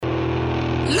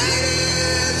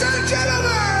Ladies and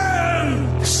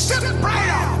gentlemen, step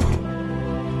right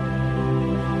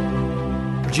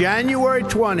up. January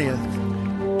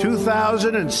 20th,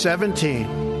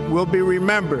 2017 will be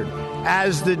remembered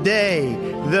as the day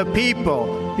the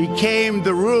people became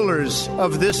the rulers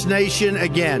of this nation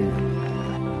again.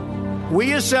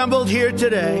 We assembled here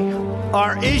today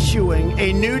are issuing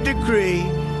a new decree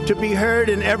to be heard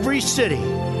in every city,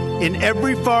 in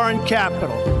every foreign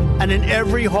capital, and in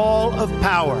every hall of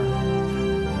power.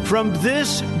 From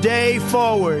this day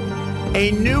forward,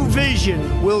 a new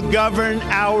vision will govern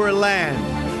our land.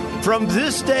 From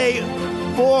this day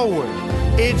forward,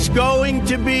 it's going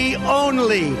to be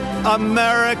only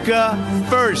America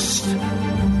first.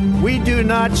 We do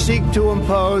not seek to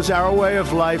impose our way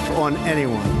of life on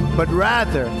anyone, but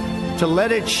rather to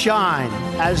let it shine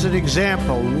as an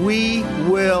example. We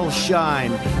will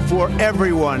shine for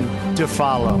everyone to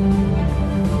follow.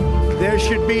 There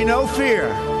should be no fear.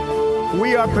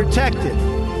 We are protected,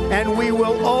 and we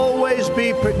will always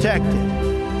be protected.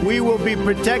 We will be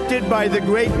protected by the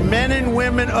great men and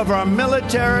women of our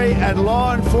military and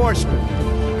law enforcement.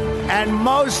 And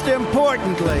most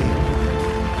importantly,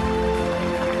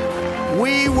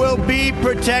 we will be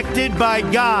protected by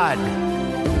God.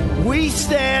 We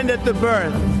stand at the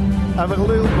birth of a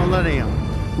new millennium,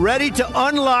 ready to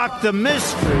unlock the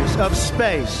mysteries of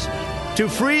space, to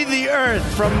free the earth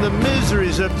from the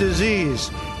miseries of disease,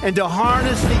 and to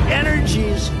harness the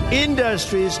energies,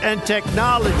 industries, and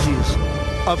technologies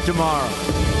of tomorrow.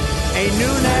 A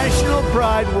new national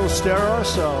pride will stir our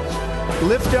souls,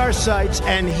 lift our sights,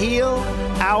 and heal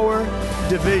our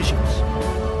divisions.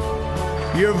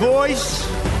 Your voice,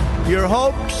 your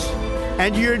hopes,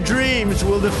 and your dreams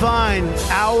will define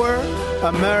our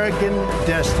American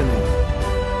destiny.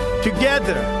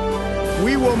 Together,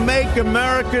 we will make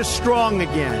America strong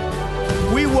again.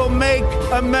 We will make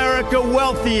America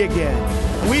wealthy again.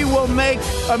 We will make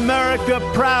America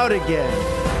proud again.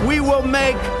 We will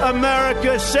make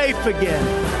America safe again.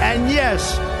 And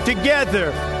yes,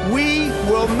 together, we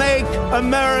will make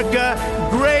America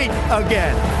great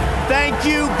again. Thank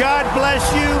you, God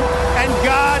bless you, and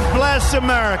God bless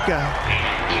America.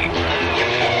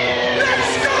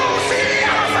 Let's go see the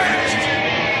elephant.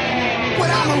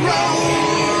 We're on the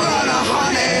road,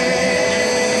 honey.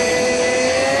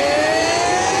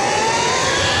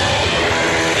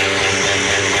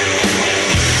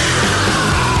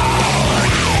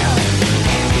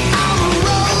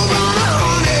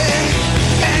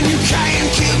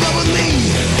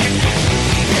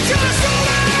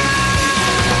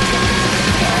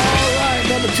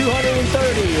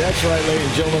 That's right, ladies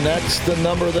and gentlemen. That's the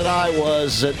number that I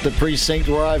was at the precinct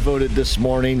where I voted this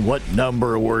morning. What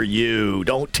number were you?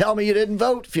 Don't tell me you didn't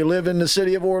vote if you live in the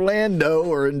city of Orlando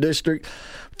or in District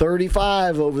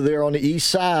 35 over there on the east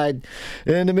side.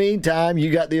 In the meantime,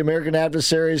 you got the American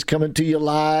Adversaries coming to you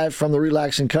live from the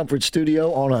Relax and Comfort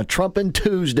Studio on a Trumpin'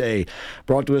 Tuesday,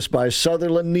 brought to us by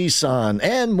Sutherland Nissan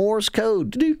and Morse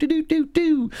Code.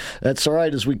 Do-do-do-do-do. That's all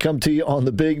right as we come to you on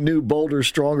the big, new, bolder,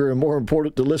 stronger, and more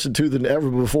important to listen to than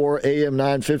ever before, AM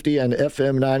 950 and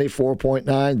FM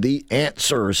 94.9, The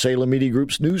Answer, Salem Media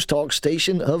Group's news talk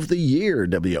station of the year,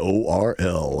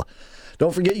 WORL.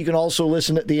 Don't forget, you can also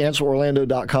listen at the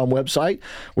AnswerOrlando.com website,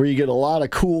 where you get a lot of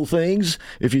cool things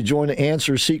if you join the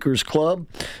Answer Seekers Club.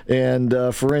 And,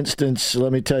 for instance,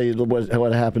 let me tell you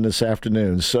what happened this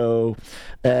afternoon. So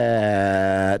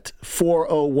at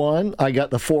 4:01, I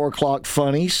got the 4 o'clock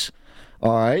funnies.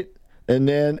 All right. And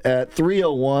then at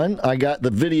 3:01, I got the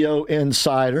Video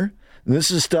Insider. And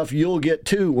this is stuff you'll get,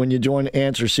 too, when you join the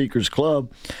Answer Seekers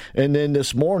Club. And then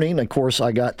this morning, of course,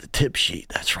 I got the tip sheet.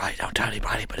 That's right. Don't tell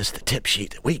anybody, but it's the tip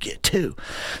sheet that we get, too.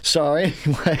 So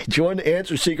anyway, join the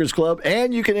Answer Seekers Club,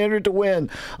 and you can enter to win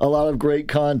a lot of great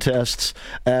contests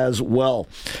as well.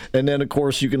 And then, of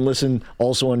course, you can listen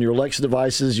also on your Alexa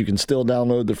devices. You can still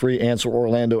download the free Answer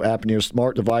Orlando app on your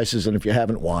smart devices, and if you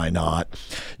haven't, why not?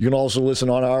 You can also listen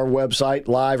on our website,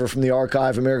 live or from the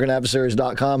archive,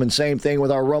 AmericanAdversaries.com, and same thing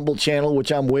with our Rumble channel,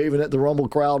 which I'm waving at the Rumble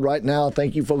crowd right now.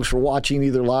 Thank you, folks, for watching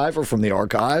either live or from the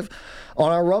archive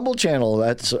on our Rumble channel.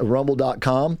 That's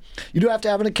rumble.com. You do have to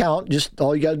have an account. Just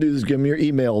all you got to do is give me your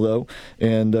email, though,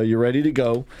 and you're ready to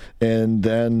go. And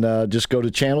then just go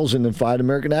to channels and then find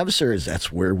American Adversaries.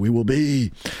 That's where we will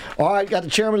be. All right, got the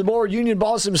chairman of the board, Union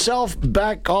Boss himself,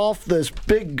 back off this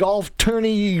big golf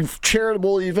tourney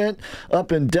charitable event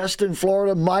up in Destin,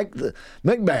 Florida. Mike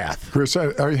McBath. Chris,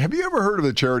 have you ever heard of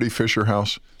the charity Fisher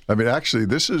House? I mean, actually,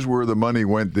 this is where the money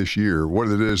went this year. What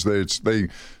it is, they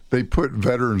they put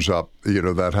veterans up,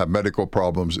 that have medical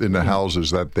problems in the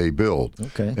houses that they build.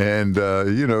 Okay. And,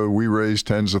 we raised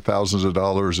tens of thousands of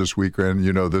dollars this weekend.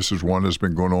 This is one that's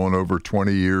been going on over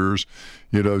 20 years.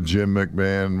 Jim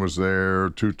McMahon was there,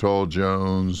 Too Tall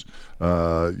Jones,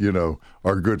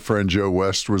 our good friend Joe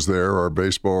West was there, our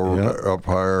baseball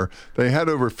umpire. They had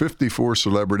over 54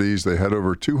 celebrities. They had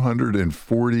over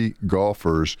 240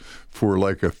 golfers for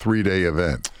like a 3-day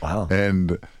event. Wow.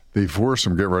 And the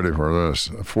foursome, get ready for this,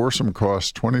 a foursome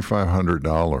cost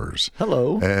 $2,500.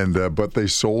 Hello. And but they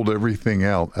sold everything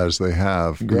out as they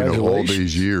have all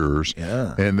these years.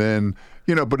 Yeah. And then,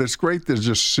 but it's great to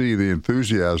just see the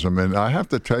enthusiasm. And I have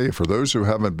to tell you, for those who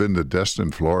haven't been to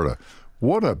Destin, Florida,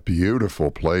 what a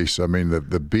beautiful place. I mean,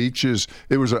 the beaches,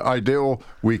 it was an ideal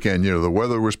weekend. The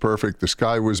weather was perfect. The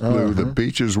sky was blue. The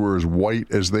beaches were as white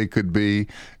as they could be.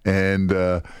 And,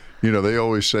 they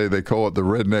always say they call it the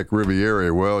Redneck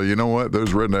Riviera. Well, you know what? Those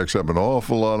rednecks have an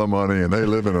awful lot of money, and they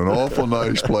live in an awful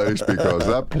nice place because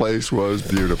that place was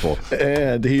beautiful.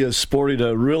 And he is sporting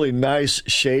a really nice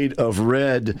shade of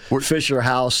red Fisher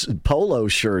House polo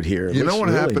shirt here. You know what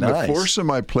really happened? Nice. The foursome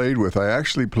I played with, I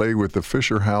actually played with the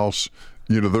Fisher House,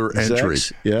 their entry.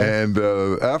 Yeah. And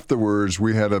afterwards,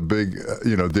 we had a big,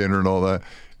 dinner and all that.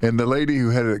 And the lady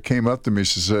who had it came up to me.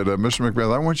 She said, "Mr.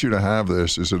 McMahon, I want you to have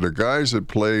this." She said, "The guys that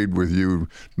played with you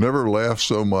never laughed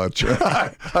so much."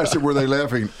 I said, "Were they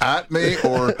laughing at me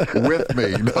or with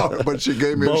me?" No, but she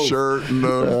gave me a shirt and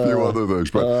a few other things.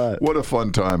 But what a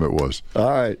fun time it was. All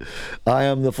right. I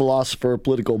am the philosopher,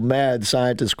 political mad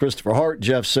scientist Christopher Hart.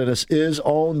 Jeff Sinis is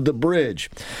on the bridge.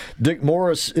 Dick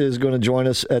Morris is going to join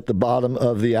us at the bottom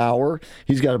of the hour.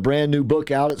 He's got a brand new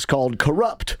book out. It's called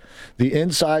Corrupt, the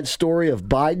Inside Story of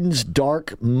Biden's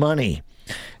Dark Money.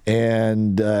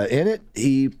 And in it,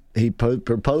 he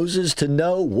proposes to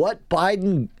know what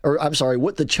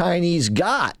the Chinese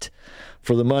got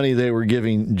for the money they were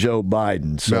giving Joe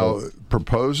Biden. So, now,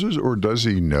 proposes or does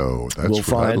he know? That's we'll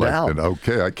find out.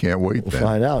 Okay, I can't wait. We'll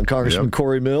find out. Congressman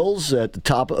Corey Mills at the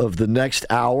top of the next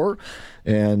hour.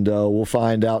 And we'll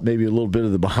find out maybe a little bit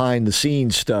of the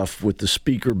behind-the-scenes stuff with the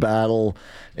speaker battle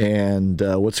and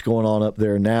what's going on up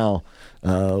there now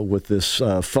with this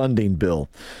funding bill.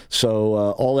 So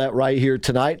all that right here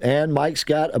tonight. And Mike's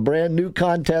got a brand new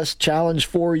contest challenge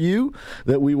for you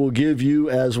that we will give you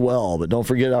as well. But don't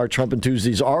forget, our Trumpin'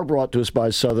 Tuesdays are brought to us by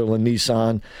Sutherland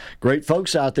Nissan. Great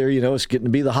folks out there. It's getting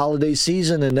to be the holiday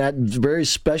season, and that very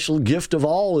special gift of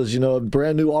all is, a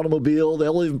brand new automobile.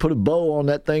 They'll even put a bow on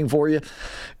that thing for you.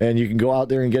 And you can go out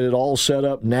there and get it all set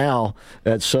up now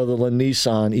at Sutherland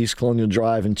Nissan, East Colonial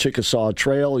Drive and Chickasaw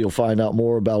Trail. You'll find out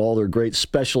more about all their great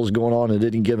specials going on at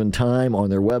any given time on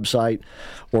their website,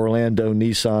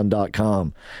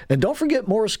 OrlandoNissan.com. And don't forget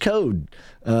Morse Code,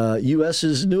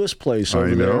 U.S.'s newest place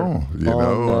over there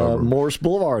on Morse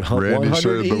Boulevard. Randy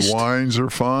said East. The wines are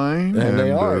fine. And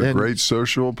they are. A great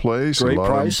social place. Great a lot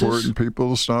prices. of important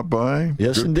people to stop by.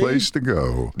 Yes, Good indeed. place to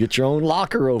go. Get your own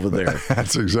locker over there.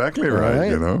 That's exactly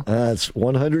right. It's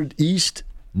 100 East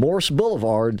Morse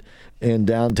Boulevard in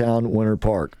downtown Winter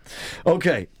Park.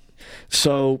 Okay,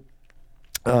 so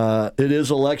it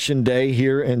is election day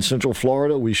here in Central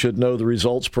Florida. We should know the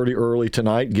results pretty early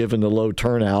tonight, given the low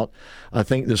turnout. I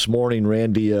think this morning,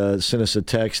 Randy sent us a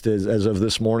text. As of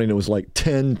this morning, it was like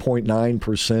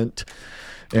 10.9%.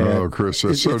 And Chris,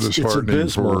 that's so disheartening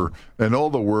and all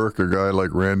the work a guy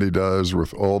like Randy does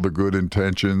with all the good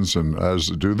intentions, and as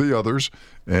do the others.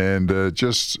 And it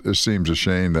seems a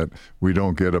shame that we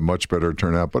don't get a much better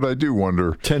turnout. But I do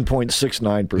wonder.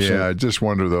 10.69%. Yeah, I just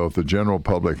wonder, though, if the general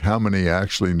public, how many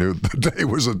actually knew the day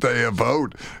was a day of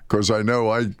vote? Because I know,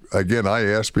 I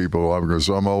ask people, because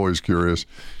I'm always curious.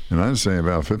 And I'm saying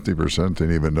about 50%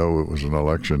 didn't even know it was an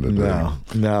election today.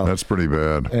 No. That's pretty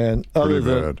bad. And other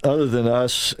than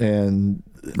us and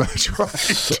that's right.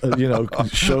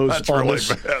 Shows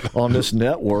on this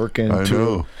network, and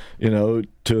to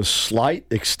a slight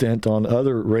extent on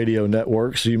other radio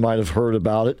networks, you might have heard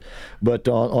about it. But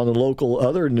on the local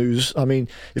other news, I mean,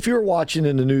 if you were watching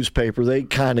in the newspaper, they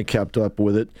kind of kept up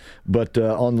with it. But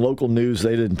on local news,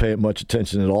 they didn't pay it much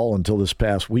attention at all until this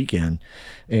past weekend,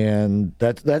 and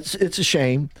it's a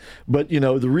shame. But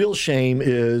the real shame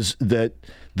is that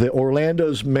the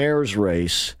Orlando's mayor's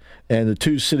race and the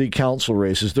two city council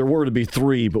races, there were to be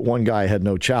three, but one guy had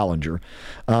no challenger.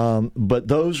 But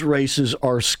those races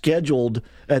are scheduled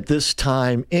at this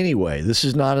time anyway. This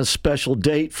is not a special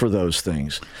date for those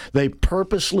things. They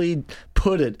purposely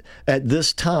put it at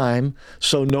this time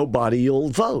so nobody will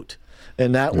vote.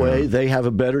 And that way they have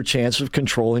a better chance of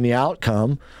controlling the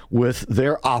outcome with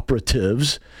their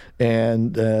operatives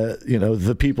and,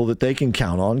 the people that they can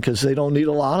count on, because they don't need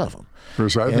a lot of them.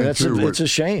 Chris, I think too, it's a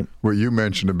shame. What you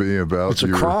mentioned to me about it's a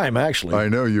crime, actually. I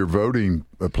know your voting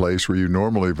place where you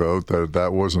normally vote,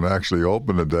 that wasn't actually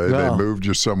open today. No. They moved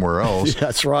you somewhere else.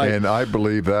 That's right. And I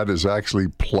believe that is actually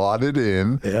plotted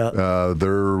in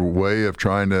their way of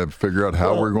trying to figure out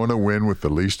how we're going to win with the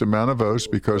least amount of votes,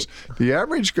 because the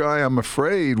average guy, I'm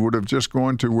afraid, would have just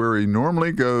gone to where he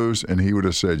normally goes, and he would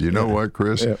have said, you know what,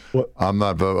 Chris, I'm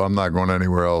not going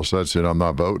anywhere else. That's it. I'm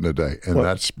not voting today. And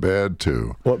that's bad,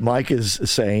 too. What Mike is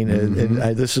saying, and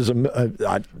this is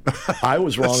I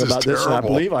was wrong about this, and I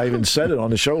believe I even said it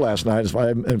on the show last night.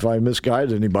 If I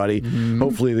misguided anybody,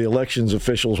 hopefully the elections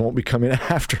officials won't be coming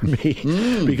after me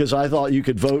because I thought you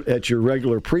could vote at your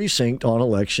regular precinct on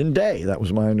election day. That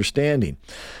was my understanding.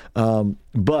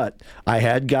 But I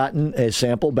had gotten a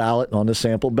sample ballot, and on the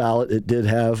sample ballot it did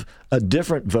have a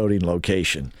different voting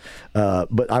location.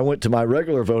 But I went to my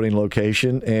regular voting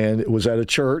location, and it was at a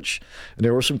church, and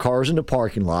there were some cars in the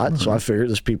parking lot, so I figured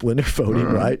there's people in there voting,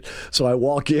 right? So I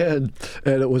walk in,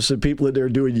 and it was some people in there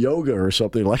doing yoga or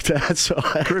something like that. So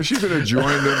Chris, you could have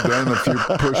joined them, done a few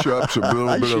push-ups, a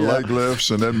little bit of leg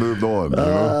lifts, and then moved on.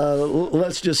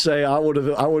 Let's just say I would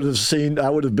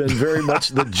have been very much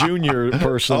the junior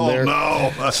person there. Oh,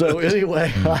 no. So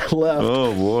anyway, I left.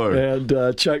 Oh, boy.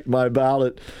 And checked my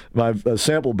ballot, my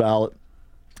sample ballot,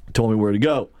 told me where to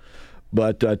go.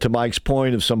 But to Mike's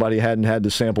point, if somebody hadn't had the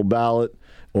sample ballot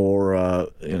or,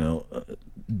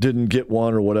 didn't get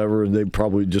one or whatever, they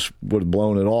probably just would have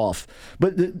blown it off.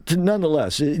 But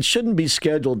nonetheless, it shouldn't be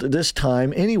scheduled at this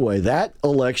time anyway. That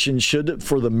election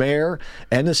for the mayor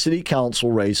and the city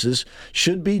council races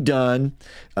should be done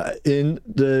in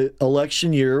the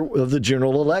election year of the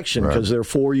general election because they're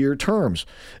 4-year terms.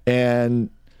 And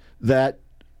that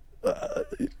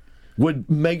would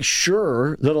make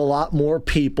sure that a lot more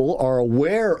people are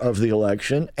aware of the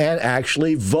election and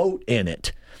actually vote in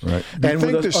it. Right. And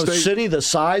with a city the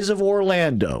size of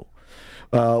Orlando,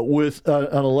 with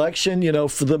an election,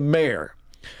 for the mayor,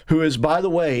 who is, by the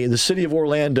way, the city of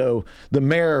Orlando, the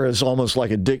mayor is almost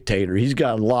like a dictator. He's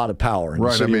got a lot of power in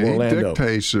the city of Orlando. He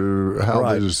dictates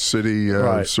how the city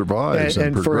survives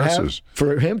and progresses.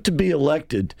 For him to be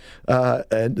elected,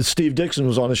 and Steve Dixon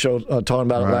was on the show talking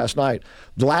about it last night.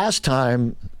 The last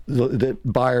time that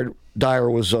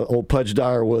old Pudge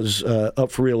Dyer was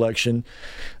up for re-election,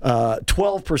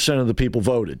 12% of the people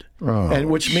voted,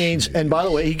 which means, and by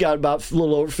the way, he got about a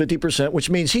little over 50%, which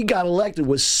means he got elected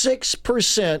with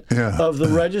 6% of the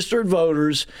registered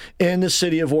voters in the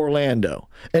city of Orlando,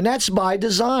 and that's by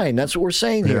design. That's what we're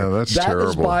saying here. Yeah, that's terrible. That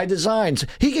is by design.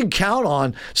 He can count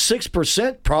on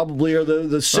 6% probably are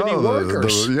the city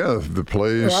workers. The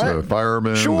police, the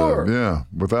firemen,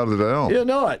 without a doubt. You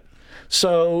know it.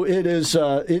 So it is.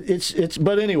 It's.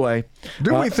 But anyway,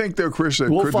 do we think though, Chris?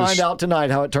 We'll find out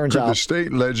tonight how it turns out. Could the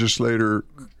state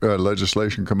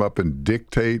legislation come up and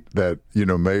dictate that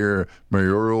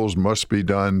mayorals must be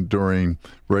done during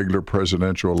regular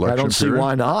presidential election? I don't see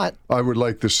why not. I would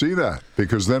like to see that,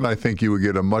 because then I think you would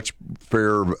get a much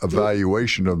fairer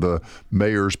evaluation of the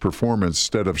mayor's performance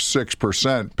instead of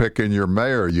 6% picking your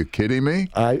mayor. Are you kidding me?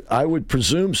 I would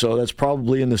presume so. That's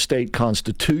probably in the state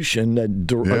constitution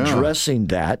addressing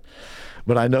that.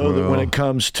 But I know that when it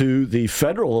comes to the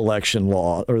federal election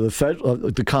law, or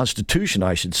the Constitution,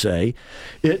 I should say,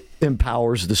 it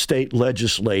empowers the state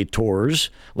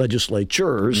legislatures,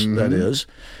 that is,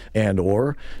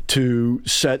 and/or to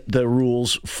set the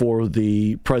rules for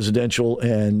the presidential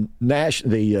and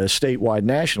the statewide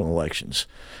national elections,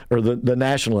 or the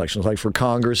national elections, like for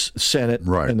Congress, Senate,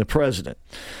 and the president.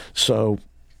 So.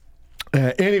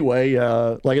 Anyway,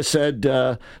 like I said,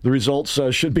 the results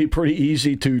should be pretty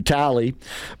easy to tally.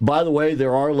 By the way,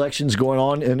 there are elections going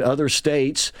on in other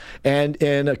states, and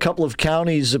in a couple of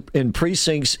counties in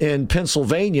precincts in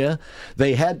Pennsylvania,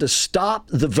 they had to stop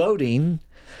the voting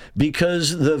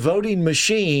because the voting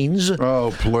machines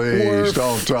don't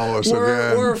tell us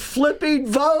again. Were flipping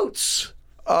votes.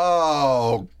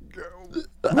 Oh,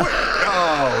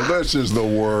 this is the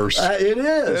worst. It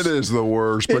is. It is the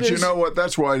worst. But you know what?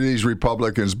 That's why these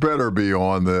Republicans better be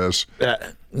on this.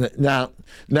 Now,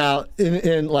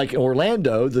 in like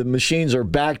Orlando, the machines are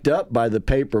backed up by the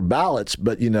paper ballots.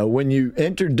 But, when you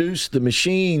introduce the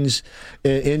machines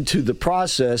into the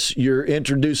process, you're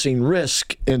introducing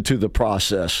risk into the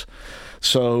process.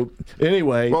 So,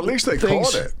 anyway. Well, at least they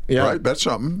caught it, right? That's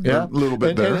something. A little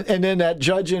bit there. And then that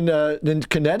judge in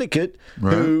Connecticut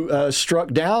who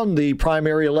struck down the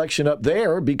primary election up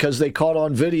there because they caught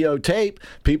on videotape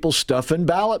people stuffing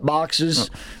ballot boxes,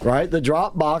 the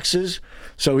drop boxes.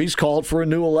 So he's called for a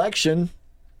new election.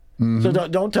 So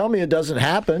don't tell me it doesn't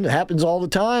happen. It happens all the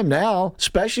time now,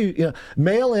 especially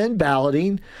mail-in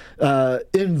balloting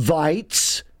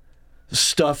invites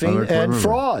stuffing and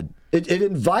fraud. It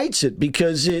invites it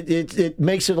because it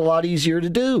makes it a lot easier to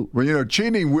do. Well,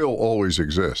 cheating will always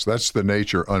exist. That's the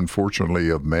nature, unfortunately,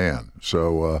 of man.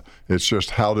 So it's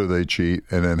just how do they cheat,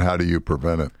 and then how do you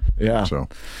prevent it? Yeah. So,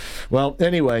 well,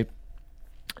 anyway,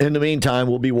 in the meantime,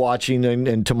 we'll be watching,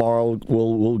 and tomorrow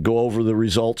we'll go over the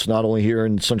results, not only here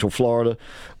in Central Florida,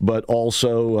 but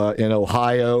also in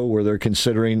Ohio, where they're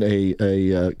considering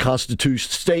a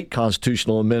state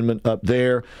constitutional amendment up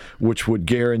there, which would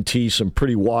guarantee some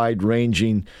pretty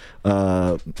wide-ranging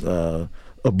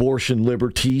abortion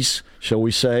liberties, shall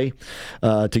we say,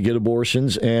 to get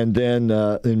abortions. And then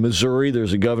in Missouri,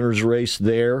 there's a governor's race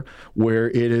there where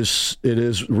it is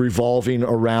revolving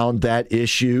around that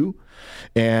issue.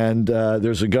 And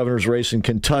there's a governor's race in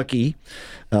Kentucky,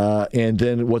 and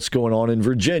then what's going on in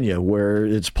Virginia, where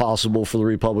it's possible for the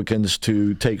Republicans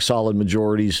to take solid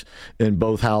majorities in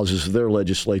both houses of their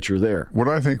legislature there. What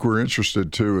I think we're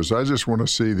interested to is I just want to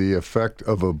see the effect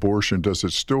of abortion. Does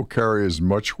it still carry as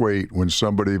much weight when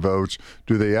somebody votes?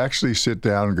 Do they actually sit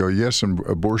down and go, yes,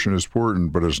 abortion is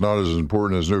important, but it's not as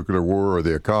important as nuclear war or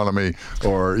the economy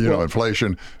or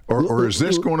inflation? Or is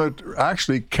this going to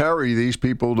actually carry these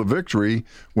people to victory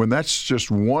when that's just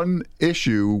one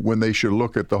issue when they should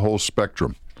look at the whole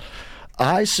spectrum?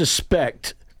 I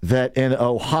suspect that in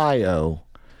Ohio,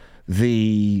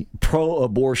 the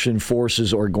pro-abortion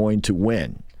forces are going to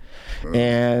win.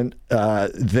 And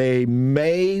they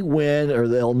may win, or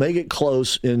they'll make it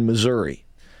close in Missouri.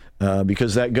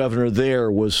 Because that governor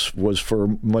there was for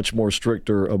much more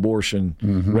stricter abortion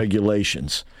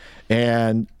regulations.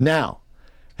 And now,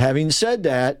 having said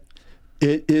that,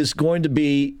 it is going to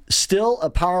be still a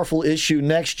powerful issue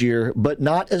next year, but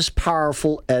not as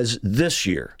powerful as this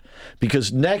year.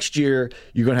 Because next year,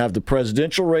 you're going to have the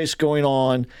presidential race going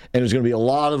on, and there's going to be a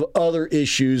lot of other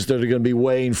issues that are going to be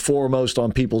weighing foremost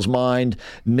on people's mind,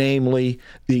 namely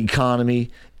the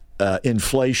economy,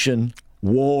 inflation,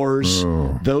 wars,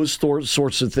 those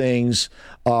sorts of things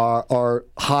are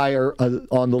higher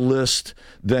on the list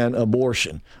than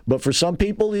abortion. But for some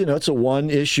people, it's a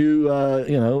one-issue,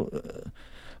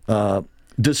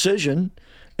 decision,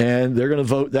 and they're going to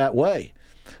vote that way.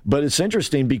 But it's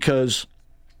interesting because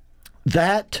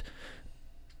that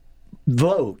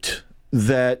vote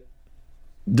that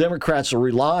Democrats are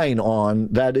relying on,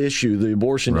 that issue, the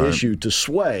abortion issue, to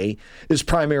sway, is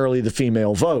primarily the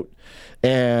female vote.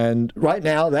 And right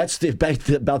now, that's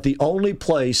about the only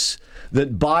place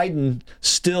that Biden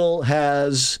still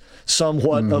has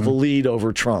somewhat of a lead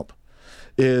over Trump,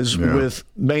 is with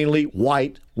mainly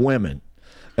white women,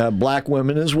 black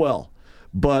women as well.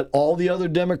 But all the other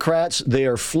Democrats, they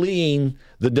are fleeing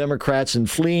the Democrats and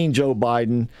fleeing Joe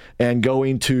Biden and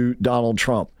going to Donald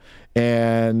Trump.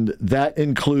 And that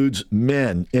includes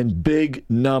men in big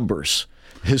numbers.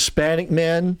 Hispanic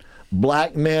men,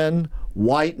 black men,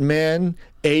 white men,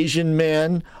 Asian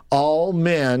men, all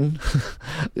men.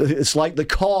 It's like the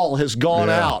call has gone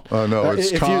out. Oh, no,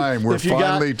 it's time. We're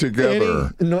finally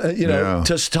together.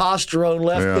 Testosterone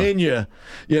left in you.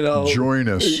 Join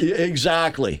us.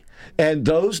 Exactly. And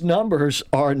those numbers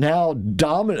are now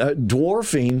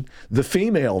dwarfing the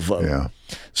female vote. Yeah.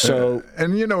 So,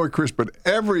 and you know what, Chris, but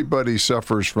everybody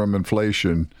suffers from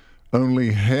inflation.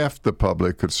 Only half the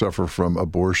public could suffer from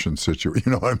abortion situation.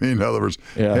 You know what I mean? In other words,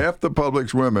 half the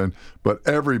public's women, but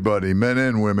everybody, men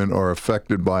and women, are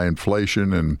affected by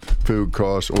inflation and food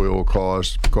costs, oil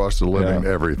costs, cost of living,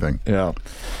 everything. Yeah.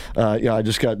 I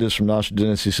just got this from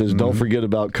Nostradamus. He says, don't forget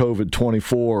about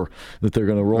COVID-24, that they're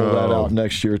going to roll that out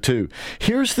next year, too.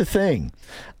 Here's the thing.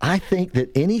 I think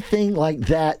that anything like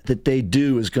that they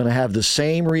do is going to have the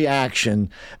same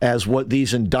reaction as what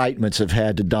these indictments have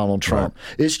had to Donald Trump.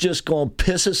 Right. It's just going to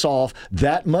piss us off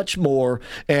that much more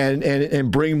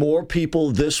and bring more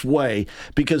people this way,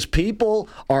 because people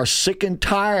are sick and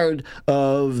tired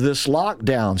of this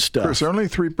lockdown stuff. Chris, only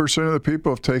 3% of the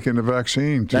people have taken the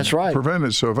vaccine to prevent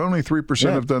it. So if only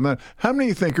 3% have done that, how many do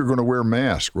you think are going to wear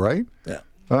masks, right? Yeah.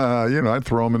 I'd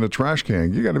throw them in the trash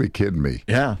can. You got to be kidding me.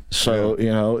 Yeah. So,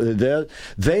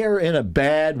 they are in a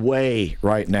bad way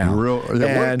right now.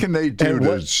 What can they do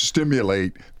to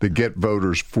stimulate the get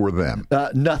voters for them?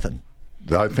 Nothing.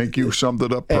 I think you summed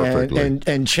it up perfectly.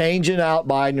 And changing out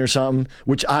Biden or something,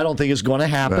 which I don't think is going to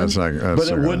happen. But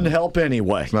it wouldn't help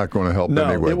anyway. It's not going to help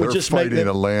anyway. They're just fighting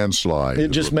a landslide.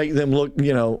 It just make them look,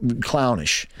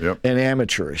 clownish and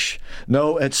amateurish.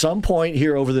 No, at some point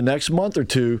here over the next month or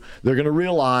two, they're going to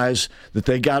realize that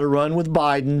they got to run with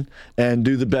Biden and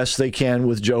do the best they can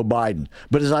with Joe Biden.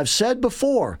 But as I've said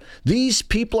before, these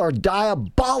people are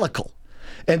diabolical.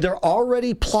 And they're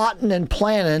already plotting and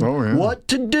planning what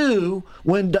to do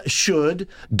should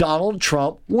Donald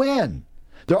Trump win.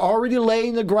 They're already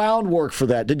laying the groundwork for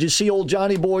that. Did you see old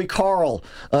Johnny Boy Carl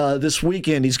this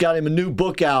weekend? He's got him a new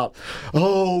book out.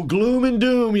 Oh, gloom and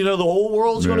doom. The whole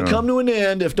world's going to come to an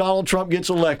end if Donald Trump gets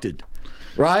elected.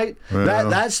 Right? Yeah.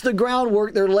 That's the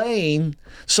groundwork they're laying,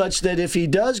 such that if he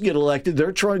does get elected,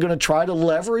 they're going to try to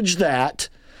leverage that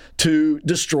to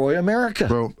destroy America.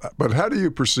 Well, but how do you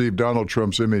perceive Donald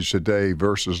Trump's image today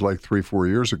versus like 3-4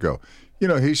 years ago?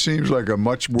 He seems like a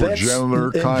much more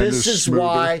gentler, kind of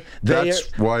smoother.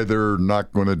 That's why they're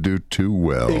not going to do too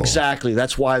well. Exactly.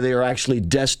 That's why they are actually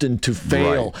destined to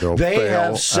fail. Right. They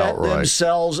have set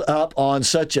themselves up on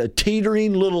such a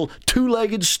teetering little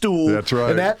two-legged stool. That's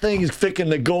right. And that thing is fixing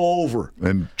to go over.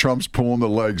 And Trump's pulling the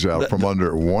legs out from under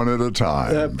it one at a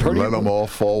time. Let them all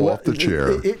fall off the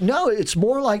chair. No, it's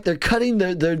more like they're cutting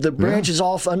the branches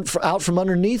out from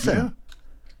underneath them. Yeah.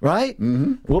 Right?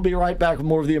 Mm-hmm. We'll be right back with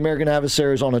more of the American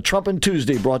Adversaries on a Trumpin'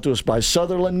 Tuesday, brought to us by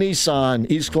Sutherland Nissan,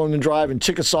 East Colonial Drive and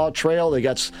Chickasaw Trail. They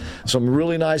got some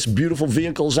really nice, beautiful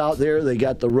vehicles out there. They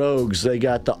got the Rogues. They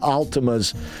got the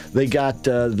Altimas. They got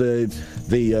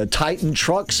the Titan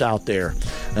trucks out there.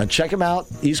 Check them out,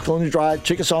 East Colonial Drive,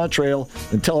 Chickasaw Trail,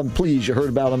 and tell them, please, you heard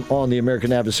about them on the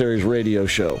American Adversaries radio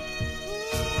show.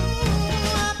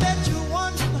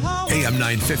 AM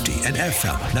 950 and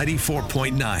FM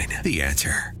 94.9. The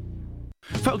Answer.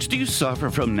 Folks, do you suffer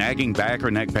from nagging back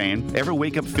or neck pain? Ever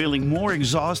wake up feeling more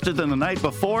exhausted than the night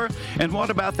before? And what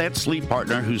about that sleep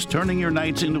partner who's turning your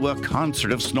nights into a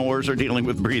concert of snores or dealing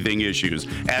with breathing issues,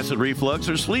 acid reflux,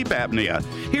 or sleep apnea?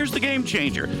 Here's the game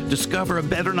changer. Discover a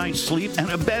better night's sleep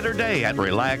and a better day at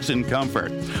Relax and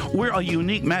Comfort. We're a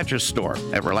unique mattress store.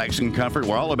 At Relax and Comfort,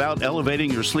 we're all about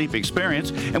elevating your sleep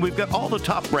experience, and we've got all the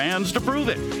top brands to prove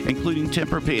it, including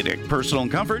Tempur-Pedic, Personal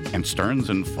Comfort, and Stearns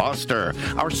 & Foster.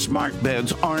 Our smart beds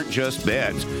aren't just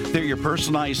beds. They're your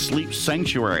personalized sleep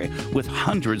sanctuary with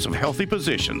hundreds of healthy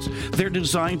positions. They're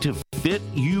designed to fit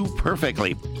you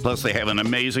perfectly. Plus, they have an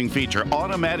amazing feature,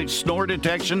 automatic snore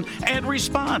detection and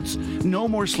response. No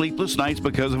more sleepless nights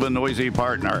because of a noisy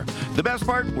partner. The best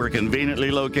part, we're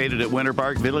conveniently located at Winter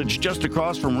Park Village, just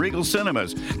across from Regal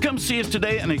Cinemas. Come see us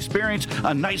today and experience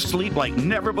a night's sleep like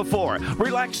never before.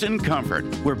 Relax in Comfort,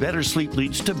 where better sleep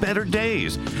leads to better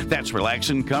days. That's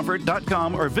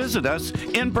relaxincomfort.com, or visit us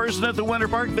in person at the Winter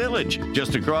Park Village,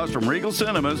 just across from Regal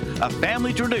Cinemas, a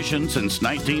family tradition since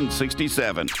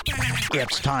 1967.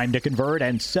 It's time to convert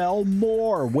and sell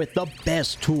more with the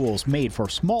best tools made for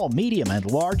small, medium, and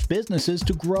large businesses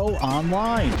to grow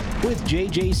online. With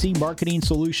JJC Marketing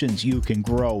Solutions, you can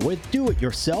grow with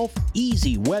do-it-yourself,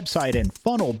 easy website and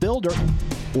funnel builder,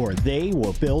 or they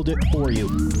will build it for you.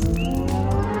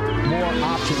 More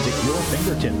options at your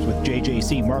fingertips with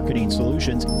JJC Marketing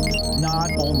Solutions.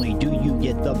 Not only do you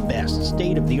get the best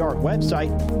state-of-the-art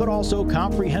website, but also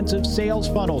comprehensive sales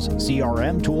funnels,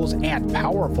 CRM tools, and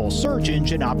powerful search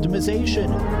engine optimization.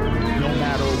 No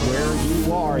matter where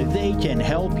you are, they can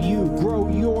help you grow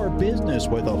your business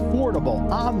with affordable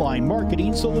online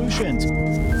marketing solutions.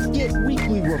 Get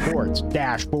weekly reports,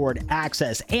 dashboard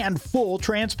access, and full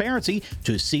transparency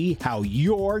to see how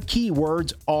your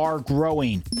keywords are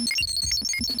growing.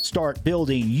 Start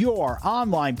building your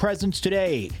online presence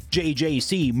today.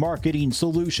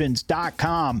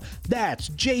 JJCMarketingSolutions.com. That's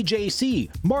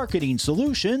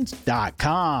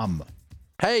JJCMarketingSolutions.com.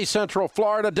 Hey, Central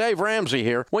Florida, Dave Ramsey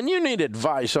here. When you need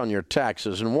advice on your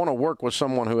taxes and want to work with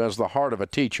someone who has the heart of a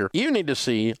teacher, you need to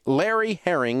see Larry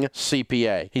Herring,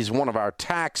 CPA. He's one of our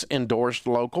tax-endorsed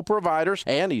local providers,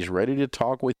 and he's ready to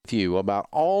talk with you about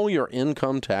all your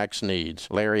income tax needs.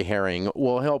 Larry Herring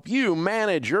will help you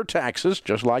manage your taxes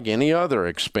just like any other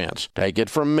expense. Take it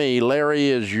from me, Larry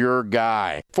is your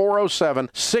guy.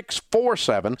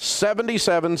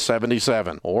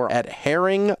 407-647-7777 or at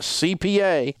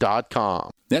herringcpa.com.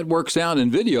 Network sound and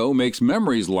video makes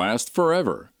memories last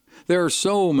forever. There are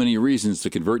so many reasons to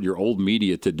convert your old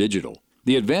media to digital.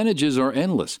 The advantages are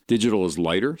endless. Digital is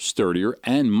lighter, sturdier,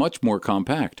 and much more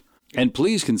compact. And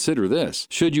please consider this.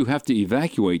 Should you have to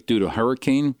evacuate due to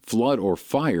hurricane, flood, or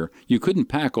fire, you couldn't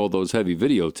pack all those heavy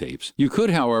videotapes. You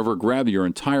could, however, grab your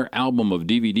entire album of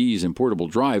DVDs and portable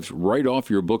drives right off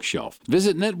your bookshelf.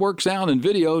 Visit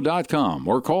networksoundandvideo.com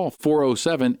or call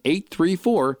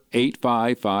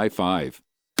 407-834-8555.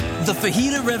 The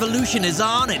fajita revolution is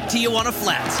on at Tijuana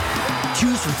Flats.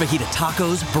 Choose from fajita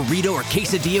tacos, burrito, or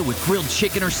quesadilla with grilled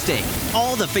chicken or steak.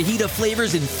 All the fajita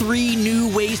flavors in 3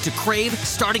 new ways to crave,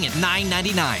 starting at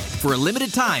 $9.99. For a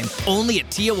limited time, only at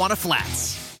Tijuana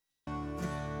Flats.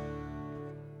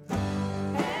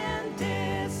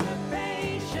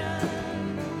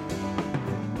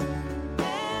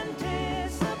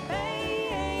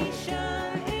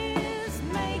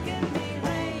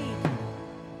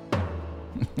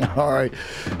 All right.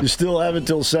 You still have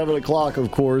until 7 o'clock,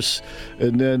 of course,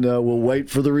 and then we'll wait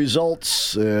for the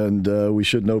results, and we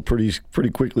should know pretty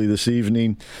quickly this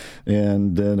evening.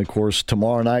 And then, of course,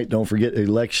 tomorrow night, don't forget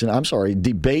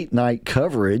debate night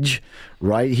coverage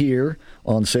right here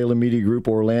on Salem Media Group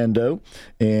Orlando.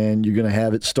 And you're going to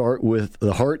have it start with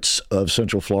the Hearts of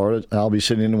Central Florida. I'll be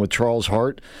sitting in with Charles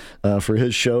Hart for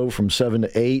his show from 7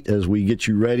 to 8 as we get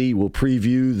you ready. We'll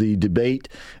preview the debate,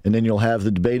 and then you'll have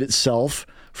the debate itself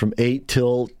from 8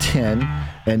 till 10,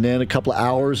 and then a couple of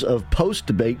hours of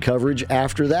post-debate coverage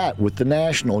after that with the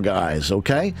national guys,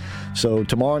 okay? So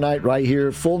tomorrow night right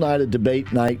here, full night of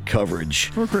debate night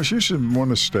coverage. Well, Chris, you should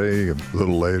want to stay a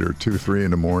little later, 2, 3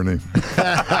 in the morning.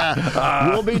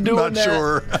 We'll be doing that.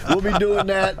 Sure. We'll be doing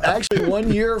that actually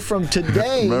 1 year from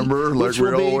today. Remember, like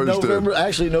we always November, did.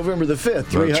 Actually, November the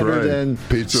 5th, That's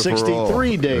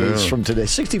 363 days from today,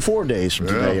 64 days from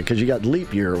today, because you got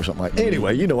leap year or something like that.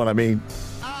 Anyway, you know what I mean.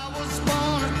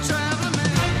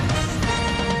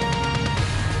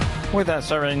 With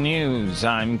SRN News,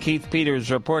 I'm Keith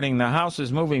Peters reporting the House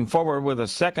is moving forward with a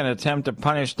second attempt to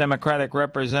punish Democratic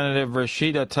Representative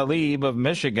Rashida Tlaib of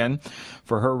Michigan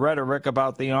for her rhetoric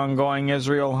about the ongoing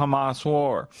Israel-Hamas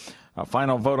war. A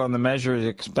final vote on the measure is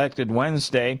expected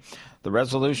Wednesday. The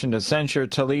resolution to censure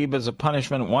Tlaib is a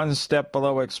punishment one step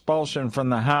below expulsion from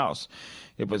the House.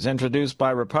 It was introduced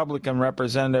by Republican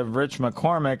Representative Rich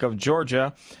McCormick of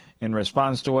Georgia in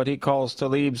response to what he calls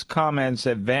Tlaib's comments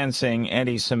advancing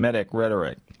anti-Semitic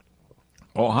rhetoric.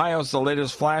 Ohio's the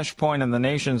latest flashpoint in the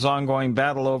nation's ongoing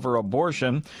battle over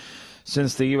abortion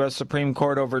since the U.S. Supreme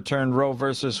Court overturned Roe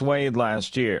v. Wade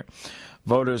last year.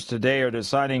 Voters today are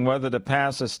deciding whether to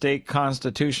pass a state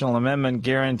constitutional amendment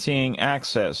guaranteeing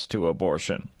access to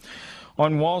abortion.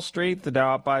 On Wall Street, the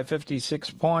Dow up by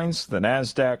 56 points, the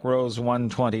Nasdaq rose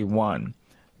 121.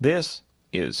 This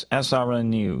is SRN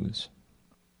News.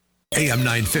 AM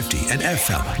 950 and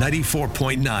FM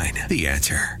 94.9. The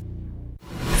Answer.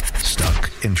 Stuck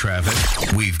in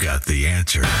traffic? We've got the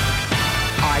answer.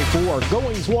 I-4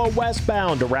 going slow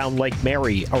westbound around Lake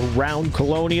Mary, around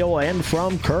Colonial, and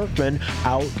from Kirkman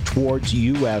out towards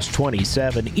US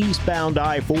 27. Eastbound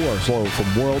I-4 slow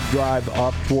from World Drive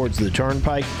up towards the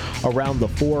Turnpike, around the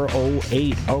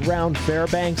 408, around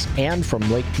Fairbanks, and from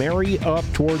Lake Mary up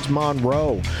towards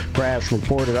Monroe. Crash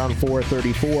reported on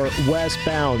 434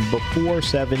 westbound before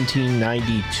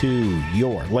 1792.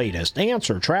 Your latest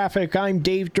Answer Traffic, I'm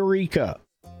Dave Dorica.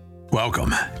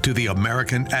 Welcome to the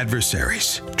American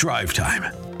Adversaries Drive Time,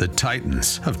 the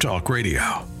Titans of Talk Radio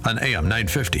on AM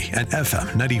 950 and FM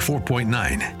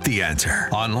 94.9. The Answer.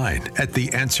 Online at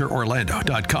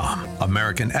theanswerorlando.com,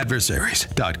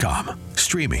 americanadversaries.com,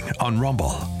 streaming on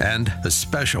Rumble, and a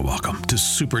special welcome to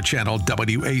Super Channel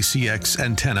WACX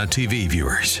antenna TV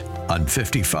viewers on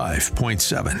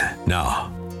 55.7. Now,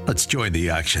 let's join the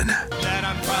action. That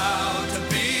I'm proud to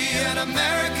be an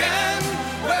American,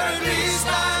 where at least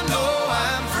I know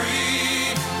I'm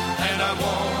free. And I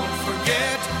won't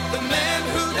forget the men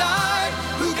who died,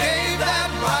 who gave that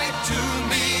right to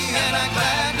me. And I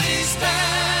gladly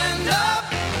stand up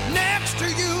next to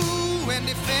you and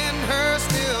defend her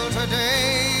still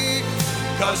today.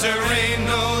 'Cause there ain't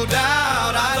no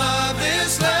doubt I love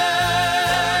this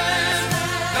land.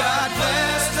 God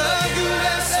bless the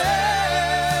USA.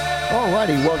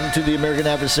 Alrighty, welcome to the American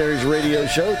Adversaries Radio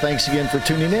Show. Thanks again for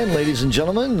tuning in, ladies and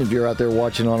gentlemen. If you're out there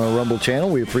watching on our Rumble channel,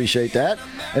 we appreciate that.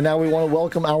 And now we want to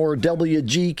welcome our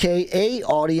WGKA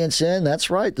audience in. That's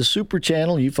right, the Super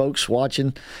Channel. You folks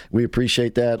watching, we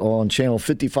appreciate that on channel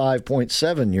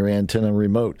 55.7, your antenna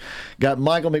remote. Got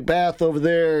Michael McBath over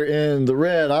there in the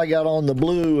red. I got on the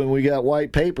blue, and we got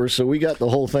white paper, so we got the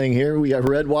whole thing here. We got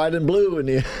red, white, and blue in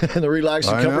the Relax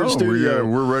and Comfort studio.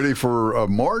 We're ready for a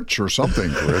march or something,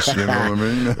 Chris. You know what I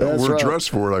mean, we're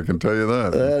dressed for it, I can tell you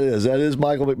that. That is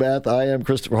Michael McBath. I am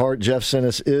Christopher Hart. Jeff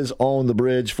Sinnis is on the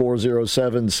bridge.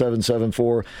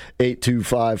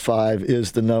 407-774-8255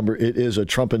 is the number. It is a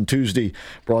Trumpin' Tuesday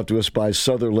brought to us by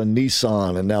Sutherland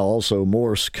Nissan and now also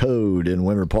Morse Code in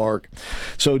Winter Park.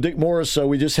 So Dick Morris,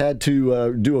 we just had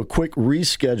to do a quick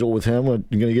reschedule with him. We're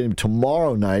going to get him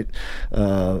tomorrow night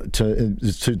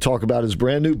to talk about his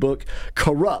brand new book,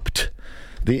 Corrupt,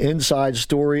 the inside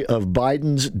story of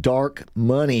Biden's dark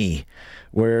money,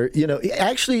 where,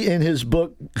 actually in his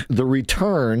book, The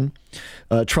Return,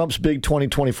 Trump's big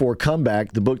 2024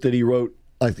 comeback, the book that he wrote,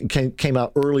 I think came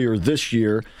out earlier this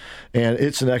year, and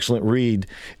it's an excellent read.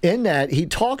 In that, he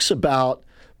talks about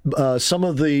some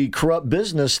of the corrupt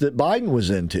business that Biden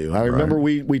was into. I remember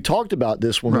we talked about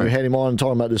this when we had him on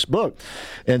talking about this book.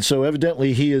 And so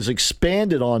evidently he has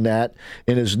expanded on that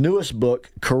in his newest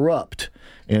book, Corrupt.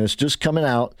 And it's just coming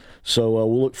out, so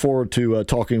we'll look forward to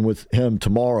talking with him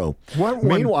tomorrow.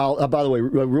 Meanwhile, by the way,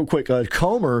 real quick,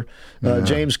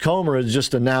 James Comer has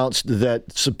just announced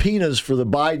that subpoenas for the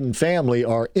Biden family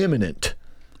are imminent.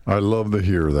 I love to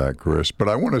hear that, Chris, but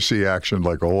I want to see action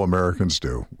like all Americans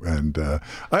do. And I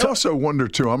also wonder,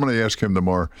 too, I'm going to ask him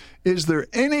tomorrow, is there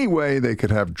any way they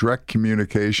could have direct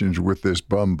communications with this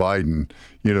bum Biden,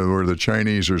 where the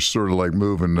Chinese are sort of like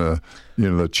moving the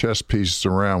chess pieces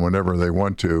around whenever they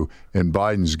want to, and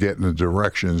Biden's getting the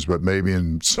directions, but maybe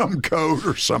in some code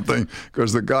or something,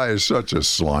 because the guy is such a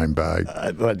slime bag.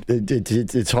 But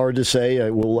it's hard to say.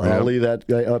 I'll leave that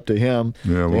guy up to him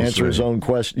to answer his own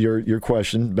question, your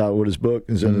question about what his book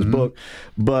is in his book.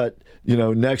 But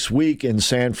next week in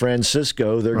San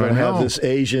Francisco, they're going to have this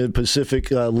Asian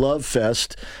Pacific Love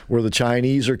Fest where the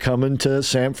Chinese are coming to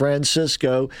San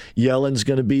Francisco. Yellen's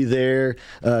going to be there,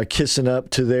 kissing up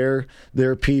to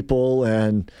their people,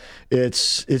 and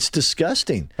it's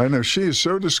disgusting. I know, she is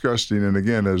so disgusting. And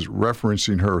again, as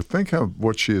referencing her, think of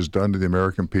what she has done to the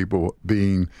American people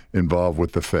being involved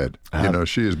with the Fed.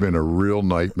 She has been a real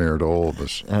nightmare to all of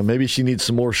us. Maybe she needs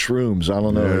some more shrooms. I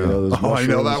don't know. Yeah. I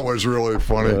know, that was really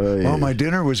funny. My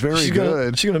dinner was very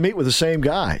good. She's going to meet with the same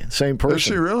guy, same person. Is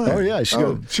she really? Oh, yeah.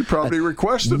 She probably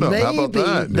requested him. How about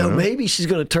that? Maybe she's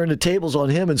going to turn the tables on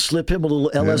him and slip him a little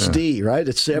LSD, right?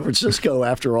 It's San Francisco,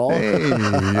 after all. Hey,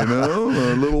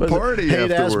 a little party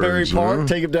Haight-Asbury afterwards. Park.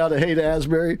 Take him down to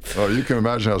Haight-Asbury. Oh, you can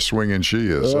imagine how swinging she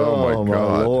is. Oh, my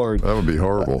God. Lord. That would be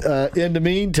horrible. In the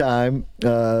meantime,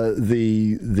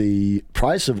 the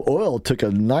price of oil took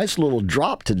a nice little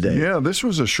drop today. Yeah, this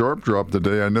was a sharp drop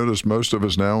today. I noticed most of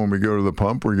us now, when we go to the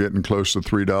pump, we're getting close to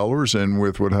 $3. And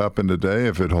with what happened today,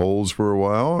 if it holds for a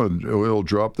while, oil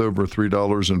dropped over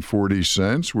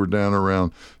 $3.40. We're down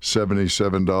around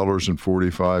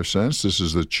 $77.45. This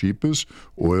is the cheapest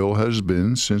oil has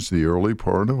been since the early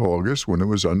part of August, when it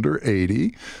was under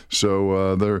 80.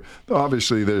 So they're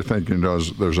thinking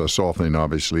there's a softening,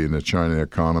 obviously, in the China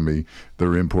economy.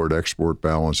 Their import-export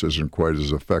balance isn't quite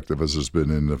as effective as it's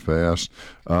been in the past.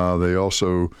 They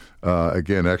also,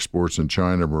 again, exports in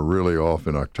China were really off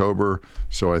in October,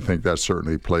 so I think that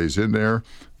certainly plays in there.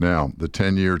 Now, the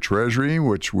 10-year Treasury,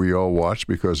 which we all watch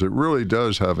because it really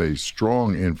does have a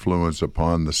strong influence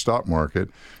upon the stock market.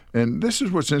 And this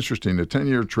is what's interesting. The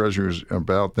 10-year Treasury is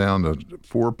about down to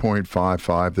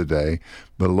 4.55 today.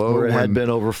 Where it had been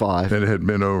over 5. It had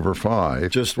been over 5.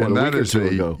 Just a week or two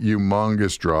ago.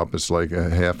 Humongous drop. It's like a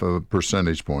half a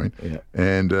percentage point. Yeah.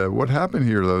 And what happened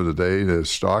here, though, today, the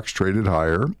stocks traded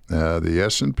higher. The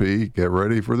S&P, get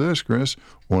ready for this, Chris,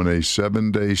 on a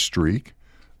 7-day streak.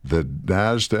 The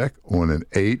NASDAQ on an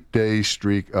 8-day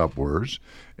streak upwards.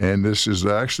 And this is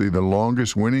actually the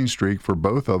longest winning streak for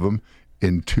both of them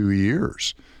in 2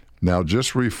 years. Now,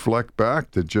 just reflect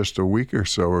back to just a week or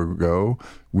so ago,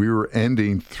 we were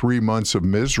ending 3 months of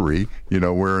misery,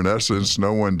 where in essence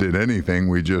no one did anything.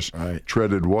 We just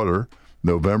treaded water.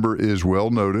 November is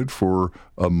well noted for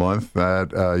a month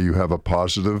that you have a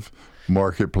positive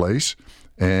marketplace.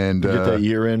 And you get that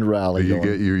year-end rally. You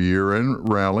get your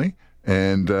year-end rally.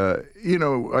 And,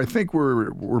 I think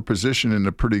we're positioned in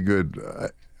a pretty good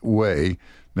way.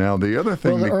 Now, the other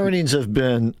thing... Well, the earnings have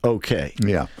been okay.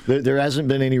 Yeah. There hasn't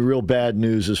been any real bad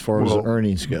news as far as the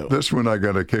earnings go. This one I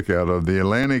got a kick out of. The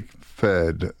Atlanta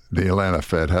Fed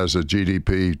has a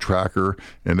GDP tracker,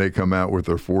 and they come out with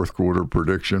their fourth quarter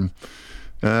prediction.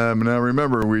 Now,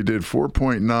 remember, we did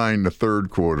 4.9 the third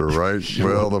quarter, right?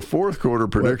 Sure. Well, the fourth quarter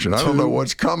prediction, I don't know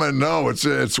what's coming. No, it's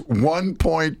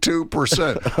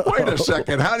 1.2%. Wait a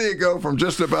second. How do you go from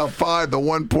just about 5 to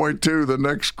 1.2 the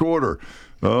next quarter?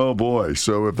 Oh, boy.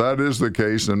 So if that is the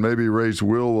case, then maybe rates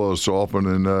will soften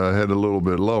and head a little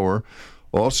bit lower.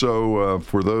 Also,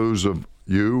 for those of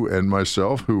you and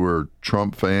myself who are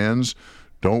Trump fans,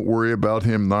 Don't worry about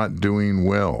him not doing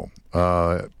well.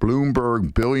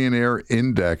 Bloomberg Billionaire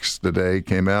Index today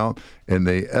came out, and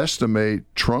they estimate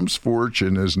Trump's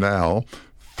fortune is now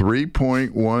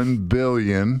 $3.1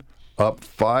 billion, up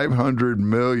 $500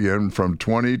 million from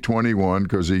 2021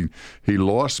 because he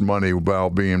lost money while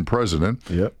being president.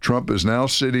 Yep. Trump is now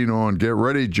sitting on, get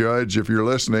ready, Judge, if you're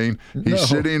listening, he's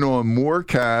sitting on more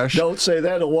cash. Don't say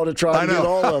that. I want to try to get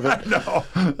all of it.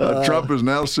 No. Trump is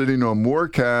now sitting on more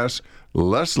cash,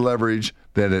 less leverage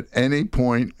than at any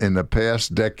point in the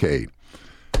past decade.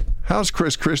 How's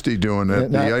Chris Christie doing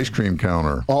at the ice cream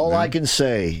counter? All I can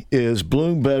say is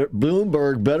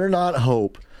Bloomberg better not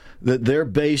hope that they're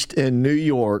based in New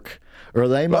York, or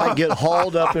they might get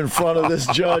hauled up in front of this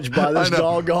judge by this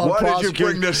doggone prosecutor. Why did you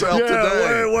bring this out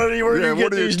today? Where do you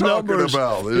get these numbers?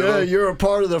 About, you're a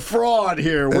part of the fraud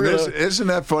here. Isn't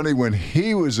that funny? When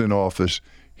he was in office,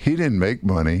 he didn't make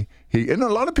money. And a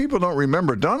lot of people don't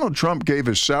remember, Donald Trump gave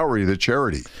his salary to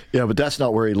charity. Yeah, but that's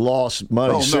not where he lost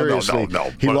money. Seriously.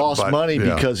 No. He lost money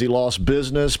because he lost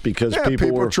business, because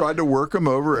people tried to work him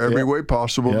over every way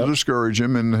possible to discourage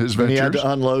him in his ventures. And he had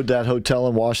to unload that hotel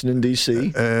in Washington,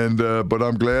 D.C. And but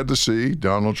I'm glad to see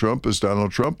Donald Trump is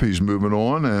Donald Trump. He's moving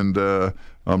on, and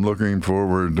I'm looking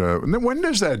forward. When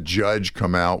does that judge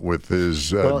come out with his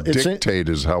dictate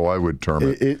is how I would term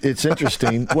it. It's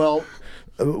interesting. Well,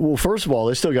 first of all,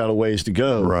 they still got a ways to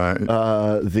go. Right.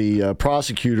 The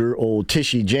prosecutor, old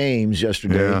Tishy James,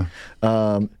 yesterday,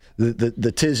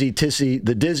 the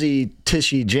Dizzy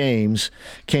Tishy James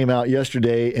came out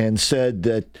yesterday and said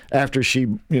that after she,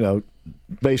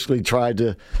 basically tried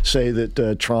to say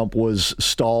that Trump was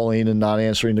stalling and not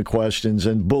answering the questions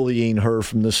and bullying her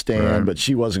from the stand, but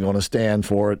she wasn't going to stand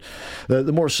for it.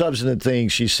 The more substantive thing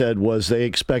she said was they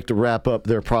expect to wrap up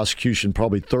their prosecution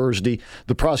probably Thursday.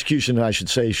 The prosecution, I should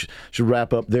say, should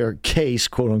wrap up their case,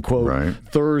 quote unquote,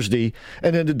 Thursday.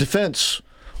 And then the defense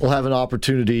will have an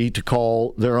opportunity to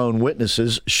call their own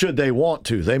witnesses should they want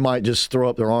to. They might just throw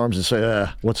up their arms and say,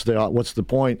 what's the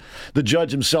point? The judge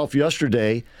himself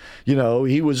yesterday,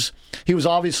 he was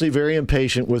obviously very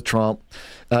impatient with Trump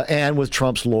and with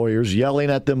Trump's lawyers,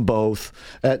 yelling at them both.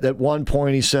 At one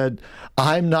point he said,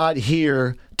 I'm not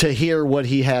here to hear what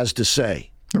he has to say.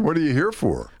 What are you here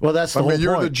for? Well, that's the whole point.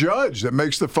 You're the judge that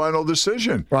makes the final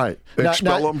decision. Right.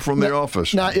 Expel them from the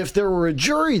office. Now, if there were a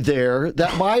jury there,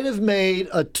 that might have made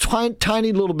a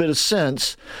tiny little bit of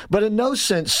sense, but in no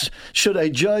sense should a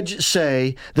judge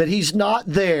say that he's not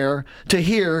there to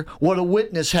hear what a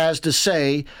witness has to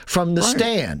say from the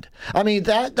stand. I mean,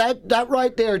 that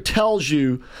right there tells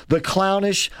you the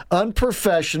clownish,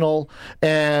 unprofessional,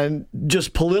 and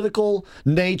just political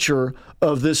nature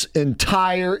of this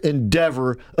entire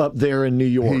endeavor up there in New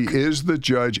York. He is the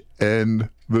judge and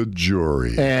the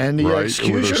jury. And the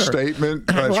executioner. With a statement,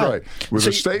 that's right. With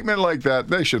a statement like that,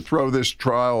 they should throw this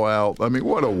trial out. I mean,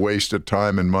 what a waste of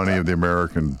time and money of the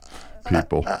American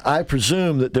people. I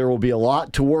presume that there will be a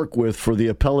lot to work with for the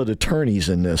appellate attorneys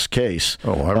in this case.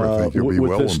 Oh, I would think you'll be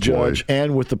well with this employed. judge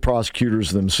and with the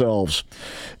prosecutors themselves.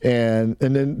 And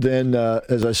then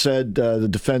as I said, the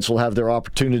defense will have their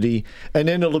opportunity, and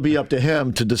then it'll be up to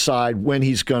him to decide when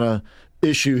he's going to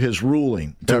issue his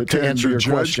ruling to answer your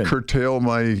question. Can the judge curtail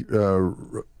my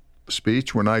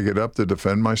speech when I get up to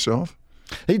defend myself?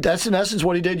 That's in essence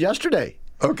what he did yesterday.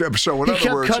 Okay, so in he other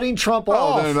kept words, cutting Trump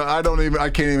off. Then I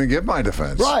can't even give my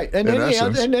defense. Right, and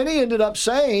then he ended up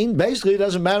saying, basically, it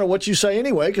doesn't matter what you say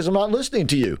anyway because I'm not listening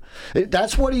to you.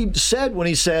 That's what he said when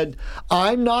he said,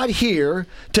 I'm not here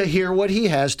to hear what he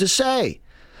has to say.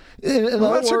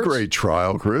 That's a great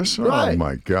trial, Chris. Right. Oh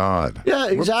my God. Yeah,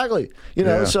 exactly.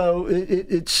 So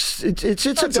it's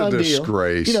a done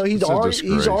disgrace. deal.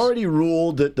 He's already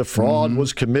ruled that the fraud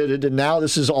was committed, and now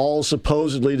this is all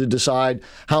supposedly to decide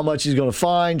how much he's going to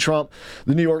fine Trump.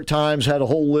 The New York Times had a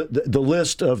whole the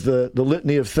list of the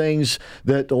litany of things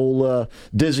that old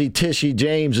Dizzy Tishy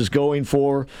James is going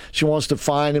for. She wants to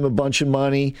fine him a bunch of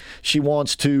money. She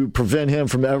wants to prevent him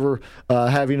from ever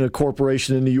having a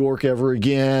corporation in New York ever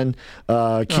again.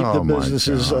 Keep the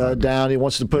businesses down. He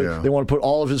wants to They want to put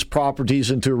all of his properties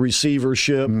into a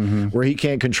receivership where he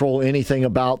can't control anything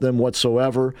about them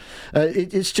whatsoever.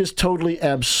 It's just totally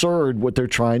absurd what they're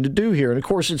trying to do here, and of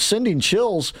course, it's sending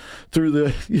chills through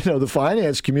the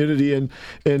finance community in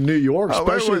New York,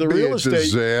 especially the real estate. It would be a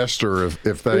disaster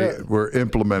if they were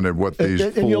implemented what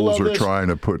these fools are trying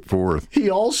to put forth. He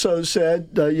also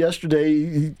said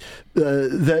yesterday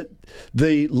that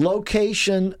the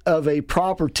location of a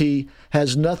property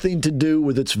has nothing to do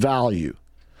with its value.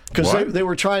 Because they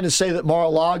were trying to say that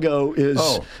Mar-a-Lago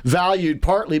is valued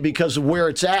partly because of where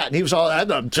it's at. And he was all,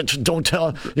 don't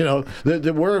tell,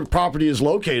 where property is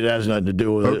located has nothing to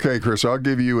do with it. Okay, Chris, I'll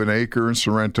give you an acre in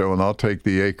Sorrento, and I'll take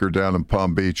the acre down in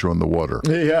Palm Beach on the water.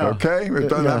 Yeah. Okay? It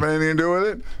doesn't have anything to do with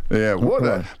it?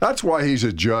 Yeah, that's why he's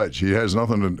a judge. He has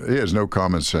he has no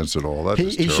common sense at all.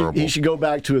 That's terrible. He should go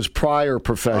back to his prior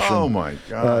profession. Oh, my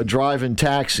God. Driving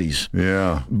taxis.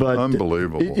 Yeah, but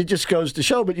unbelievable. It just goes to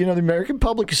show, but, the American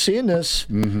public is seeing this,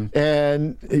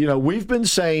 and, we've been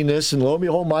saying this, and lo and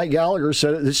behold, Mike Gallagher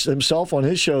said it himself on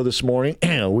his show this morning.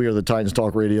 We are the Titans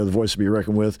Talk Radio, the voice to be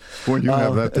reckoned with. Well, you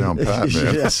have that down pat,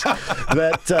 man. Yes,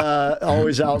 that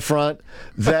always out front,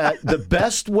 that the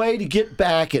best way to get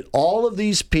back at all of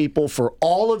these people for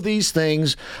all of these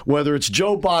things, whether it's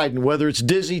Joe Biden, whether it's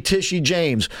Dizzy Tishy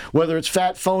James, whether it's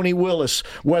Fat Phony Willis,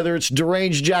 whether it's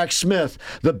deranged Jack Smith,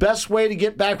 the best way to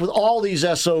get back with all these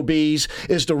SOBs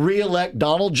is to reelect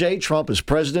Donald J. Trump as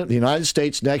president of the United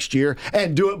States next year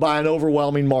and do it by an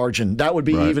overwhelming margin. That would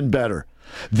be even better.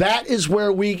 That is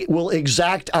where we will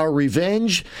exact our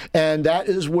revenge, and that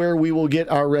is where we will get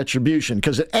our retribution,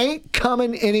 because it ain't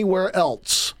coming anywhere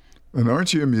else. And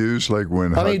aren't you amused, like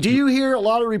when... do you hear a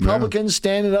lot of Republicans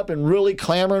standing up and really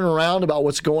clamoring around about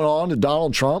what's going on to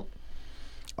Donald Trump?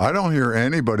 I don't hear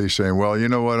anybody saying, well, you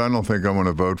know what, I don't think I'm going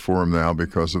to vote for him now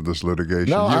because of this litigation.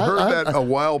 No, you heard that a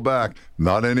while back.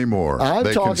 Not anymore.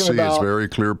 They can see a very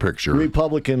cleir picture.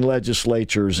 Republican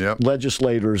legislators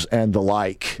and the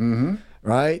like,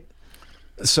 right?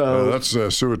 So that's a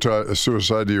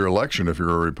suicide to your election if you're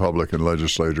a Republican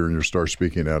legislator and you start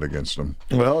speaking out against them.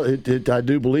 Well, I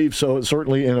do believe so.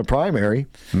 Certainly in a primary,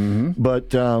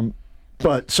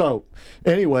 But so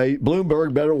anyway,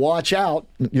 Bloomberg better watch out.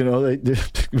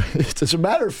 As a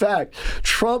matter of fact,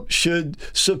 Trump should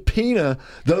subpoena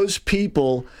those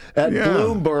people at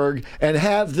Bloomberg and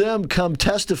have them come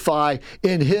testify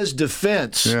in his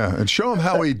defense. Yeah, and show him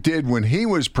how he did when he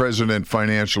was president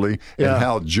financially and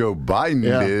how Joe Biden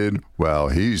did while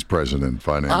he's president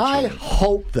financially. I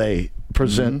hope they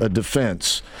present a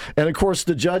defense. And, of course,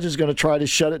 the judge is going to try to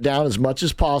shut it down as much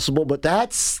as possible, but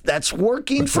that's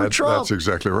working for Trump. That's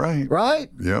exactly right. Right?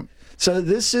 Yep. So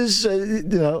this is,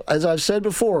 as I've said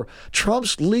before,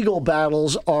 Trump's legal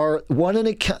battles are one in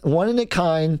a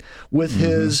kind with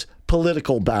his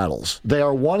political battles. They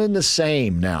are one and the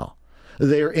same now.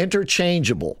 They are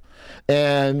interchangeable.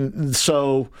 And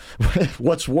so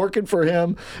what's working for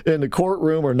him in the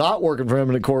courtroom or not working for him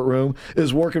in the courtroom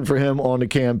is working for him on the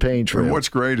campaign trail. And what's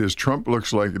great is Trump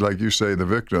looks like you say, the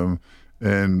victim,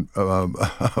 and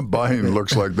Biden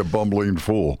looks like the bumbling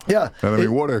fool. Yeah.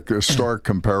 And what a stark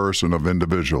comparison of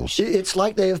individuals. It's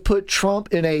like they have put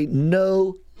Trump in a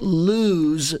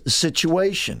no-lose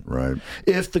situation. Right.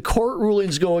 If the court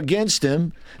rulings go against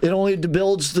him, it only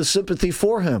builds the sympathy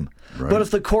for him. Right. But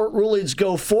if the court rulings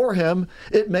go for him,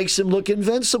 it makes him look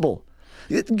invincible.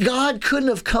 God couldn't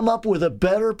have come up with a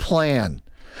better plan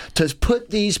to put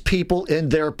these people in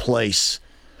their place,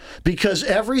 because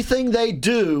everything they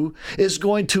do is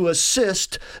going to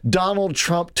assist Donald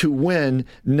Trump to win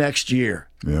next year.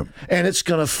 Yep. And it's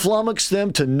going to flummox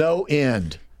them to no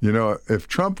end. If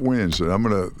Trump wins, and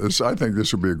I think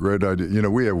this would be a great idea.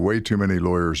 We have way too many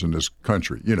lawyers in this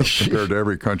country, compared to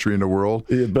every country in the world.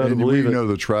 You better believe it.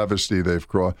 The travesty they've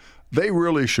crossed. They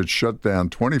really should shut down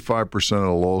 25% of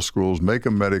the law schools, make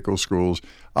them medical schools.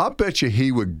 I'll bet you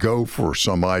he would go for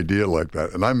some idea like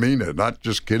that. And I mean it, not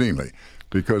just kiddingly,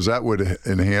 because that would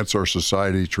enhance our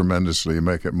society tremendously and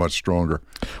make it much stronger.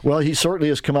 Well, he certainly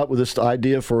has come up with this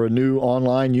idea for a new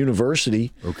online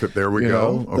university. Okay, there we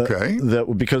go. Okay.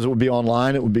 Because it would be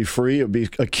online, it would be free. It would be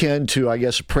akin to, I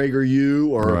guess, PragerU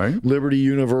or Liberty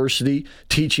University,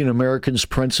 teaching Americans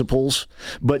principles,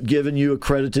 but giving you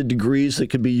accredited degrees that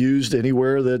could be used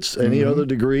anywhere that's any other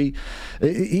degree.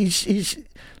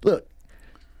 Look.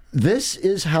 This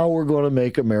is how we're going to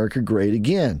make America great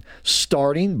again,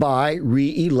 starting by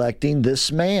re-electing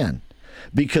this man,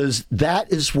 because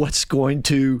that is what's going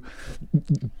to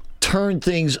turn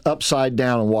things upside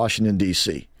down in Washington,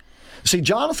 D.C. See,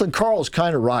 Jonathan Karl is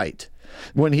kind of right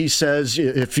when he says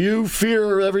if you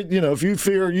fear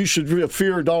you should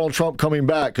fear Donald Trump coming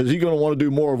back because he's going to want to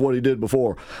do more of what he did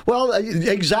before. Well,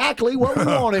 exactly what we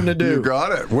want him to do. You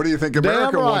got it. What do you think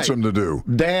America wants him to do?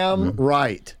 Damn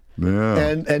right. Yeah.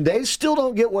 And they still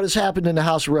don't get what has happened in the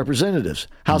House of Representatives,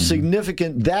 how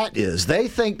significant that is. They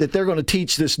think that they're going to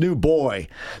teach this new boy,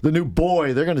 they're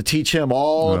going to teach him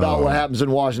all about what happens in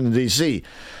Washington, D.C.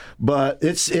 But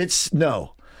it's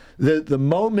no. The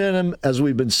momentum, as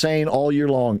we've been saying all year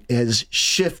long, has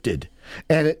shifted.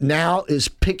 and it now is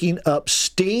picking up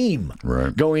steam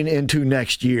going into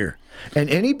next year. And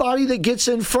anybody that gets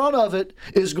in front of it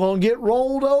is going to get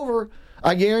rolled over.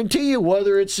 I guarantee you,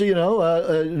 whether it's,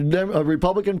 a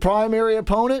Republican primary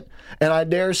opponent, and I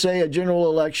dare say a general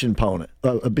election opponent,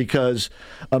 because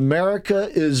America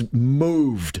is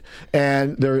moved,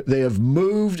 and they have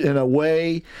moved in a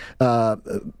way, in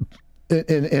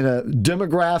a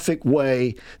demographic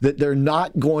way, that they're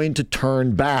not going to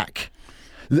turn back.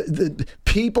 The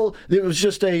people, it was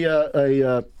just what do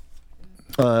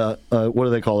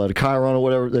they call it? A chyron or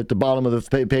whatever at the bottom of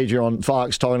the page here on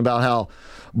Fox, talking about how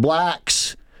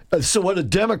blacks. So what a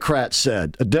Democrat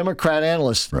said, a Democrat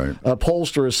analyst, a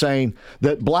pollster, is saying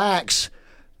that blacks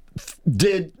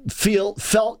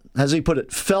felt, as he put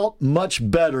it, felt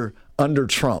much better under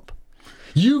Trump.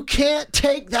 You can't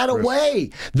take that away.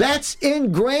 That's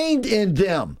ingrained in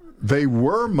them. They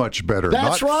were much better.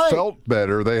 That's not right. Felt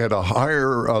better. They had a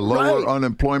lower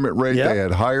unemployment rate. They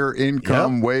had higher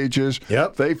income, wages.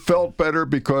 They felt better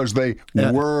because they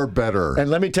were better. And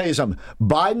let me tell you something.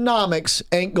 Bidenomics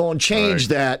ain't going to change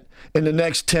that in the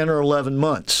next 10 or 11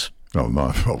 months.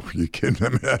 No, you kidding? I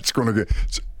mean, that's going to get.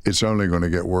 It's only going to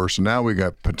get worse. Now we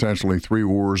got potentially 3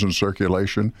 wars in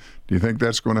circulation. Do you think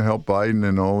that's going to help Biden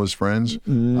and all his friends?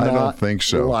 I don't think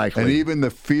so. Likely. And even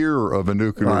the fear of a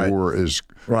nuclear war is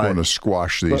going to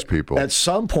squash these people. At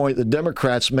some point, the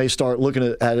Democrats may start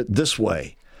looking at it this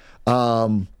way.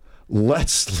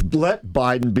 Let's let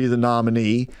Biden be the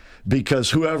nominee,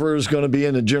 because whoever is going to be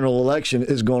in the general election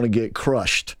is going to get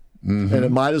crushed. And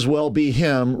it might as well be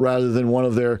him rather than one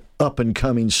of their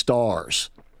up-and-coming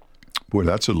stars. Boy,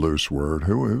 that's a loose word.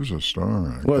 Who's a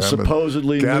star? Well,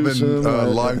 supposedly Gavin Newsom.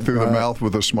 lied through the mouth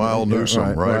with a smile,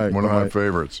 Newsom, right? One of my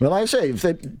favorites. Well, like I say,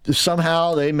 if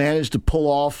somehow they manage to pull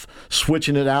off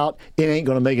switching it out, it ain't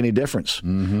going to make any difference.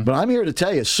 But I'm here to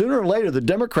tell you, sooner or later, the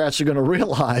Democrats are going to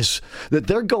realize that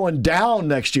they're going down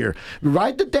next year.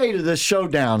 Write the date of this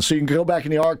showdown so you can go back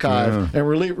in the archive and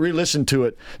re-listen to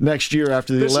it next year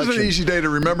after the election. This is an easy day to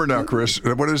remember now, Chris.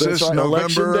 What is this, right,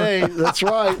 November? Election day. That's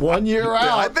right. 1 year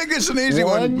out. I think it's an easy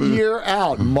one. 1 year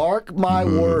out. Mark my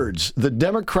words. The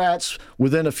Democrats,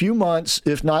 within a few months,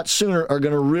 if not sooner, are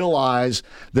going to realize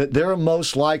that they're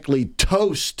most likely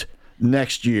toast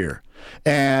next year,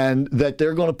 and that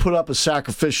they're going to put up a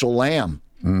sacrificial lamb.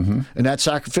 And that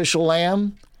sacrificial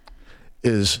lamb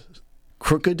is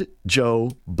crooked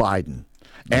Joe Biden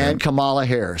and Kamala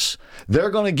Harris.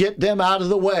 They're going to get them out of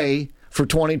the way for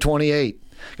 2028.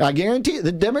 I guarantee you,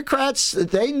 the Democrats,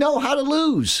 they know how to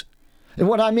lose. And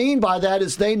what I mean by that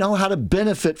is they know how to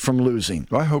benefit from losing.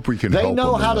 I hope we can help them. They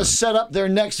know how to set up their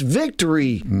next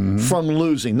victory from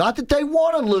losing. Not that they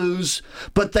want to lose,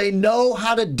 but they know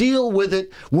how to deal with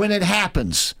it when it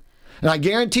happens. And I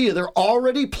guarantee you, they're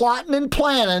already plotting and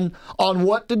planning on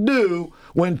what to do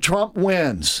when Trump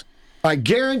wins. I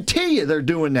guarantee you they're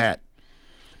doing that.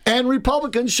 And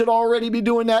Republicans should already be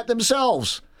doing that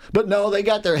themselves. But no, they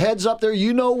got their heads up there,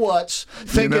 you-know-whats,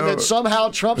 thinking that somehow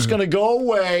Trump's going to go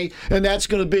away, and that's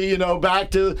going to be,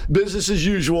 back to business as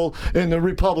usual in the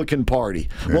Republican Party.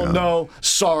 Yeah. Well, no,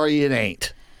 sorry, it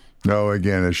ain't. No,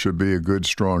 again, it should be a good,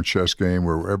 strong chess game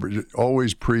where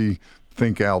always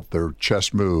think out their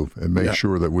chess move and make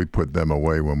sure that we put them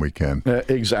away when we can.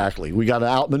 Exactly. We got to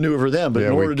outmaneuver them, but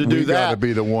in order to do that, got to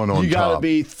be the one on top. You got to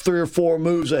be 3 or 4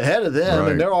 moves ahead of them,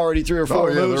 and they're already 3 or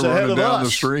 4 moves ahead of us. Down the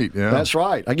street. Yeah, that's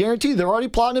right. I guarantee you, they're already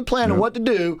plotting and planning what to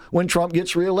do when Trump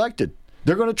gets reelected.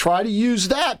 They're going to try to use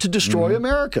that to destroy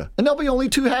America, and they'll be only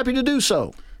too happy to do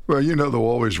so. Well, they'll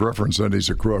always reference that he's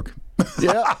a crook.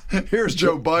 Yeah. Here's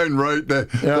Joe Biden, right?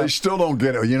 They still don't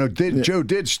get it. Joe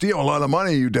did steal a lot of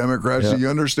money, you Democrats. Do you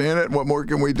understand it? What more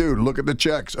can we do? Look at the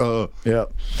checks. All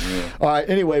right.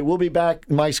 Anyway, we'll be back.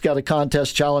 Mike's got a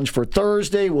contest challenge for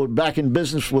Thursday. We'll be back in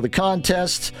business with a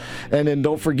contest. And then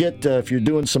don't forget, if you're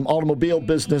doing some automobile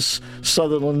business,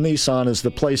 Sutherland Nissan is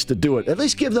the place to do it. At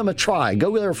least give them a try.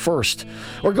 Go there first.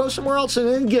 Or go somewhere else and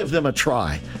then give them a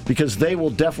try, because they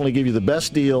will definitely give you the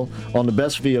best deal on the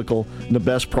best vehicle and the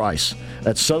best price.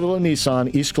 At Sutherland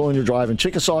Nissan, East Colonial Drive and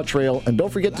Chickasaw Trail. And don't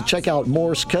forget to check out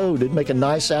Morse Code. It'd make a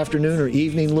nice afternoon or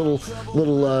evening little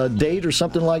date or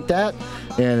something like that.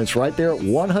 And it's right there at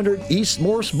 100 East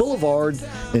Morse Boulevard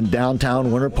in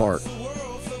downtown Winter Park.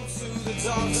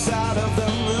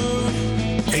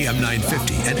 AM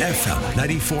 950 and FM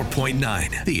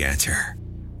 94.9. The Answer.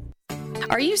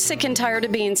 Are you sick and tired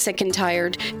of being sick and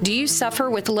tired? Do you suffer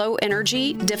with low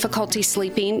energy, difficulty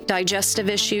sleeping, digestive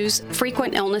issues,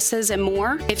 frequent illnesses, and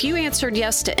more? If you answered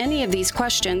yes to any of these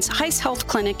questions, Heiss Health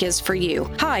Clinic is for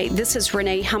you. Hi, this is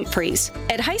Renee Humphreys.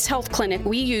 At Heiss Health Clinic,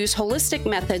 we use holistic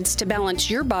methods to balance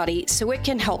your body so it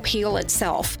can help heal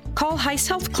itself. Call Heiss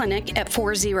Health Clinic at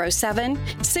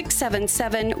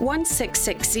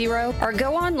 407-677-1660 or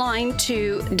go online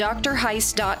to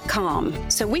drheiss.com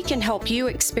so we can help you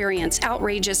experience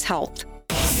outrageous health.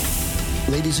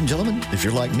 Ladies and gentlemen, if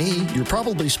you're like me, you're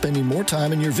probably spending more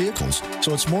time in your vehicles,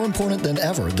 so it's more important than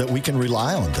ever that we can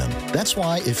rely on them. That's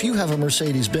why if you have a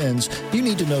Mercedes-Benz, you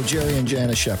need to know Jerry and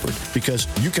Janice Shepard, because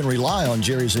you can rely on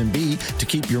Jerry's MB to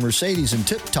keep your Mercedes in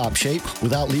tip-top shape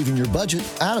without leaving your budget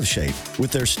out of shape.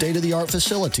 With their state-of-the-art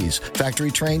facilities,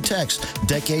 factory-trained techs,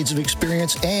 decades of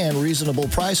experience, and reasonable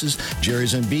prices,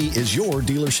 Jerry's MB is your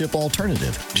dealership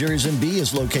alternative. Jerry's MB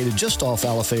is located just off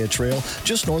Alafaya Trail,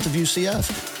 just north of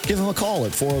UCF. Give them a call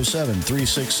at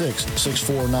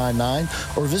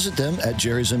 407-366-6499 or visit them at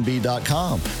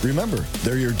jerrysmb.com. Remember,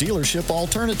 they're your dealership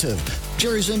alternative.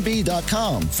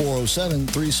 jerrysmb.com,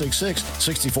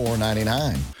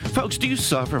 407-366-6499. Folks, do you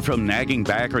suffer from nagging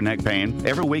back or neck pain?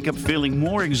 Ever wake up feeling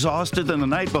more exhausted than the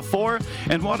night before?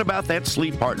 And what about that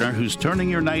sleep partner who's turning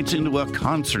your nights into a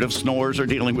concert of snores or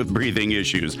dealing with breathing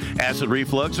issues, acid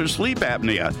reflux, or sleep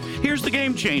apnea? Here's the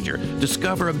game changer.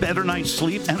 Discover a better night's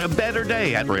sleep and a better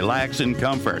day at Relax and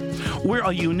Comfort. We're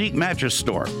a unique mattress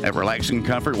store. At Relax and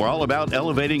Comfort, we're all about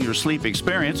elevating your sleep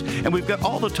experience, and we've got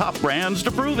all the top brands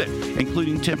to prove it,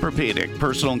 including Tempur-Pedic,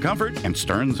 Personal Comfort, and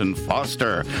Stearns &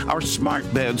 Foster. Our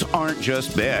smart beds aren't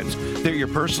just beds. They're your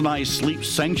personalized sleep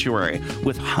sanctuary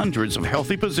with hundreds of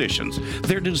healthy positions.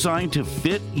 They're designed to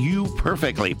fit you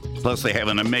perfectly. Plus, they have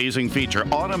an amazing feature,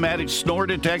 automatic snore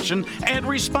detection and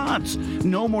response.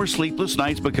 No more sleepless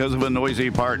nights because of a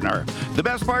noisy partner. The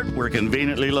best part, we're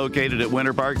conveniently located at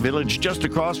Winter Park Village, just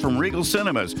across from Regal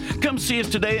Cinemas. Come see us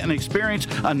today and experience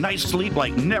a night's sleep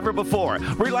like never before.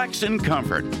 Relax in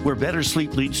Comfort, where better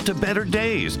sleep leads to better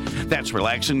days. That's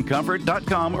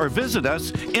relaxincomfort.com or visit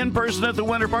us in person at the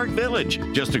Winter Park Village,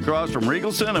 just across from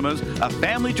Regal Cinemas, a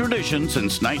family tradition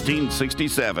since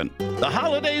 1967. The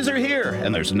holidays are here,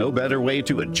 and there's no better way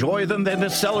to enjoy them than to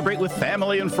celebrate with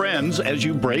family and friends as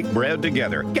you break bread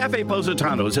together. Cafe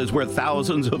Positano's is where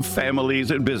thousands of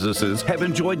families and businesses have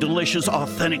enjoyed delicious,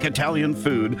 authentic Italian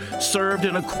food served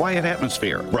in a quiet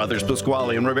atmosphere. Brothers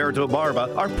Pasquale and Roberto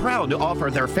Barba are proud to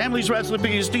offer their family's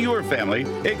recipes to your family,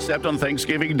 except on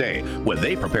Thanksgiving Day, when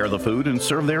they prepare the food and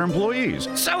serve their employees.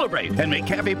 Celebrate and make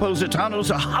Cafe Positano's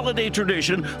a holiday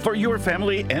tradition for your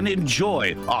family and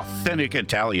enjoy authentic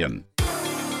Italian.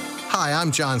 Hi,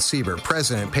 I'm John Siebert,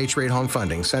 President at Patriot Home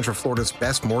Funding, Central Florida's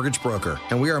best mortgage broker.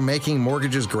 And we are making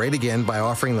mortgages great again by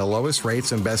offering the lowest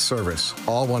rates and best service,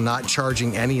 all while not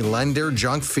charging any lender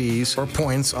junk fees or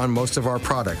points on most of our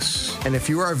products. And if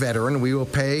you are a veteran, we will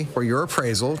pay for your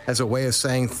appraisal as a way of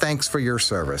saying thanks for your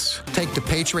service. Take the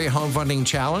Patriot Home Funding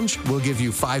Challenge. We'll give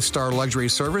you 5-star luxury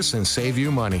service and save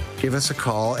you money. Give us a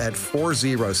call at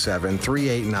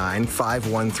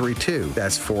 407-389-5132.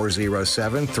 That's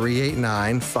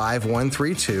 407-389-5132.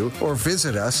 Or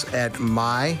visit us at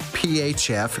myphf.com.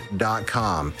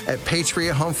 At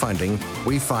Patriot Home Funding,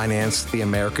 we finance the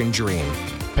American dream.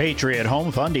 Patriot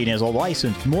Home Funding is a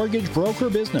licensed mortgage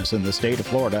broker business in the state of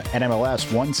Florida,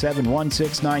 NMLS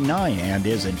 171699, and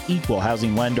is an equal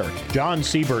housing lender. John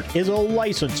Siebert is a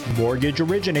licensed mortgage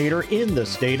originator in the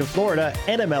state of Florida,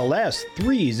 NMLS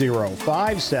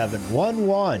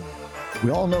 305711. We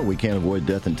all know we can't avoid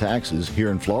death and taxes. Here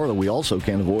in Florida, we also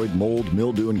can't avoid mold,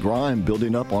 mildew, and grime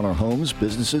building up on our homes,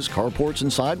 businesses, carports,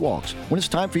 and sidewalks. When it's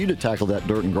time for you to tackle that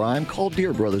dirt and grime, call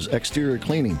Deere Brothers Exterior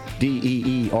Cleaning,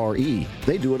 DEERE.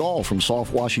 They do it all, from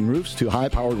soft washing roofs to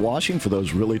high-powered washing for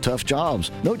those really tough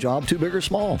jobs. No job too big or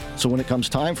small. So when it comes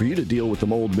time for you to deal with the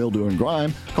mold, mildew, and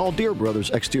grime, call Deere Brothers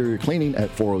Exterior Cleaning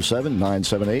at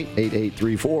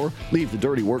 407-978-8834. Leave the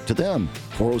dirty work to them.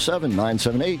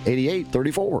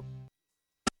 407-978-8834.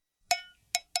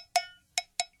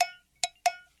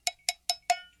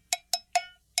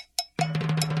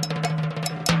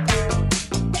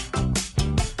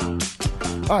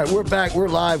 All right, we're back. We're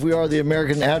live. We are the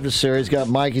American Adversary. He's got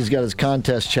Mike. He's got his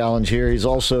contest challenge here. He's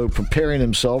also preparing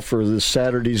himself for this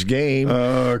Saturday's game.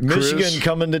 Michigan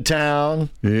coming to town.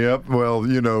 Yep. Well,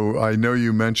 you know, I know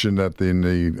you mentioned that in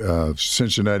the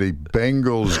Cincinnati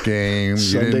Bengals game.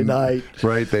 Sunday night.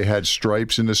 Right. They had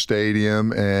stripes in the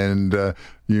stadium, and they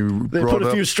put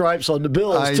a few stripes on the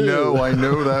Bills, too. I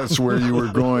know that's where you were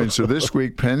going. So this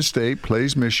week, Penn State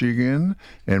plays Michigan.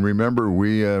 And remember,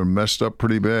 we messed up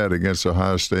pretty bad against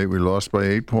Ohio State. We lost by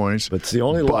 8 points. It's the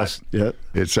only loss yet.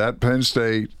 It's at Penn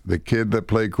State. The kid that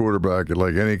played quarterback,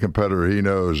 like any competitor, he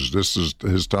knows this is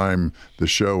his time to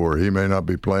show, or he may not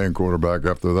be playing quarterback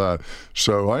after that.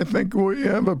 So I think we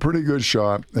have a pretty good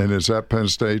shot. And it's at Penn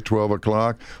State, 12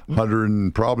 o'clock.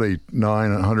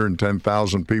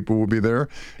 110,000 people will be there.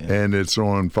 and it's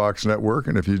on Fox Network.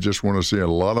 And if you just want to see a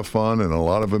lot of fun and a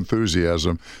lot of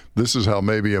enthusiasm, this is how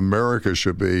maybe America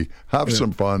should be. Have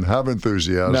some fun, have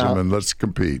enthusiasm, and let's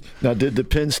compete. Now, did the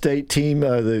Penn State team,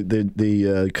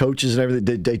 the coaches and everything,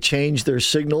 did they change their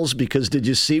signals? Because did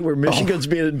you see where Michigan's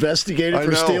being investigated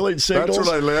for stealing signals? That's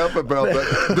what I laugh about.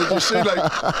 But did you see,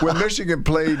 like, when Michigan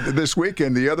played this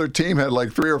weekend, the other team had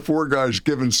like 3 or 4 guys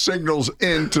giving signals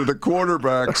into the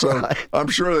quarterback. So I'm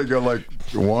sure they go like,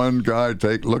 one guy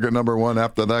look at number 1,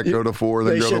 after that go to 4,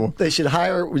 then go to 1. They should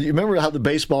hire. You remember how the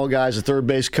baseball guys, the third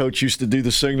base coach, used to do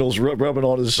the signals rubbing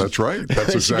on his. That's right.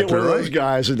 That's exactly get one right. Of those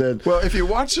guys, and then. Well, if you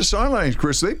watch the sidelines,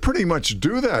 Chris, they pretty much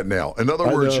do that now. In other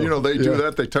words, they do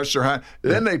that. They touch their hand.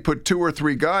 Then they put 2 or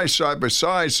 3 guys side by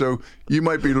side, so you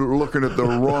might be looking at the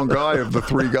wrong guy of the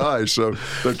 3 guys. So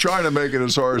they're trying to make it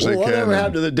as hard as they can. Whatever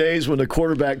happened to the days when the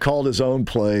quarterback called his own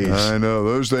plays? I know.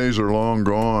 Those days are long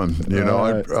gone.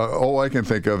 All I can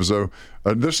think of is, though,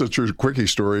 this is a true quickie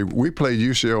story. We played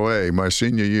UCLA my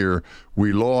senior year.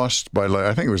 We lost by,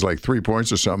 I think it was like 3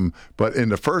 points or something. But in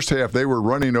the first half, they were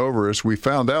running over us. We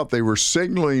found out they were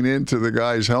signaling into the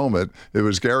guy's helmet. It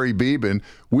was Gary Beeben.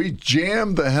 We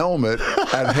jammed the helmet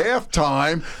at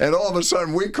halftime, and all of a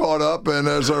sudden we caught up. And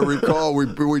as I recall,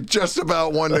 we just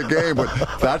about won the game.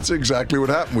 But that's exactly what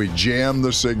happened. We jammed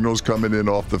the signals coming in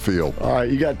off the field. All right,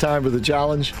 you got time for the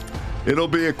challenge? It'll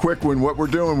be a quick one. What we're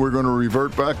doing, we're going to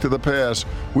revert back to the past.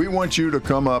 We want you to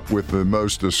come up with the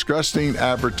most disgusting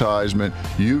advertisement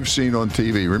you've seen on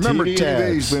TV. Remember,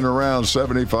 TV's been around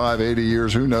 75, 80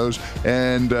 years, who knows?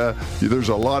 And there's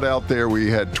a lot out there.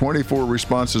 We had 24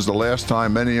 responses the last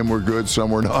time. Many of them were good, some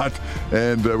were not.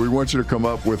 And we want you to come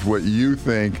up with what you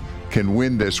think can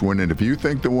win this one. And if you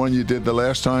think the one you did the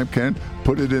last time can,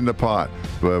 put it in the pot.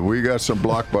 But we got some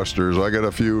blockbusters. I got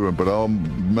a few, but I'll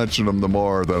mention them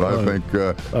tomorrow that I think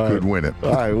could win it.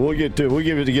 All right, we'll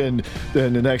give it again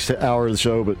in the next hour of the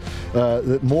show. But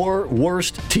more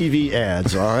worst TV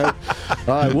ads. All right. All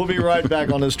right, we'll be right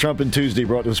back on this Trumpin' Tuesday,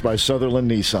 brought to us by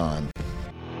Sutherland Nissan.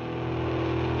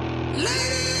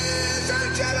 Ladies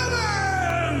and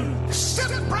gentlemen,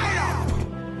 sit right up.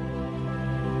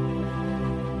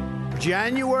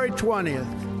 January 20th,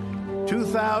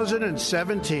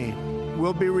 2017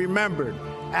 will be remembered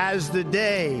as the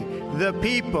day the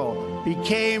people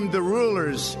became the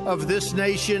rulers of this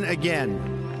nation again.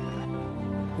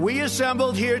 We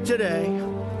assembled here today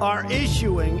are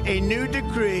issuing a new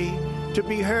decree to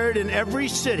be heard in every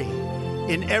city,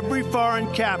 in every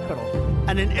foreign capital,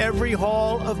 and in every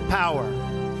hall of power.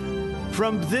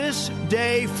 From this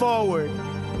day forward,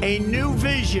 a new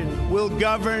vision will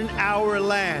govern our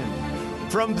land.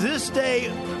 From this day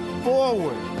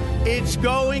forward, it's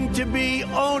going to be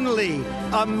only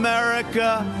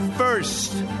America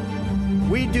first.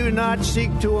 We do not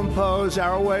seek to impose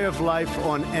our way of life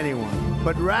on anyone,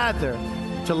 but rather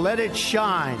to let it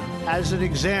shine as an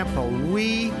example.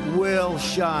 We will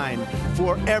shine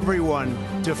for everyone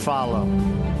to follow.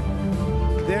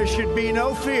 There should be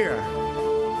no fear.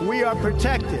 We are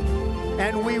protected,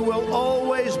 and we will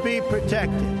always be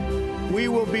protected. We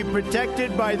will be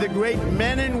protected by the great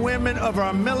men and women of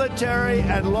our military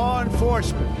and law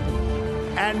enforcement.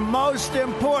 And most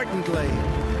importantly,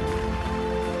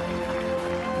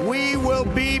 we will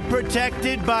be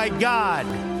protected by God.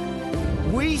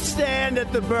 We stand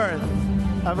at the birth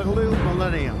of a new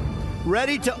millennium,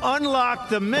 ready to unlock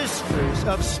the mysteries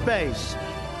of space,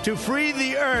 to free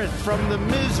the earth from the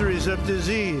miseries of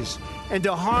disease, and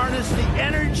to harness the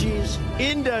energies,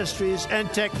 industries, and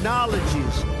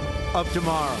technologies of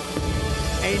tomorrow.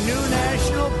 A new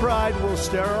national pride will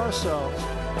stir our souls,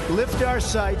 lift our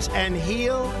sights, and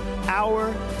heal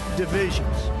our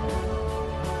divisions.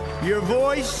 Your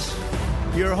voice,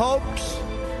 your hopes,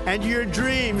 and your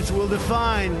dreams will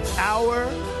define our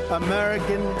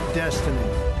American destiny.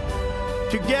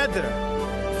 Together,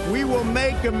 we will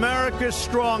make America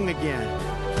strong again.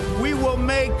 We will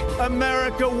make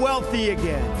America wealthy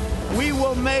again. We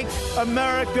will make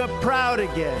America proud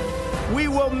again. We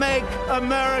will make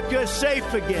America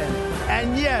safe again.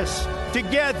 And yes,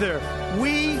 together,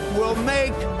 we will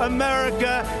make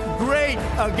America great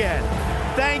again.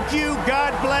 Thank you,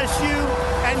 God bless you,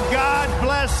 and God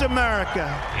bless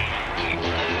America.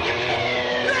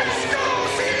 Let's go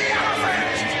see the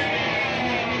elephant.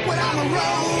 When I'm a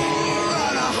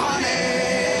road, honey.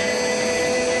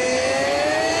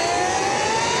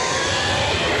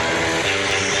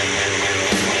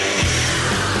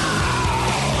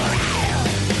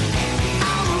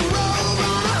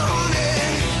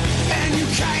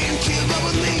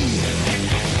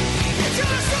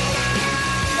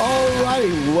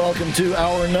 welcome to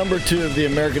hour number 2 of the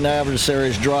American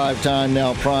Adversaries Drive Time,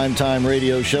 now primetime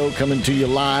radio show, coming to you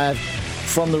live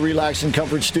from the Relax and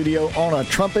Comfort Studio on a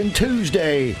Trumpin'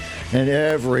 Tuesday. And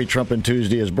every Trumpin'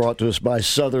 Tuesday is brought to us by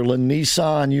Sutherland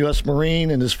Nissan, U.S. Marine,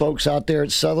 and his folks out there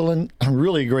at Sutherland.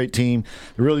 Really a great team.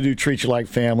 They really do treat you like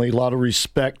family. A lot of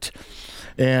respect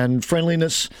and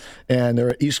friendliness. And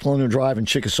they're at East Colonial Drive and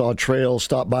Chickasaw Trail.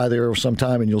 Stop by there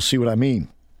sometime and you'll see what I mean.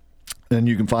 And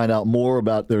you can find out more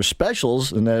about their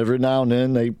specials, and every now and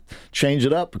then they change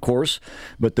it up, of course.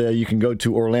 But you can go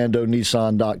to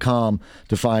OrlandoNissan.com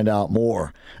to find out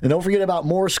more. And don't forget about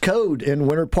Morse Code in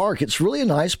Winter Park. It's really a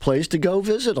nice place to go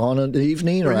visit on an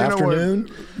evening or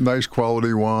afternoon. Nice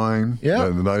quality wine. Yeah.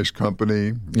 Nice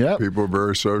company. Yep. People are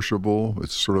very sociable.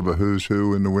 It's sort of a who's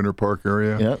who in the Winter Park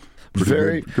area. Yep.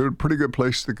 Pretty good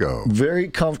place to go. Very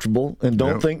comfortable, and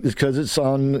don't think because it's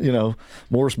on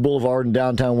Morris Boulevard in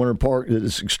downtown Winter Park that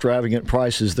it's extravagant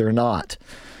prices. They're not.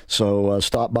 So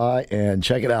stop by and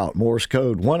check it out. Morse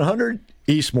Code 100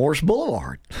 East Morse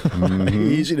Boulevard.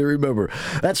 Easy to remember.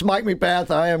 That's Mike McBath.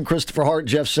 I am Christopher Hart.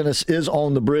 Jeff Sinnis is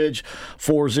on the bridge.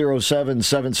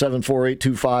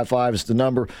 407-774-8255 is the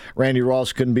number. Randy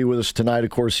Ross couldn't be with us tonight. Of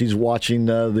course, he's watching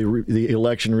the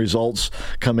election results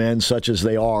come in, such as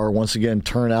they are. Once again,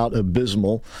 turnout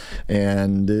abysmal,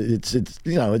 and it's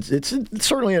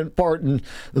certainly in part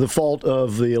the fault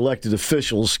of the elected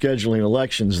officials scheduling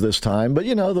elections this time. But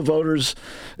the voters,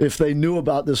 if they knew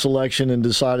about this election and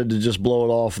decided to just blow it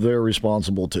off, they're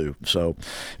responsible too. So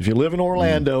if you live in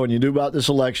Orlando and you knew about this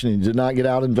election and you did not get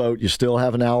out and vote, you still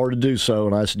have an hour to do so,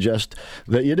 and I suggest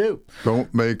that you do.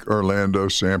 Don't make Orlando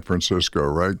San Francisco,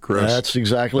 right, Chris? That's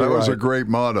exactly right. That was a great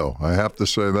motto. I have to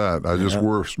say that. I just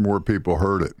wish more people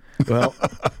heard it. Well,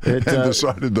 and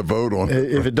decided to vote on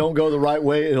it. If it don't go the right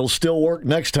way, it'll still work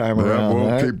next time around. We'll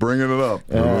right? keep bringing it up.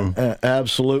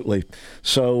 Absolutely.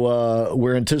 So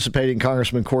we're anticipating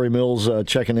Congressman Corey Mills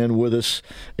checking in with us,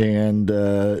 and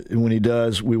when he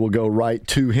does, we will go right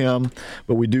to him.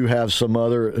 But we do have some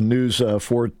other news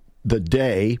for the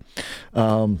day.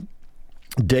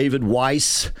 David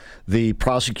Weiss, the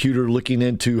prosecutor looking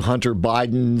into Hunter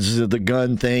Biden's the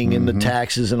gun thing and the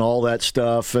taxes and all that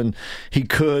stuff, and he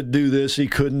could do this, he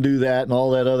couldn't do that, and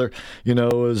all that other,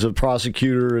 as a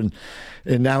prosecutor, and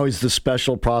now he's the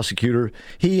special prosecutor.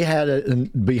 He had a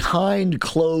behind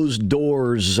closed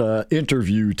doors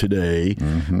interview today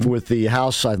with the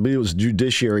House, I believe it was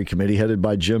Judiciary Committee, headed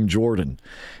by Jim Jordan.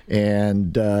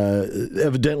 And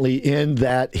evidently in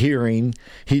that hearing,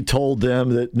 he told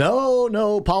them that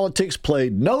no, politics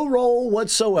played no role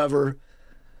whatsoever,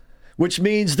 which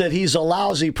means that he's a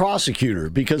lousy prosecutor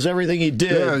because everything he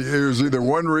did. Yeah, it was either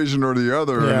one reason or the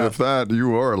other, and if that,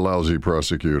 you are a lousy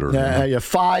prosecutor. Yeah, you have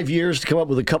 5 years to come up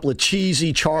with a couple of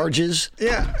cheesy charges.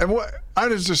 Yeah, and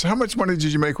how much money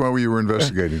did you make while you were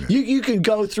investigating it? You can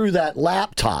go through that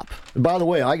laptop. And by the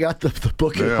way, I got the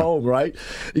book at home, right?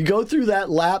 You go through that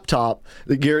laptop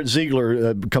that Garrett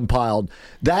Ziegler compiled.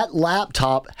 That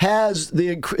laptop has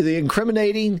the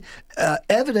incriminating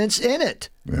evidence in it.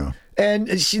 Yeah. And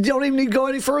you don't even need to go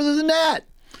any further than that.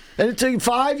 And it took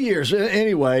 5 years.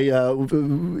 Anyway,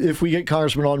 if we get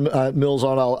Congressman Mills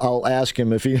on, I'll ask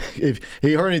him if he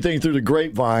heard anything through the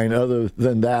grapevine other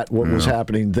than that, what was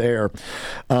happening there.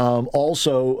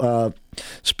 Also,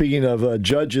 speaking of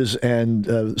judges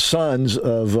and sons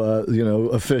of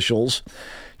officials,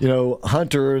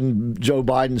 Hunter and Joe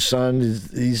Biden's son,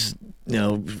 he's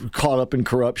caught up in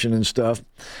corruption and stuff.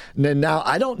 And then now,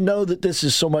 I don't know that this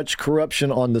is so much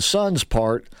corruption on the son's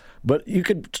part, but you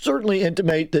could certainly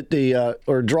intimate that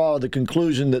or draw the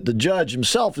conclusion that the judge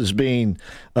himself is being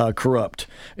corrupt.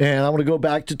 And I'm going to go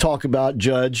back to talk about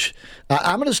Judge.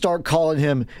 I'm going to start calling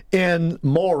him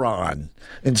Moron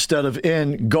instead of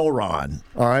Engoran.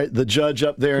 All right, the judge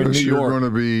up there in New York.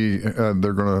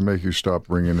 They're going to make you stop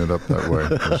bringing it up that way.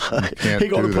 He's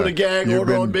going to put a gag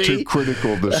order on me. You've been too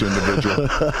critical of this individual.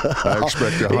 I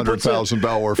expect a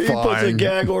 $100,000 fine. He puts a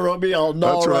gag order on me. I'll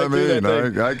gnaw right through that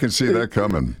thing. I can see that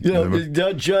coming.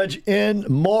 Judge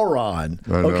Moron.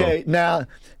 Okay, now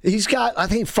he's got, I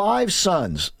think, 5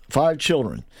 sons, 5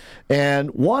 children,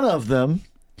 and one of them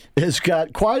has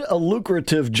got quite a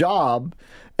lucrative job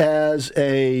as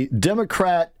a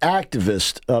Democrat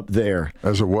activist up there.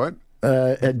 As a what?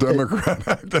 Democrat.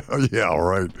 Yeah,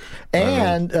 right.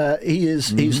 And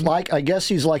he's like, I guess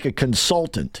he's like a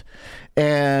consultant,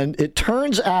 and it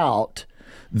turns out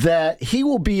that he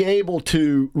will be able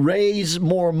to raise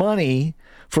more money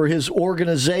for his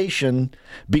organization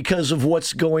because of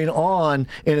what's going on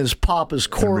in his papa's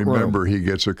courtroom. And remember, he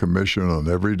gets a commission on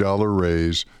every dollar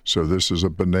raised, so this is a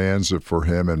bonanza for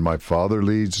him, and my father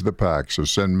leads the pack, so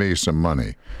send me some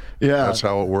money. Yeah. That's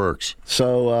how it works.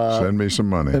 So send me some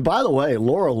money. And by the way,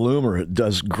 Laura Loomer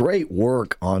does great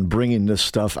work on bringing this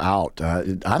stuff out. I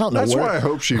don't know That's where why I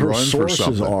hope she her runs for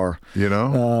sources something, are. You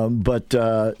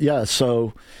know? Yeah,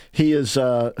 so he is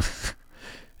okay,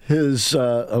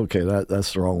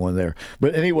 that's the wrong one there.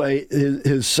 But anyway,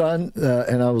 his son,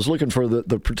 and I was looking for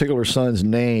the particular son's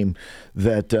name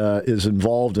that is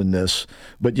involved in this.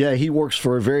 But yeah, he works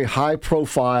for a very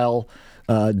high-profile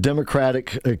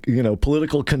Democratic,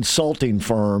 political consulting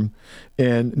firm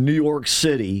in New York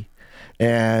City,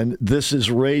 and this is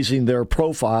raising their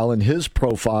profile and his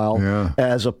profile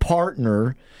as a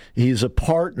partner. He's a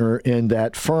partner in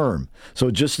that firm. So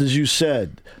just as you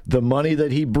said, the money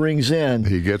that he brings in,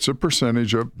 he gets a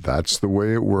percentage of. That's the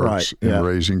way it works in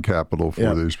raising capital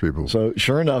for these people. So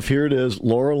sure enough, here it is,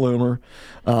 Laura Loomer.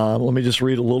 Let me just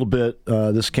read a little bit.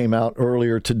 This came out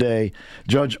earlier today.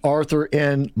 Judge Arthur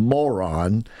N.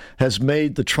 Moron has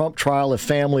made the Trump trial a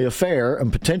family affair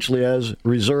and potentially has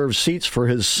reserved seats for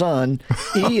his son,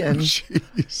 Ian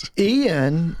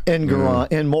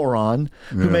Engorans,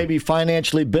 who may be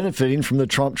financially benefiting from the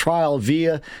Trump trial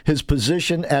via his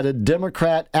position at a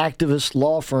Democrat activist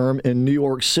law firm in New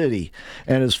York City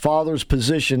and his father's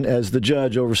position as the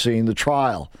judge overseeing the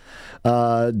trial.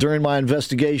 During my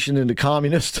investigation into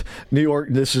communist New York,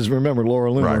 this is, remember,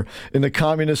 Laura Loomer, in the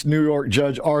communist New York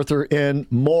Judge Arthur N.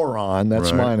 Moron,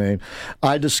 that's my name,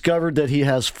 I discovered that he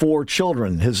has 4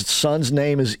 children. His son's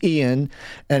name is Ian,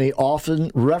 and he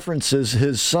often references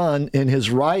his son in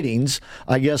his writings.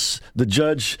 I guess the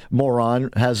Judge Moron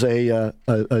has a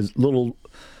little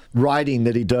writing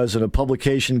that he does in a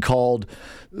publication called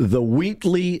the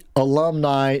Wheatley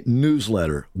Alumni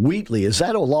Newsletter. Wheatley, is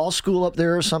that a law school up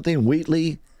there or something?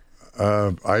 Wheatley?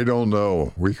 I don't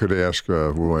know. We could ask.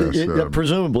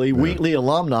 Presumably, Wheatley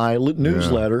Alumni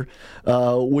Newsletter,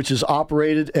 which is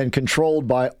operated and controlled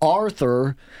by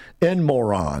Arthur N.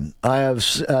 Moron. I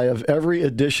have every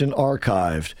edition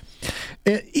archived.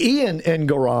 Ian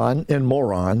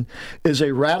Engorans is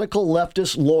a radical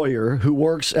leftist lawyer who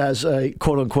works as a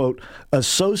quote-unquote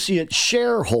associate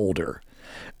shareholder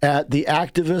at the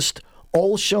activist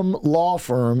Olsham law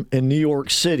firm in New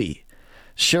York City.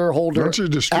 Shareholder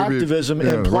activism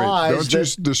implies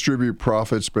don't you distribute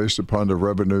profits based upon the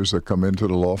revenues that come into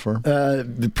the law firm?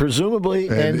 Presumably,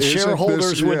 and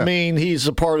shareholders would mean he's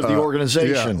a part of the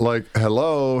organization. Yeah, like,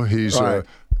 hello, he's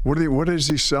what is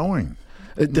he selling?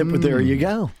 There you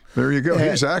go. There you go.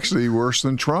 He's actually worse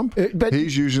than Trump. But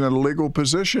he's using a legal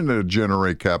position to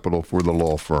generate capital for the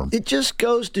law firm. It just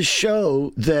goes to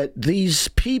show that these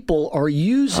people are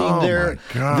using their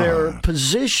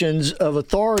positions of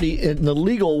authority in the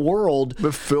legal world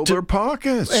to fill their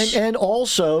pockets and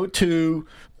also to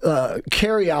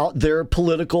carry out their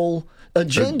political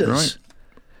agendas.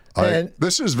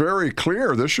 This is very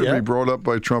clear. This should be brought up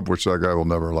by Trump, which that guy will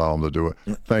never allow him to do it.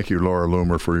 Thank you, Laura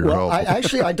Loomer, for your help.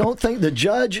 I don't think the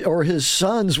judge or his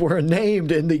sons were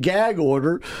named in the gag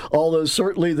order, although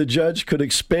certainly the judge could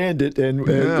expand it and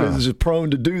is prone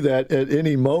to do that at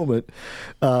any moment.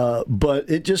 But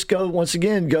it just once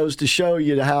again goes to show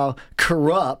you how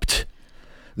corrupt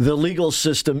the legal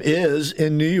system is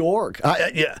in New York.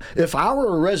 If I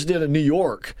were a resident of New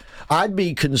York, I'd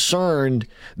be concerned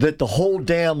that the whole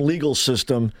damn legal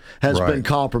system has been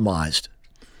compromised.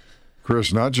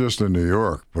 Chris, not just in New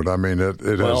York, but I mean,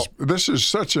 this is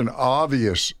such an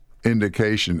obvious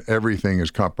indication everything is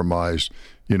compromised,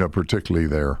 particularly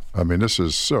there. I mean, this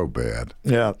is so bad.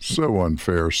 Yeah. So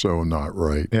unfair, so not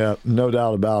right. Yeah, no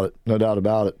doubt about it. No doubt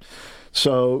about it.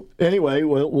 So anyway,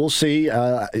 we'll see,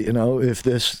 if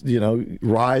this,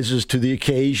 rises to the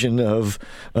occasion of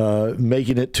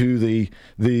making it to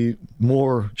the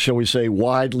more, shall we say,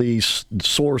 widely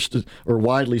sourced or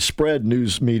widely spread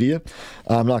news media.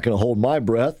 I'm not going to hold my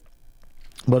breath,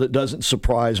 but it doesn't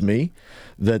surprise me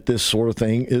that this sort of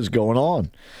thing is going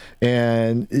on.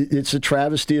 And it's a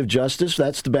travesty of justice.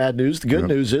 That's the bad news. The good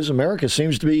news is America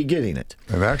seems to be getting it.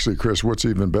 And actually, Chris, what's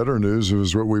even better news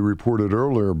is what we reported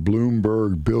earlier.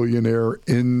 Bloomberg Billionaire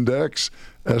Index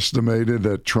estimated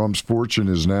that Trump's fortune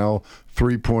is now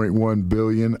 $3.1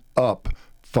 billion, up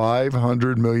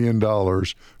 $500 million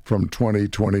from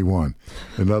 2021.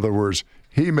 In other words,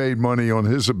 he made money on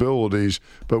his abilities,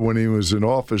 but when he was in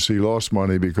office, he lost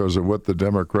money because of what the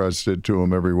Democrats did to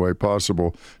him every way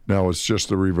possible. Now it's just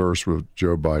the reverse with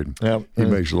Joe Biden. Yep. He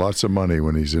makes lots of money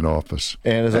when he's in office.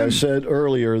 And as I said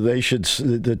earlier,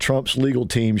 the Trump's legal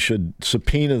team should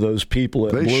subpoena those people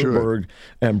at Bloomberg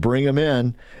and bring them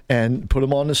in and put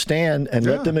them on the stand and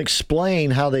let them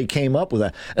explain how they came up with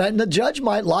that. And the judge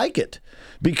might like it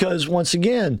because, once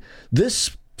again,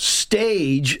 this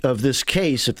stage of this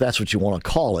case, if that's what you want to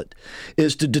call it,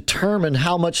 is to determine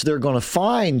how much they're going to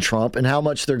fine Trump and how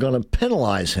much they're going to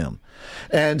penalize him.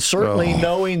 And certainly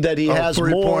knowing that he has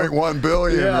more. $3.1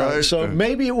 billion, right? So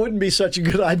maybe it wouldn't be such a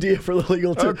good idea for the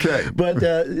legal team. Okay. But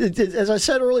as I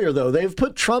said earlier, though, they've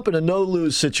put Trump in a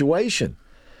no-lose situation.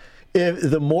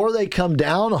 The more they come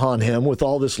down on him with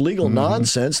all this legal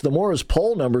nonsense, the more his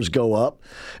poll numbers go up,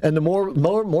 and the more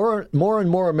and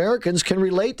more Americans can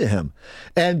relate to him.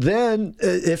 And then,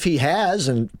 if he has,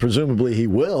 and presumably he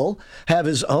will, have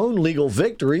his own legal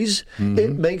victories,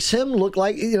 it makes him look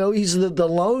like he's the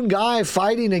lone guy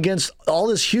fighting against all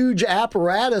this huge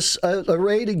apparatus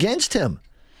arrayed against him.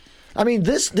 I mean,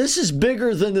 this is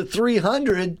bigger than the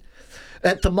 300.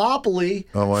 At Thermopylae,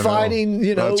 fighting,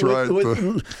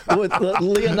 with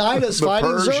Leonidas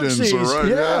fighting Persians, Xerxes. Right,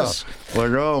 yes. Yeah.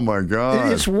 Like, oh, my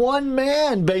God. It's one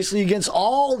man, basically, against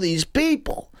all these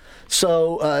people.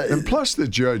 So, and plus the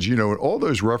judge, all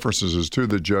those references to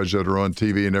the judge that are on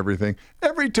TV and everything,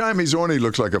 every time he's on, he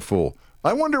looks like a fool.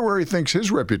 I wonder where he thinks his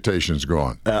reputation's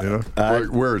gone,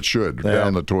 where it should,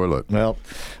 down the toilet. Well,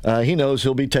 he knows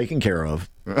he'll be taken care of.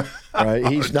 Right?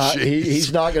 He's not going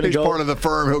to go. He's part of the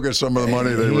firm. He'll get some of the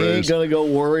money they raise. He ain't going to go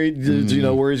worried,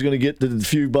 where he's going to get the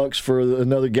few bucks for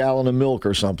another gallon of milk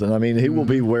or something. I mean, he will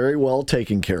be very well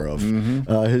taken care of.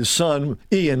 His son,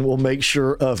 Ian, will make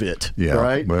sure of it. Yeah.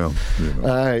 Right? Well, All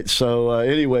right. So,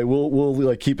 anyway,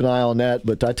 we'll keep an eye on that.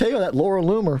 But I tell you that Laura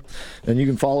Loomer, and you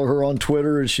can follow her on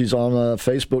Twitter. She's on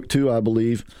Facebook, too, I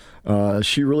believe.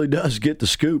 She really does get the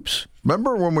scoops.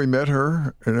 Remember when we met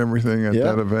her and everything at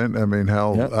that event? I mean,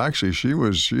 how actually she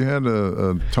had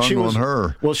a tongue on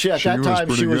her. Well, at that time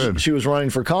she was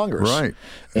running for Congress, right?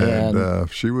 And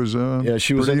she was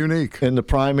pretty unique in the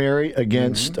primary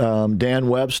against Dan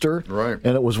Webster, right?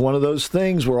 And it was one of those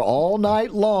things where all night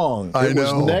long it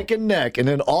was neck and neck, and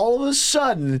then all of a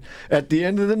sudden at the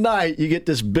end of the night you get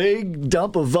this big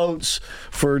dump of votes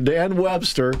for Dan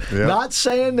Webster. Yep. Not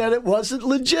saying that it wasn't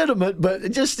legitimate,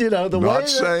 but just the way. Not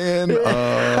saying. Give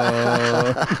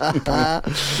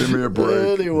me a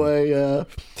break. Anyway,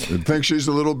 think she's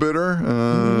a little bitter?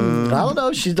 I don't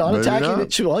know. She's not attacking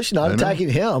it. She's not attacking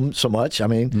him so much. I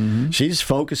mean, she's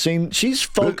focusing. She's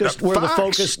focused where the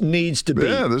focus needs to be.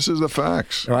 Yeah, this is the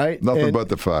facts. Right? Nothing but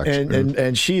the facts.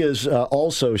 And she is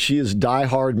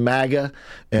diehard MAGA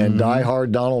and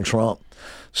diehard Donald Trump.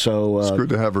 So it's good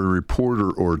to have a reporter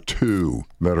or two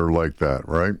that are like that,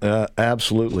 right?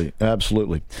 Absolutely.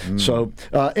 So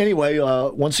anyway,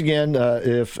 once again,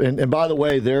 and by the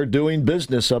way, they're doing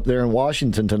business up there in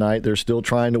Washington tonight. They're still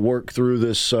trying to work through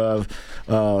this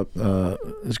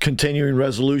continuing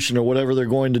resolution or whatever they're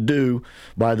going to do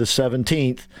by the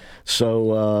 17th.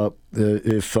 So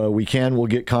if we can, we'll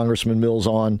get Congressman Mills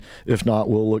on. If not,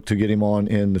 we'll look to get him on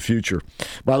in the future.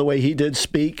 By the way, he did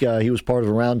speak. He was part of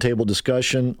a roundtable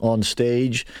discussion on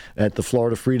stage at the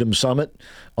Florida Freedom Summit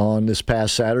on this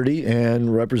past Saturday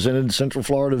and represented Central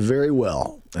Florida very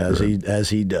well, as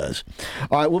he does.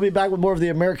 All right, we'll be back with more of the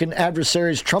American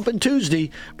Adversaries Trumpin'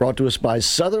 Tuesday, brought to us by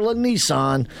Sutherland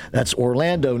Nissan. That's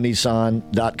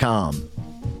OrlandoNissan.com.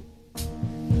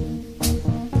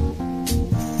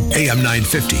 AM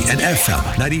 950 and FM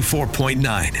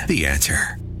 94.9. The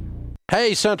Answer.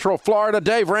 Hey, Central Florida,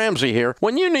 Dave Ramsey here.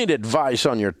 When you need advice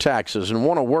on your taxes and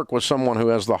want to work with someone who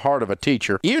has the heart of a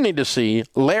teacher, you need to see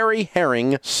Larry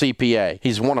Herring, CPA.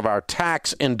 He's one of our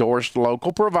tax-endorsed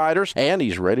local providers, and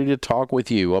he's ready to talk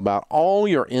with you about all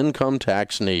your income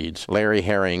tax needs. Larry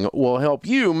Herring will help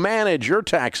you manage your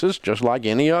taxes just like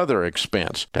any other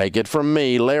expense. Take it from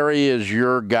me, Larry is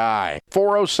your guy.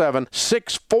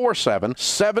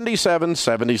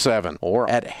 407-647-7777 or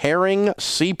at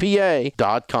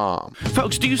herringcpa.com.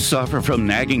 Folks, do you suffer from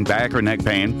nagging back or neck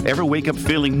pain? Ever wake up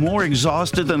feeling more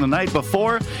exhausted than the night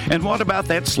before? And what about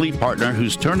that sleep partner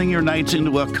who's turning your nights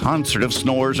into a concert of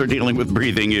snores or dealing with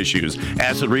breathing issues,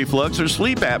 acid reflux, or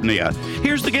sleep apnea?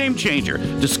 Here's the game changer.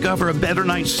 Discover a better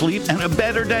night's sleep and a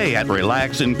better day at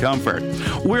Relax and Comfort.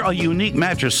 We're a unique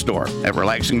mattress store. At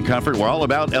Relax and Comfort, we're all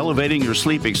about elevating your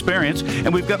sleep experience,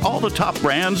 and we've got all the top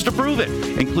brands to prove it,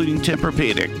 including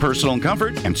Tempur-Pedic, Personal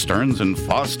Comfort, and Stearns &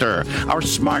 Foster. Our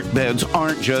smart bed beds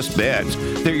aren't just beds.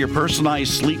 They're your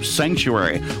personalized sleep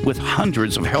sanctuary with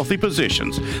hundreds of healthy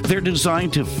positions. They're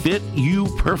designed to fit you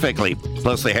perfectly.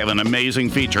 Plus, they have an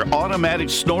amazing feature, automatic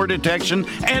snore detection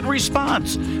and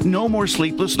response. No more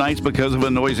sleepless nights because of a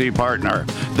noisy partner.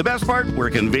 The best part, we're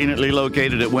conveniently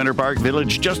located at Winter Park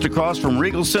Village, just across from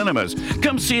Regal Cinemas.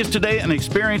 Come see us today and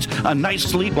experience a night's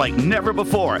sleep like never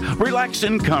before. Relax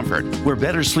in comfort, where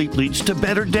better sleep leads to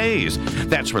better days.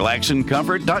 That's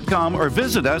relaxincomfort.com, or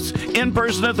visit us in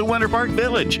person at the Winter Park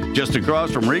Village, just across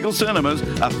from Regal Cinemas,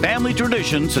 a family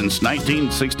tradition since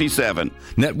 1967.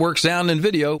 Network Sound and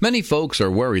Video. Many folks are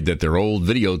worried that their old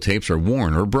videotapes are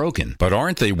worn or broken. But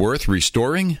aren't they worth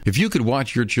restoring? If you could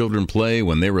watch your children play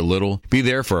when they were little, be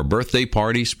there for a birthday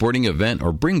party, sporting event,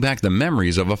 or bring back the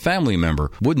memories of a family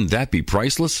member, wouldn't that be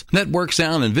priceless? Network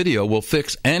Sound and Video will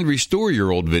fix and restore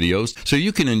your old videos so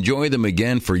you can enjoy them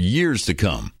again for years to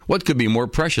come. What could be more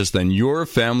precious than your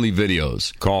family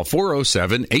videos? Call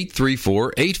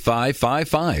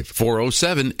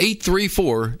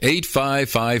 407-834-8555.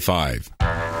 407-834-8555.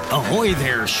 Ahoy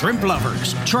there, shrimp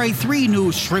lovers. Try 3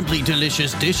 new shrimply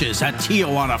delicious dishes at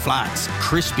Tijuana Flats.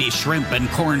 Crispy shrimp and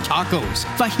corn tacos,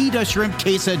 fajita shrimp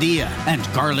quesadilla, and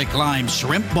garlic lime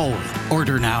shrimp bowl.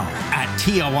 Order now at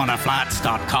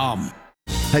TijuanaFlats.com.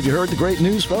 Have you heard the great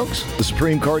news, folks? The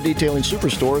Supreme Car Detailing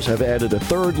Superstores have added a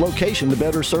third location to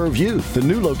better serve you. The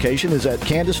new location is at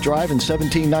Candace Drive and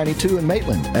 1792 in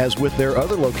Maitland. As with their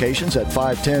other locations at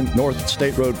 510 North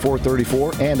State Road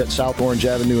 434 and at South Orange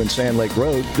Avenue and Sand Lake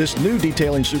Road, this new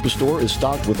detailing superstore is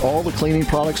stocked with all the cleaning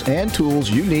products and tools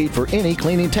you need for any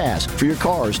cleaning task for your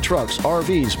cars, trucks,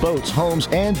 RVs, boats, homes,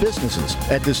 and businesses.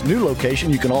 At this new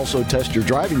location, you can also test your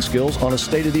driving skills on a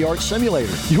state-of-the-art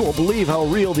simulator. You won't believe how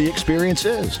real the experience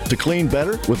is. To clean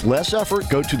better with less effort,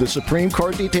 go to the Supreme Car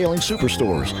Detailing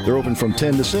Superstores. They're open from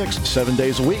 10 to 6, 7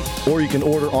 days a week. Or you can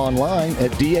order online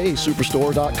at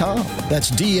DASuperstore.com.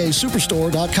 That's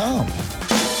DASuperstore.com.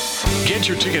 Get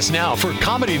your tickets now for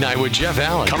Comedy Night with Jeff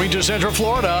Allen, coming to Central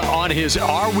Florida on his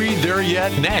Are We There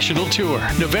Yet national tour,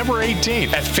 November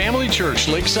 18th at Family Church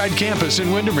Lakeside Campus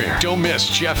in Windermere. Don't miss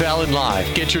Jeff Allen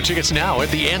Live. Get your tickets now at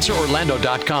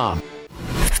theanswerorlando.com.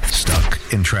 Stuck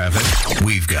in traffic?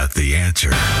 We've got the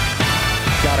answer.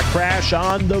 Got a crash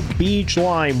on the Beach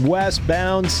Line,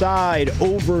 westbound side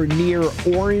over near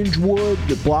Orangewood.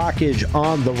 The blockage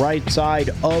on the right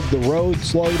side of the road.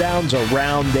 Slowdowns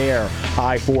around there.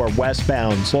 I-4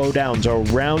 westbound. Slowdowns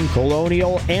around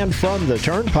Colonial and from the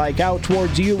Turnpike out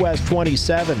towards US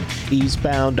 27.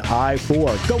 Eastbound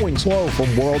I-4 going slow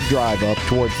from World Drive up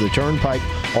towards the Turnpike.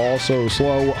 Also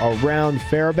slow around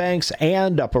Fairbanks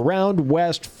and up around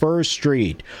West 1st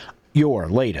Street. Your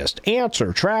latest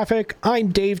Answer Traffic, I'm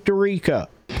Dave Dorica.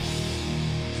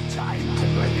 Time to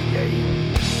play the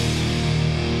game.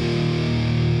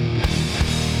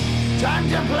 Time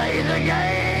to play the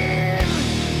game.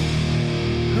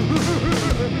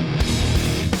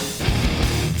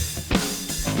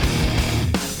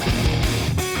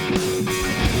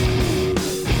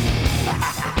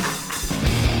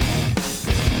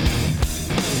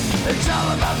 It's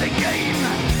all about the game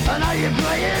and how you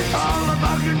play it. All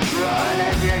about control,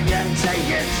 and if you can take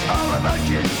it, it's all about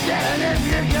your debt. And if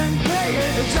you can pay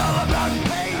it, it's all about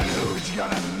pain. And who's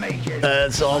gonna make it?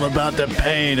 It's all about the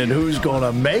pain and who's going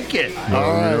to make it.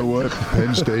 Well, you know what?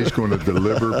 Penn State's going to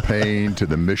deliver pain to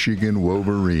the Michigan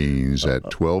Wolverines at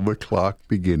 12 o'clock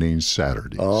beginning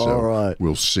Saturday. All right.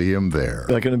 We'll see them there.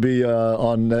 They're going to be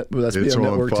on that. It's on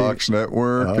network Fox TV.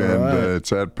 Network, All and right.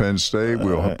 it's at Penn State.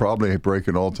 We'll probably break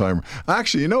an all-time.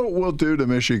 Actually, you know what we'll do to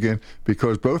Michigan?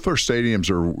 Because both our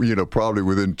stadiums are, probably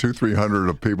within 200-300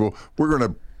 of people. We're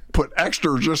going to put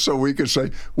extra just so we can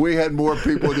say we had more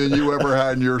people than you ever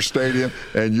had in your stadium,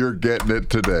 and you're getting it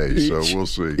today. So we'll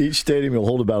see. Each stadium will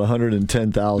hold about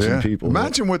 110,000 people.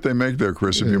 Imagine what they make there,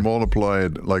 Chris, if you multiply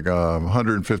it like a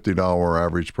 $150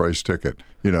 average price ticket.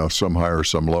 Some higher,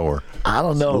 some lower. I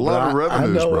don't know. A lot of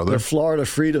revenues, I know brother. The Florida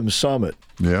Freedom Summit.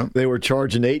 Yeah. They were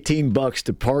charging $18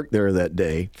 to park there that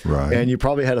day. Right. And you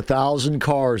probably had 1,000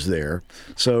 cars there.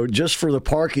 So just for the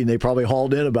parking, they probably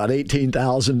hauled in about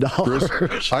 $18,000.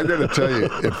 Chris, I got to tell you,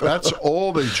 if that's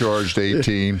all they charged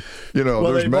 18, well,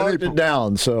 there's they many. marked it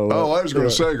down. So. Oh, I was going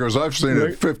to say, because I've seen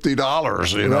it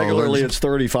 $50. Regularly, it's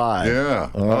 $35. Yeah. Right.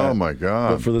 Oh my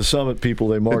God. But for the Summit people,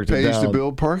 they marked it down. It pays to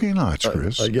build parking lots,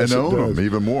 Chris, I guess and it own does. them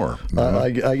even more.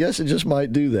 I guess it just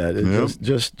might do that. It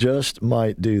just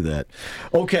might do that.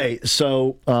 Okay,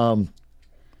 so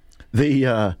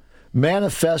the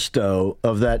manifesto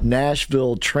of that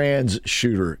Nashville trans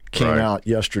shooter came out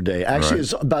yesterday. Actually,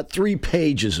 it's about 3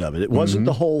 pages of it. It wasn't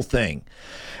the whole thing.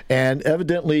 And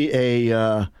evidently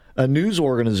a news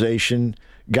organization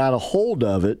got a hold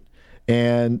of it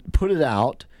and put it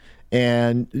out.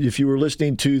 And if you were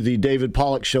listening to the David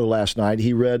Pollock show last night,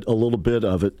 he read a little bit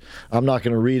of it. I'm not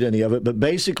going to read any of it, but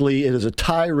basically it is a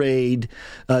tirade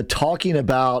talking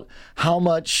about how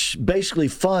much basically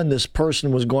fun this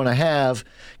person was going to have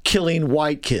killing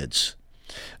white kids.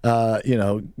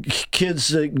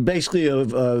 Kids basically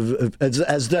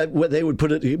as that what they would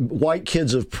put it, white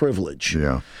kids of privilege.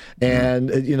 Yeah, and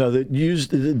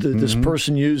this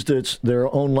person used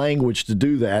their own language to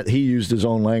do that. He used his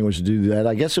own language to do that.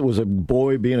 I guess it was a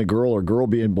boy being a girl or a girl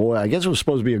being a boy. I guess it was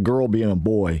supposed to be a girl being a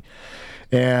boy,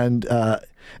 and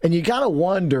you got to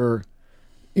wonder,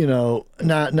 now.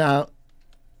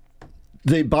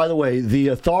 By the way, the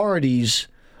authorities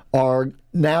are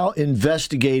now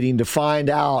investigating to find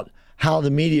out how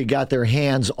the media got their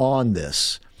hands on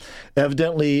this.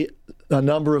 Evidently, a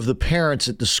number of the parents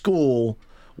at the school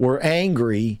were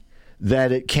angry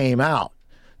that it came out,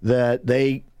 that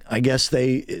they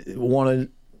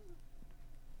wanted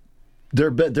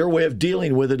their way of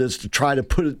dealing with it is to try to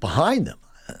put it behind them.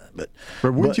 But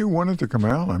would you want it to come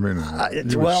out? I mean,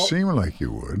 it would seem like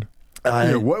you would.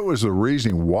 What was the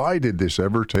reason? Why did this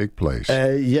ever take place?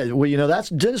 That's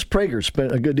Dennis Prager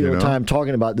spent a good deal of time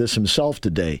talking about this himself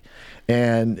today,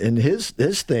 and his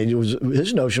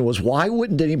notion was, why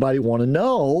wouldn't anybody want to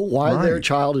know why their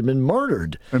child had been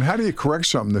murdered? And how do you correct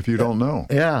something if you don't know?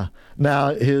 Yeah.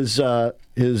 Now his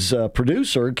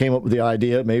producer came up with the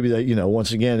idea, maybe that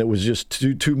once again it was just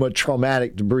too much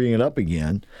traumatic to bring it up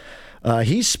again.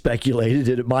 He speculated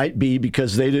that it might be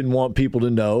because they didn't want people to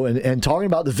know, and talking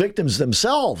about the victims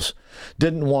themselves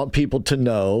didn't want people to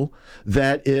know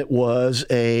that it was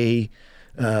a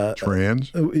trans.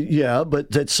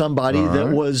 But that somebody that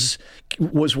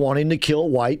was wanting to kill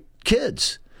white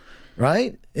kids,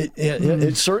 right?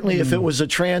 It certainly, if it was a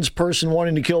trans person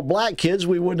wanting to kill black kids,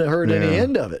 we wouldn't have heard any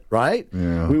end of it, right?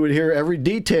 Yeah. We would hear every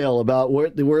detail about where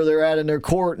they're at in their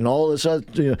court and all this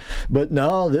other, But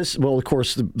no, of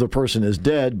course, the person is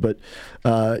dead, but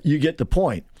you get the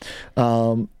point.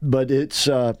 But it's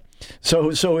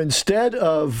so instead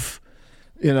of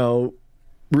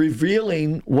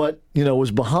revealing what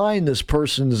was behind this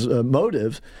person's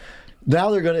motive, now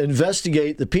they're going to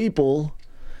investigate the people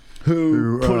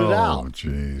who put it out. Oh,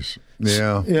 jeez.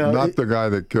 Yeah. Not the guy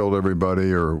that killed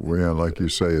everybody or, like you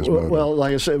say, his motive. Well,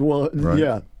 like I said, right?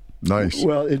 Yeah. Nice.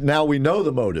 Well, now we know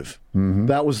the motive. Mm-hmm.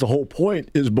 That was the whole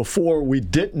point, is before we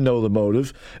didn't know the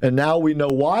motive, and now we know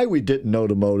why we didn't know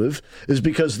the motive, is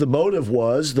because the motive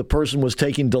was the person was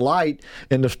taking delight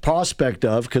in the prospect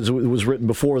of, because it was written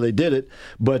before they did it,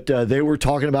 but they were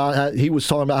talking about, he was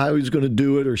talking about how he was going to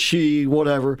do it, or she,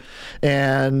 whatever,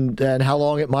 and how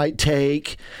long it might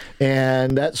take,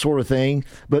 and that sort of thing,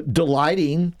 but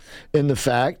delighting in the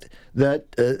fact that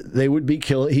he would be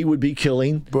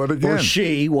killing, but again, or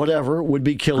she, whatever, would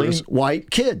be killing Chris, white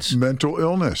kids. Mental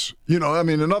illness. In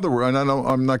other words, and I know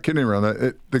I'm not kidding around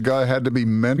that, the guy had to be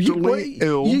mentally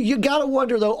ill. You got to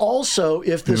wonder, though, also,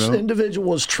 if this individual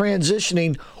was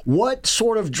transitioning, what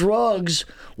sort of drugs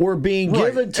were being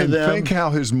given to them. And think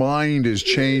how his mind is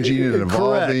changing and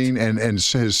evolving, and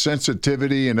his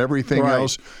sensitivity and everything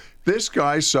else. This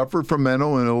guy suffered from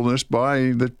mental illness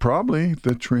by probably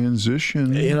the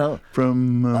transition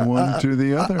from one to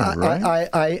the other, right?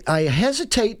 I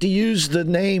hesitate to use the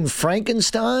name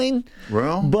Frankenstein.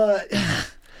 Well, but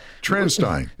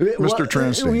Transtein, Mr.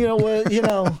 Transtein.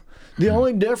 The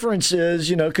only difference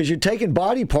is, because you're taking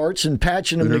body parts and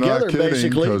patching them together, not kidding,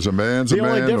 basically. Because a man's a man, the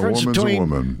only difference a woman's between a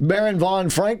woman. Baron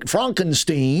von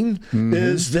Frankenstein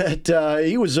is that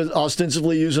he was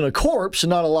ostensibly using a corpse and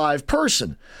not a live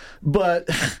person. But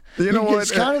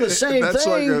it's kind of the same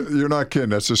thing. You're not kidding.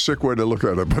 That's a sick way to look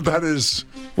at it. But that is,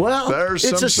 there's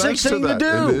some it's a sick sense thing to that.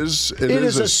 do. It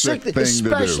is a sick thing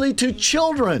especially to do. to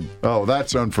children. Oh,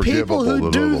 that's unforgivable. People who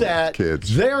do little that,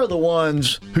 kids. They're the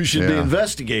ones who should be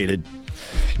investigated.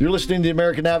 You're listening to the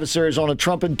American Adversaries on a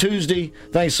Trumpin' Tuesday.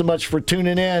 Thanks so much for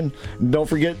tuning in. Don't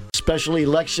forget special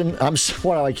election.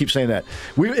 Why do I keep saying that?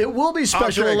 It will be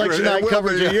special election night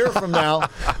coverage a year from now.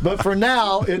 But for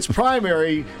now, it's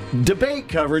primary debate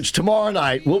coverage tomorrow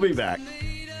night. We'll be back.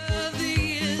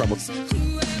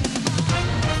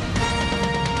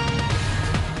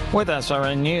 With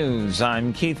SRN News,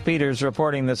 I'm Keith Peters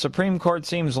reporting the Supreme Court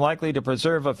seems likely to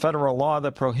preserve a federal law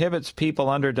that prohibits people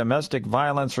under domestic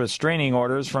violence restraining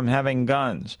orders from having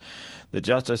guns. The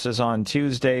justices on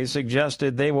Tuesday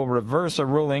suggested they will reverse a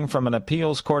ruling from an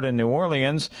appeals court in New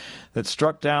Orleans that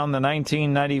struck down the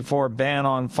 1994 ban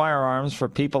on firearms for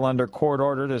people under court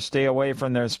order to stay away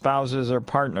from their spouses or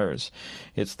partners.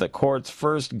 It's the court's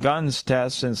first guns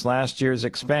test since last year's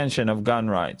expansion of gun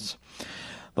rights.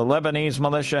 The Lebanese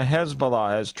militia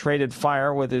Hezbollah has traded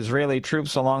fire with Israeli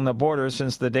troops along the border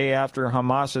since the day after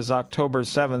Hamas's October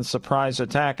 7th surprise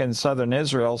attack in southern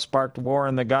Israel sparked war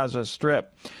in the Gaza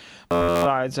Strip. Both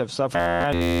sides have suffered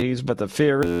tragedies, but the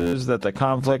fear is that the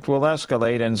conflict will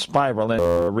escalate and spiral into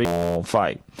a regional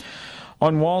fight.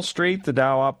 On Wall Street, the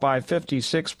Dow up by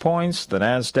 56 points, the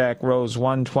Nasdaq rose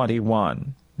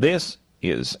 121. This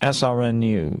is SRN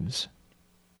News.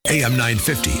 AM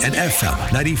 950 and FM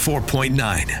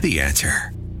 94.9. The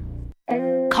Answer.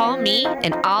 Call me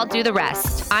and I'll do the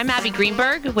rest. I'm Abby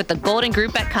Greenberg with the Golden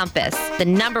Group at Compass, the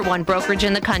 #1 brokerage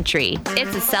in the country.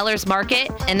 It's a seller's market,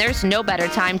 and there's no better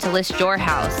time to list your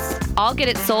house. I'll get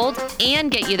it sold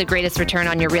and get you the greatest return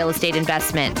on your real estate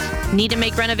investment. Need to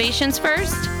make renovations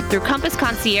first? Through Compass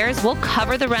Concierge, we'll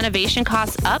cover the renovation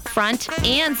costs up front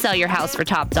and sell your house for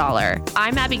top dollar.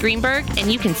 I'm Abby Greenberg,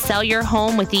 and you can sell your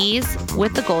home with ease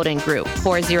with the Golden Group.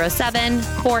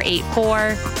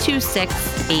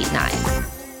 407-484-2689.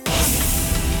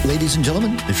 Ladies and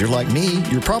gentlemen, if you're like me,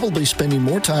 you're probably spending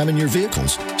more time in your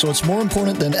vehicles, so it's more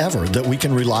important than ever that we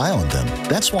can rely on them.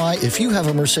 That's why if you have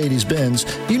a Mercedes-Benz,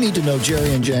 you need to know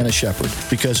Jerry and Janice Shepard,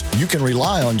 because you can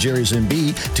rely on Jerry's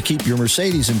MB to keep your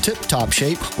Mercedes in tip-top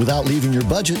shape without leaving your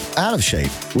budget out of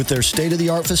shape. With their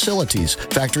state-of-the-art facilities,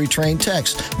 factory-trained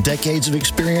techs, decades of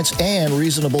experience, and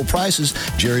reasonable prices,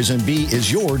 Jerry's MB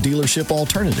is your dealership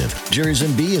alternative. Jerry's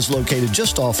MB is located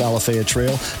just off Alafaya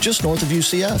Trail, just north of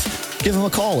UCF. Give them a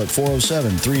call at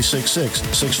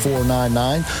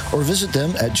 407-366-6499 or visit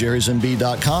them at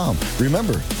jerrysmb.com.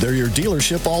 Remember, they're your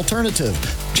dealership alternative.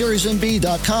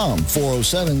 jerrysmb.com,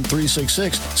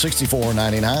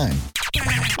 407-366-6499.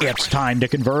 It's time to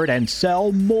convert and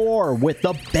sell more with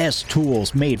the best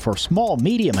tools made for small,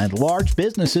 medium, and large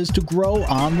businesses to grow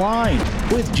online.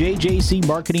 With JJC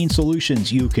Marketing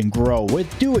Solutions, you can grow with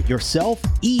do-it-yourself,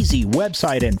 easy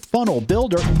website and funnel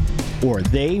builder, or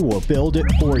they will build it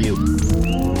for you.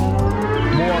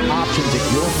 More options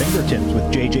at your fingertips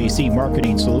with JJC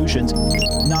Marketing Solutions.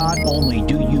 Not only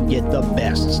do you get the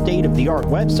best state-of-the-art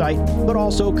website, but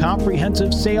also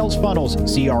comprehensive sales funnels,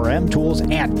 CRM tools,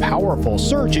 and powerful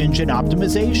search engine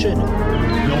optimization.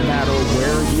 No matter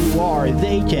where you are,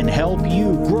 they can help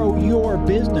you grow your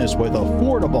business with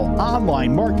affordable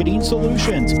online marketing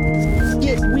solutions.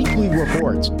 Get weekly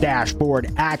reports,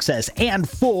 dashboard access, and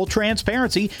full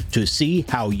transparency to see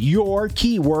how your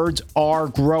keywords are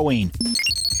growing.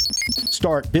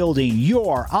 Start building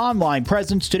your online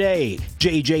presence today.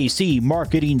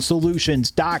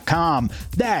 JJCMarketingSolutions.com.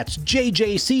 That's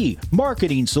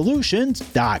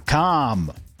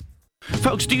JJCMarketingSolutions.com.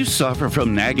 Folks, do you suffer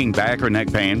from nagging back or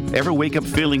neck pain? Ever wake up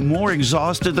feeling more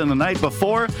exhausted than the night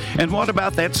before? And what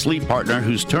about that sleep partner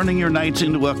who's turning your nights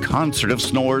into a concert of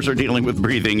snores or dealing with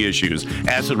breathing issues,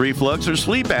 acid reflux, or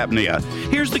sleep apnea?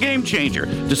 Here's the game changer.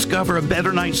 Discover a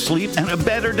better night's sleep and a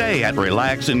better day at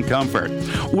Relax and Comfort.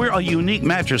 We're a unique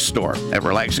mattress store. At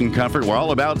Relax and Comfort, we're all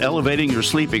about elevating your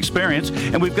sleep experience,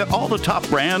 and we've got all the top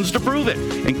brands to prove it,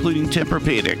 including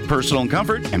Tempur-Pedic, Personal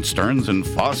Comfort, and Stearns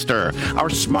 & Foster. Our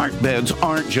smart beds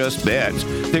aren't just beds.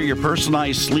 They're your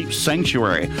personalized sleep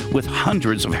sanctuary with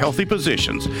hundreds of healthy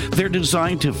positions. They're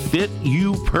designed to fit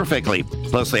you perfectly.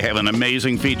 Plus, they have an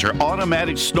amazing feature,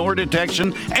 automatic snore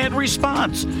detection and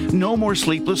response. No more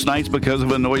sleepless nights because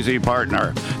of a noisy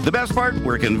partner. The best part,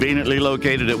 we're conveniently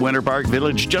located at Winter Park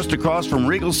Village, just across from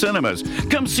Regal Cinemas.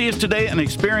 Come see us today and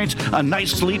experience a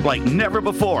night's sleep like never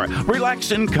before.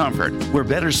 Relax in Comfort, where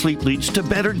better sleep leads to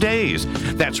better days.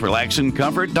 That's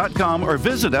relaxandcomfort.com, or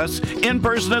visit us in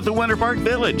person at the Winter Park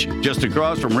Village, just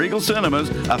across from Regal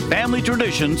Cinemas, a family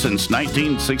tradition since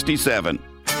 1967.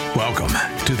 Welcome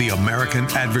to the American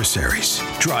Adversaries.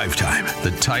 Drive Time, the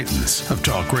Titans of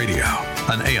Talk Radio.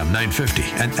 On AM 950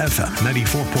 and FM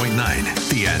 94.9.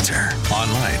 The Answer.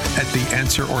 Online at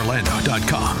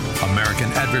theanswerorlando.com.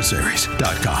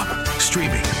 AmericanAdversaries.com.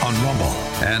 Streaming on Rumble.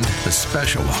 And a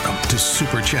special welcome to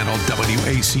Super Channel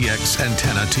WACX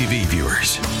Antenna TV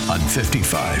viewers on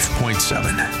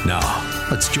 55.7. Now,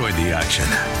 let's join the action.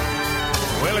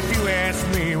 Well, if you ask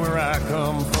me where I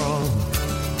come from,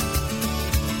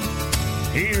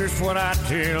 here's what I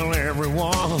tell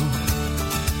everyone.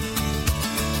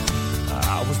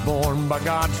 I was born by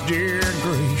God's dear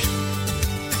grace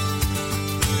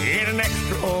in an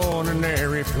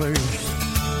extraordinary place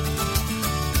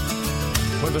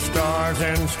where the stars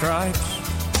and stripes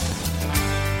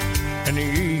and the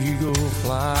eagle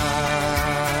fly.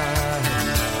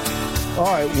 All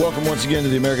right, welcome once again to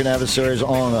the American Adversaries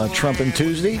on Trumpin'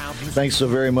 Tuesday. Thanks so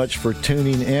very much for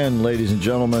tuning in, ladies and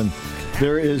gentlemen.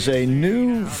 there is a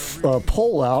new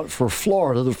poll out for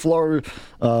Florida, the Florida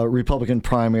Republican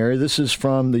primary. This is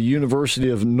from the University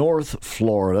of North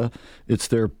Florida. It's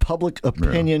their Public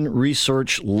Opinion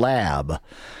Research Lab.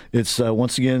 It's,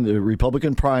 once again, the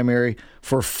Republican primary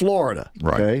for Florida.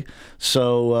 Right. Okay?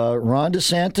 So Ron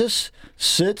DeSantis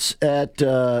sits at,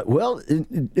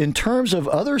 in terms of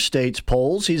other states'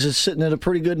 polls, he's sitting at a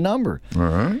pretty good number. All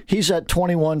right. He's at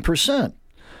 21%.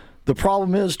 The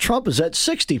problem is Trump is at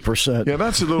 60%. Yeah,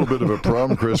 that's a little bit of a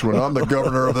problem, Chris, when I'm the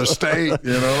governor of the state,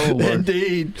 you know. Like,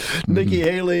 indeed. Nikki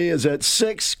Haley is at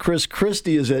 6, Chris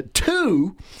Christie is at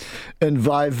 2, and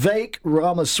Vivek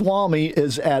Ramaswamy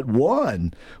is at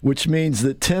 1, which means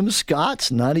that Tim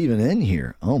Scott's not even in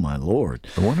here. Oh, my Lord.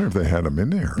 I wonder if they had him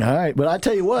in there. All right, but I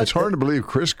tell you what. It's hard to believe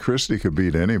Chris Christie could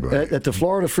beat anybody. At the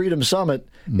Florida Freedom Summit,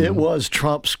 it was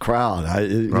Trump's crowd.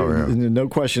 No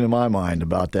question in my mind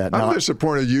about that. I'm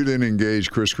disappointed you didn't engage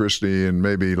Chris Christie in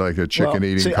maybe like a chicken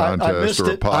eating contest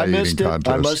or a pie eating contest.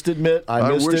 I must admit,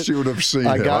 I missed it. I wish you would have seen him.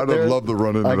 I'd have loved to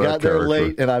run into that character. I got there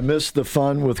late, and I missed the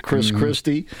fun with Chris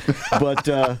Christie. But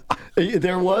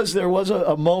there was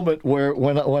a moment where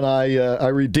when I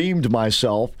redeemed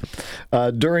myself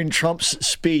during Trump's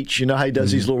speech. You know how he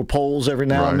does these little polls every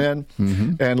now and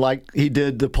then, and like he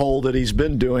did the poll that he's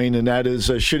been doing, and that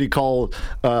is should he call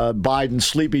Biden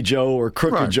Sleepy Joe or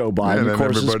Crooked Joe Biden? Yeah, of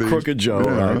course, it's Crooked Joe.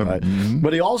 Yeah, right.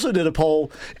 But he also did a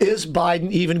poll: is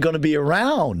Biden even going to be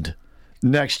around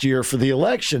next year for the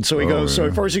election? So he goes.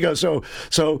 So first he goes. So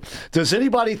does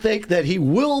anybody think that he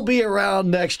will be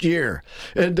around next year?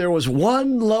 And there was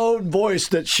one lone voice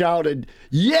that shouted,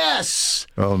 "Yes!"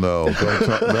 Oh no,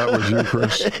 that was you,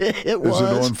 Chris. It was. Is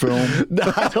it on film?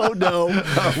 I don't know.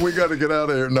 We got to get out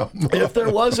of here. No. If there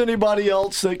was anybody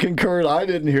else that concurred, I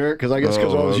didn't hear it because I guess I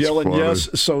was yelling funny. yes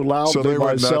so loudly so they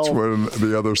myself. So that's when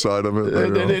the other side of it.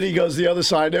 And then he goes the other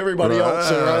side. Everybody else.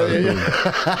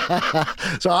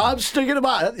 So I'm sticking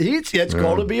about it. It's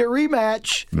going to be a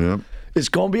rematch. Yep. It's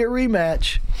going to be a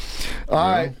rematch. All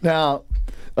right, now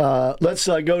let's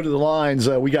go to the lines.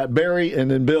 We got Barry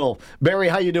and then Bill. Barry,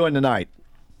 how you doing tonight?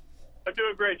 I'm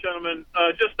doing great, gentlemen.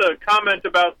 Just a comment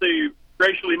about the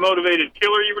racially motivated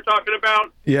killer you were talking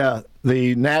about. Yeah,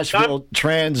 the Nashville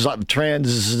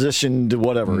transition to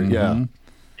whatever. Yeah.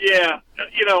 Yeah,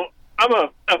 you know, I'm a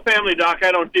family doc.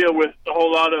 I don't deal with a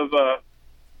whole lot of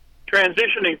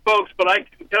transitioning folks, but I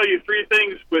can tell you three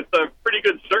things with pretty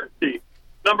good certainty.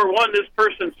 Number one, this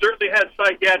person certainly has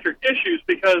psychiatric issues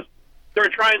because they're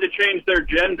trying to change their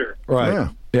gender. Right.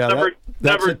 Yeah.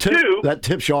 Number two, that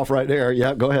tips you off right there.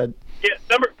 Yeah. Go ahead. Yeah.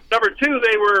 Number two,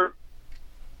 they were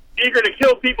eager to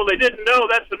kill people they didn't know.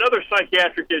 That's another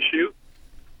psychiatric issue.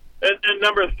 And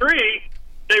number three,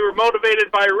 they were motivated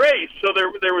by race. So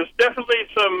there was definitely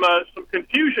some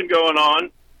confusion going on.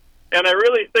 And I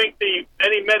really think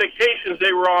any medications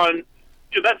they were on,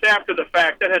 that's after the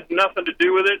fact. That had nothing to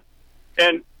do with it.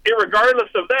 And irregardless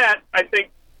of that, I think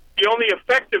the only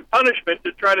effective punishment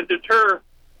to try to deter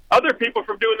other people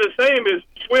from doing the same is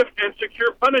swift and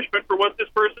secure punishment for what this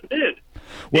person did.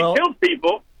 He killed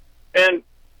people, and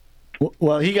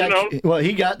he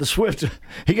got the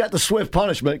swift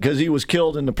punishment because he was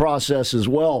killed in the process as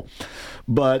well.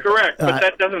 But correct, but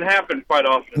that doesn't happen quite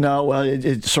often. No, well,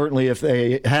 it certainly if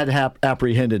they had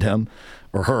apprehended him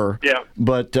or her. Yeah.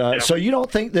 But so you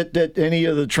don't think that any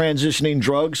of the transitioning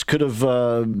drugs could have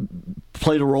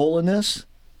played a role in this?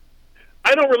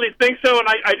 I don't really think so, and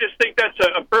I just think that's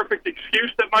a perfect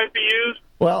excuse that might be used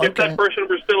if that person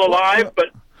were still alive. But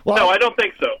no, I don't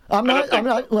think so. I'm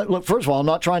not. Look, first of all, I'm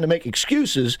not trying to make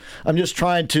excuses. I'm just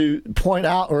trying to point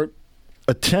out or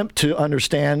attempt to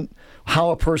understand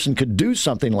how a person could do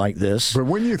something like this. But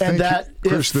when you think,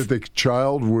 Chris, that the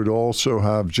child would also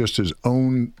have just his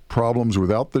own problems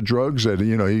without the drugs, that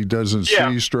he doesn't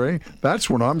see straight, that's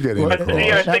what I'm getting across.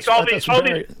 I think all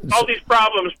these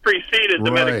problems preceded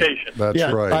the medication. That's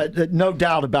right. No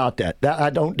doubt about that. I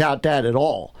don't doubt that at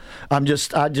all. I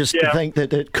just think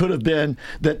that it could have been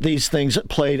that these things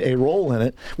played a role in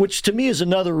it, which to me is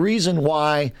another reason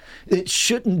why it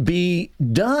shouldn't be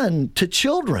done to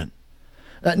children.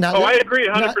 I agree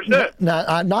 100%. Now,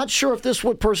 I'm not sure if this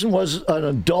person was an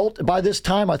adult by this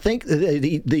time. I think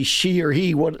the she or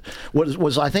he was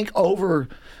I think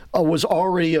was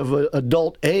already of an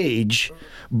adult age,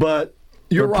 but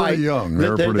you're right. Pretty young.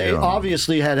 They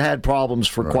obviously had problems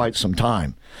for quite some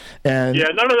time. And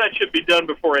none of that should be done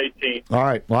before 18. All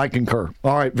right. Well, I concur.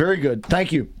 All right. Very good.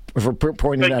 Thank you for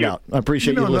pointing that out. I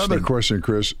appreciate you listening. Another question,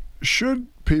 Chris. Should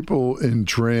people in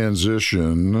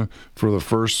transition for the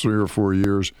first 3 or 4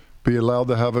 years be allowed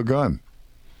to have a gun?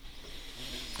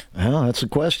 Well, that's a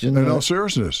question. In all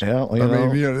seriousness. Yeah, I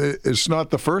mean, it's not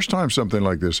the first time something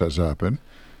like this has happened.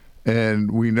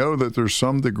 And we know that there's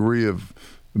some degree of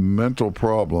mental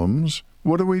problems.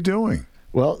 What are we doing?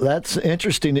 Well, that's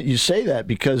interesting that you say that,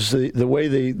 because the way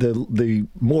the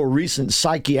more recent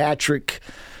psychiatric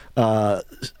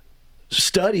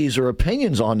studies or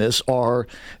opinions on this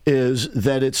is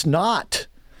that it's not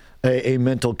a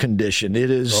mental condition.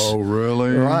 It is. Oh,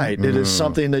 really? Right. It is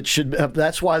something that should.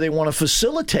 That's why they want to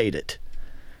facilitate it.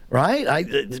 Right?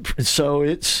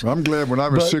 I'm glad when I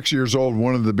was 6 years old,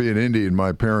 wanted to be an Indian,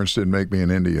 my parents didn't make me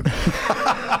an Indian.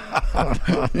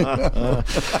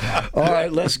 All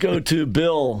right, let's go to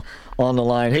Bill on the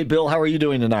line. Hey, Bill, how are you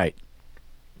doing tonight?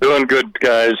 Doing good,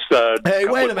 guys. Hey,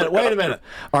 wait a minute.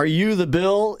 Are you the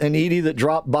Bill and Edie that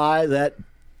dropped by that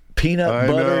peanut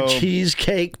butter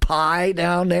cheesecake pie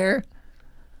down there?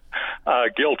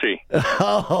 Guilty.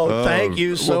 Oh, thank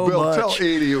you so Bill, much. Tell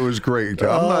Edie it was great.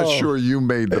 I'm not sure you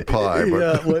made the pie.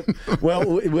 But.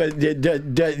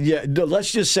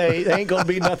 Let's just say there ain't going to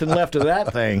be nothing left of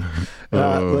that thing.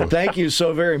 But thank you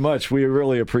so very much. We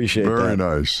really appreciate that. Very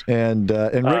nice. And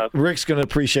Rick's going to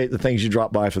appreciate the things you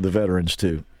dropped by for the veterans,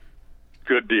 too.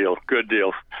 Good deal. A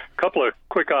couple of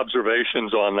quick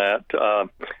observations on that.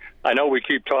 I know we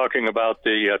keep talking about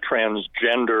the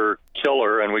transgender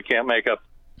killer, and we can't make up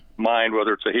mind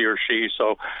whether it's a he or she,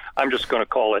 so I'm just going to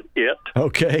call it it.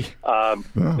 Okay.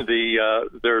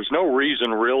 There's no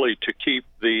reason really to keep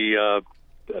the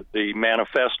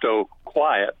manifesto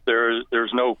quiet.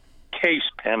 There's no case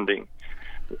pending.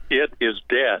 It is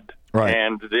dead, right,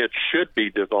 and it should be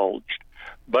divulged.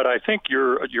 But I think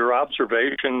your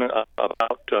observation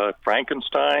about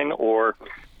Frankenstein, or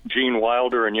Gene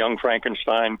Wilder and Young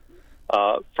Frankenstein,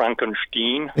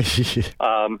 Frankenstein,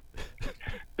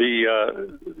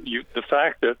 the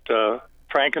fact that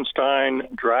Frankenstein,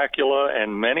 Dracula,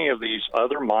 and many of these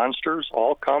other monsters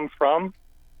all come from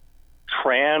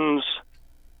Transylvania.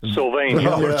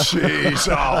 Oh,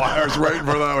 jeez. I was waiting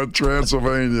for that with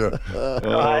Transylvania.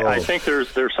 I think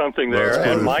there's something there.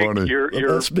 That's and Mike, funny.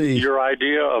 your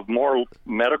idea of more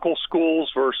medical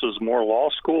schools versus more law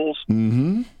schools,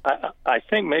 mm-hmm. I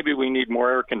think maybe we need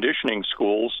more air conditioning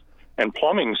schools and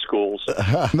plumbing schools.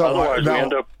 Otherwise, we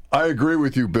end up. I agree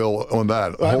with you, Bill, on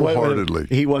that wholeheartedly.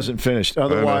 He wasn't finished.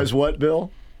 Otherwise, what, Bill?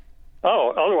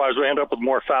 Otherwise we end up with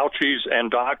more Faucis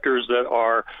and doctors that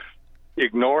are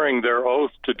ignoring their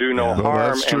oath to do no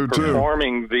harm and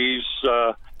performing these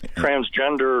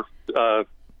transgender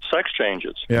sex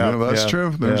changes. Yeah, that's true.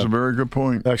 There's a very good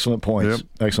point. Excellent points.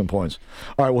 Yep. Excellent points.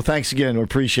 All right. Well, thanks again. We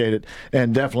appreciate it,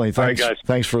 and definitely thanks. Right,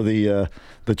 thanks for the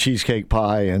cheesecake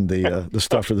pie and the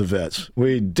stuff for the vets.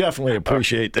 We definitely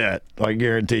appreciate that. I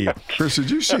guarantee you. Chris, did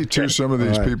you see too some of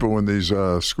these people when these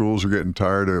schools are getting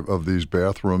tired of these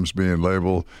bathrooms being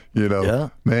labeled,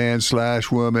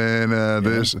 man/woman,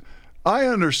 this. I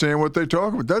understand what they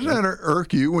talk about. Doesn't that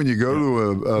irk you when you go to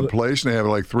a place and they have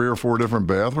like 3 or 4 different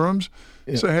bathrooms?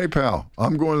 Say, hey, pal,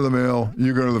 I'm going to the male,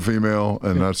 you go to the female,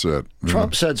 and that's it.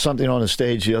 Trump said something on the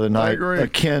stage the other night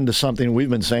akin to something we've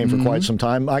been saying for quite some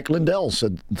time. Mike Lindell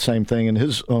said the same thing in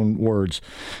his own words,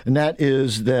 and that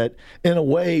is that, in a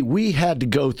way, we had to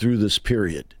go through this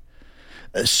period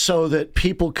so that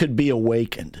people could be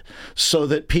awakened, so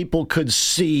that people could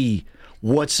see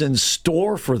what's in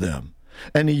store for them.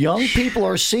 And the young people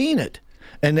are seeing it,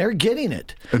 and they're getting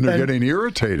it. And they're getting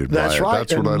irritated by it. That's right.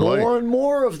 That's what I like. More and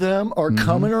more of them are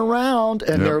coming around,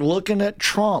 and they're looking at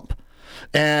Trump.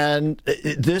 And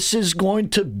this is going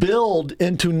to build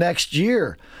into next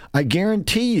year. I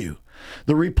guarantee you.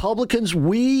 The Republicans,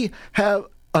 we have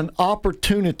an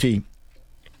opportunity.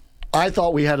 I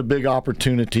thought we had a big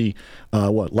opportunity,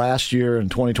 last year in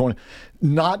 2020,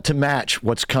 not to match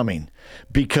what's coming,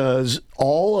 because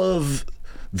all of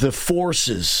the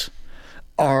forces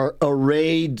are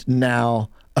arrayed now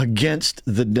against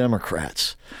the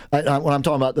Democrats. When I'm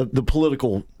talking about the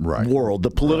political world,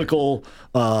 the political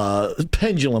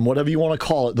pendulum, whatever you want to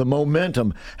call it, the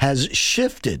momentum has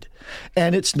shifted,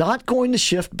 and it's not going to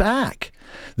shift back.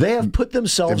 They have put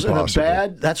themselves in a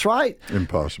bad. That's right.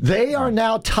 Impossible. They are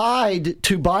now tied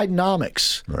to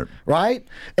Bidenomics. Right?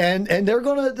 And they're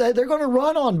gonna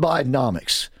run on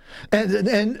Bidenomics,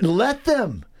 and let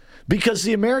them. Because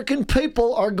the American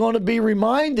people are going to be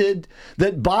reminded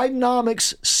that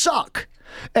Bidenomics suck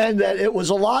and that it was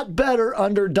a lot better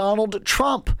under Donald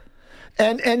Trump.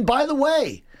 And by the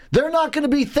way, They're not going to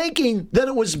be thinking that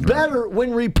it was better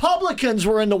when Republicans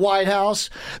were in the White House.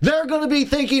 They're going to be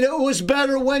thinking it was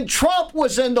better when Trump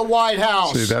was in the White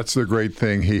House. See, that's the great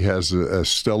thing. He has a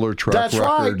stellar track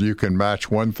record. Right. You can match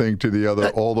one thing to the other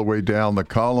all the way down the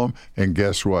column, and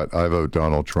guess what? I vote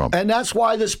Donald Trump. And that's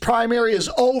why this primary is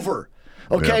over.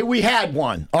 Okay, Yeah. we had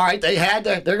one. All right, they're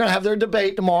going to have their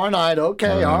debate tomorrow night.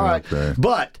 Okay, all right. Okay.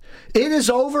 But it is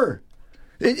over.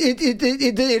 It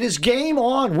is game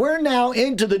on. We're now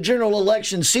into the general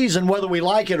election season, whether we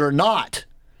like it or not.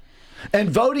 And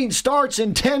voting starts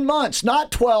in 10 months, not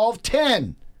 12,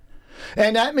 10.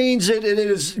 And that means it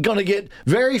is going to get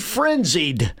very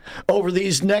frenzied over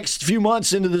these next few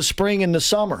months into the spring and the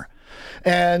summer.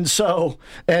 And so,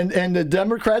 and the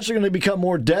Democrats are going to become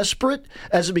more desperate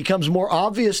as it becomes more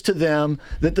obvious to them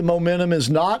that the momentum is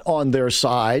not on their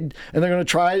side, and they're going to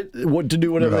try to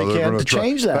do whatever they can to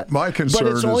change that. My concern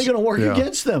but it's only going to work yeah.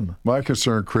 against them. My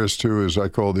concern, Chris, too, is I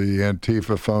call the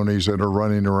Antifa phonies that are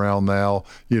running around now,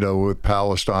 with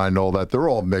Palestine and all that. They're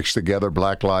all mixed together.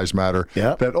 Black Lives Matter.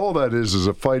 Yep. That all that is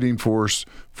a fighting force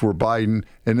for Biden.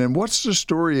 And then what's the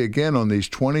story again on these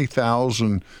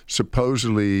 20,000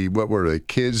 supposedly, what were they,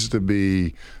 kids to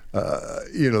be,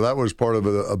 that was part of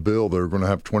a bill. They're going to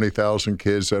have 20,000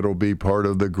 kids that'll be part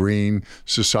of the Green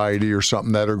Society or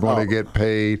something that are going to get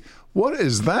paid. What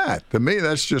is that? To me,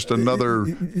 that's just another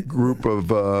group of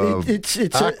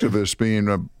activists being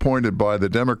appointed by the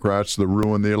Democrats to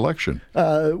ruin the election.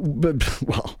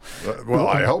 Well,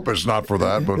 I hope it's not for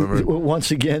that. But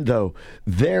once again, though,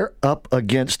 they're up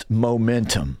against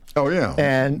momentum. Oh yeah,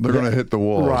 and they're going to hit the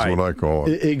wall. Right. Is what I call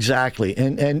it. Exactly,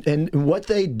 and what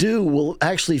they do will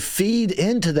actually feed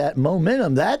into that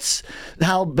momentum. That's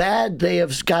how bad they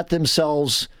have got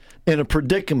themselves in a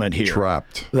predicament here.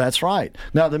 Trapped. That's right.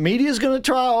 Now the media is going to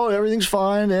try. Everything's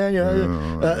fine. And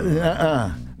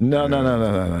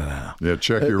No. Yeah,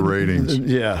 check your ratings.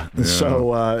 Yeah.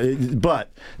 So,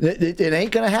 but it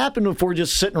ain't going to happen if we're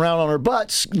just sitting around on our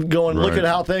butts going, look at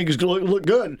how things look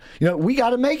good. We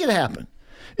got to make it happen.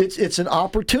 It's an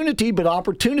opportunity, but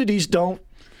opportunities don't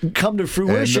come to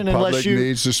fruition unless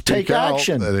you take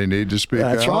action. They need to speak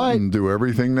out and do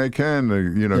everything they can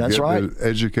to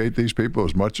educate these people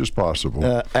as much as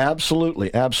possible.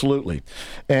 Absolutely.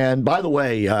 And by the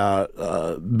way,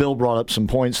 Bill brought up some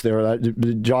points there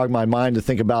that jogged my mind to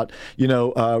think about.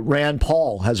 Rand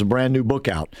Paul has a brand new book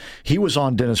out. He was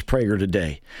on Dennis Prager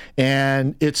today,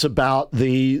 and it's about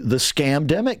the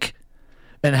scamdemic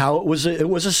and how it was a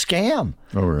scam.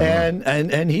 Oh, really?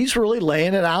 And he's really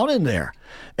laying it out in there.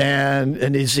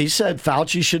 And he said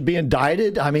Fauci should be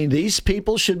indicted. I mean, these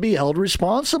people should be held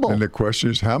responsible. And the question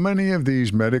is, how many of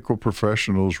these medical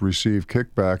professionals receive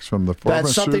kickbacks from the pharmaceutical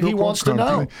That's something he wants company?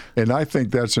 to know. And I think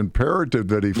that's imperative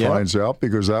that he finds out,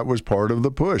 because that was part of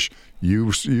the push.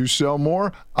 You sell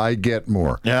more, I get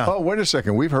more. Yeah. Oh, wait a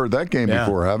second. We've heard that game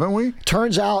before, haven't we?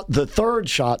 Turns out the third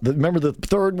shot, remember the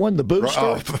third one, the booster?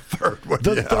 Oh, the third one.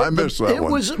 I missed that one. It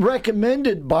was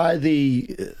recommended by I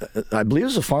believe it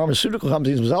was the pharmaceutical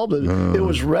companies themselves. It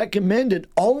was recommended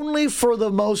only for the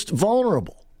most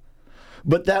vulnerable.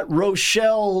 But that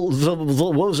Rochelle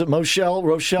Walensky,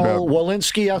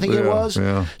 I think it was,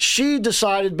 she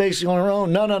decided basically on her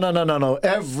own, no,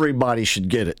 everybody should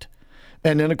get it.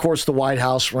 And then, of course, the White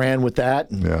House ran with that,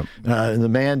 and the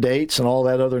mandates and all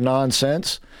that other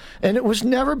nonsense. And it was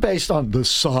never based on the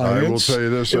science. I will tell you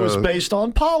this. It was based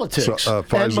on politics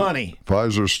and money.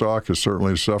 Pfizer stock has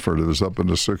certainly suffered. It was up in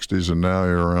the 60s, and now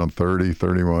you're around 30,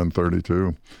 31,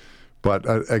 32. But,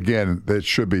 again, it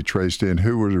should be traced in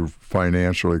who were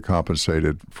financially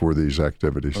compensated for these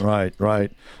activities. Right.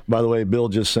 By the way, Bill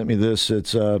just sent me this.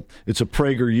 It's a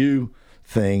PragerU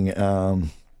thing.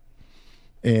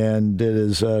 And it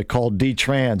is called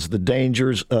D-Trans, The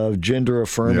Dangers of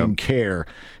Gender-Affirming Care.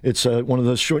 It's one of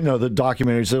those short, the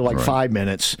documentaries. They're like 5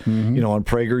 minutes, on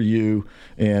PragerU,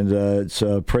 and it's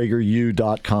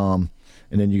PragerU.com.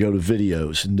 And then you go to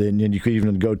videos, and then you could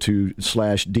even go to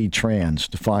 /DTrans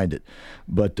to find it.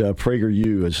 But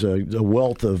PragerU is a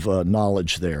wealth of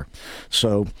knowledge there.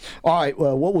 So, all right,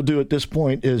 well, what we'll do at this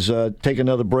point is take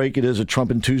another break. It is a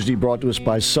Trumpin' Tuesday brought to us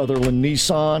by Sutherland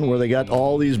Nissan, where they got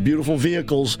all these beautiful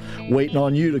vehicles waiting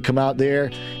on you to come out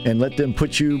there and let them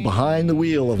put you behind the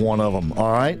wheel of one of them,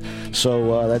 all right?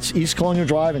 So that's East Colonial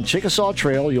Drive and Chickasaw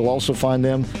Trail. You'll also find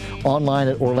them online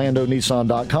at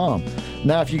OrlandoNissan.com.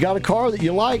 Now, if you got a car that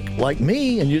you like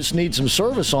me, and you just need some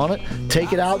service on it,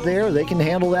 take it out there. They can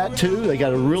handle that too. They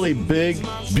got a really big,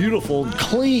 beautiful,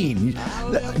 clean.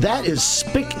 That is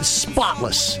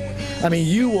spotless. I mean,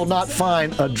 you will not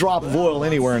find a drop of oil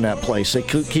anywhere in that place. They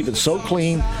keep it so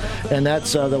clean, and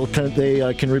that's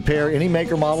they can repair any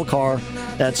make or model car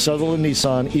at Sutherland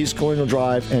Nissan, East Colonial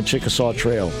Drive, and Chickasaw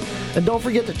Trail. And don't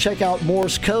forget to check out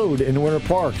Morse Code in Winter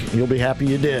Park. You'll be happy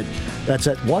you did. That's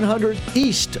at 100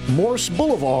 East Morse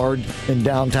Boulevard in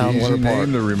downtown Winter Park. Easy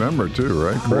name to remember, too,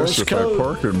 right, Chris? Morse if Code. I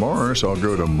park in Morse, I'll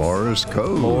go to Morse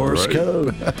Code. Morse right?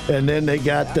 Code. And then they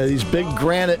got these big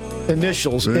granite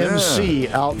initials, MC,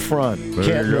 out front. There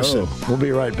Can't you miss go. it. We'll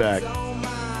be right back.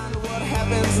 What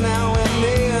happens now and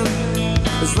then,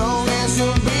 as long as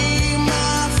you'll be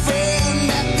my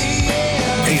friend at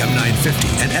the end. AM 950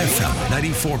 and FM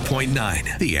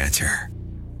 94.9. The Answer.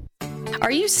 Are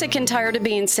you sick and tired of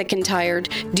being sick and tired?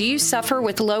 Do you suffer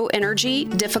with low energy,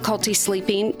 difficulty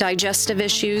sleeping, digestive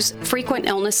issues, frequent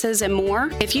illnesses, and more?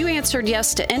 If you answered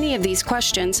yes to any of these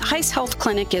questions, Heiss Health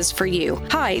Clinic is for you.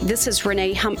 Hi, this is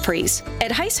Renee Humphreys. At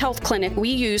Heiss Health Clinic, we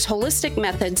use holistic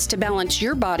methods to balance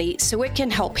your body so it can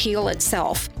help heal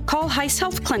itself. Call Heiss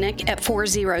Health Clinic at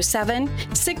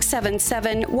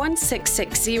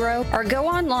 407-677-1660 or go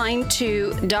online to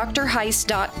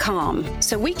drheiss.com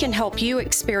so we can help you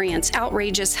experience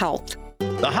outrageous health.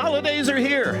 The holidays are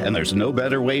here, and there's no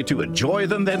better way to enjoy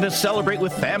them than to celebrate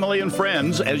with family and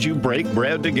friends as you break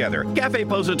bread together. Cafe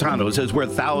Positano's is where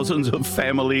thousands of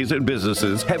families and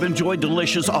businesses have enjoyed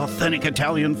delicious, authentic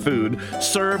Italian food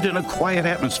served in a quiet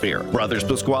atmosphere. Brothers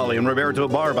Pasquale and Roberto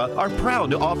Barba are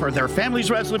proud to offer their family's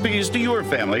recipes to your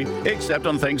family, except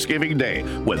on Thanksgiving Day,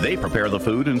 when they prepare the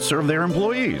food and serve their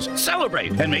employees.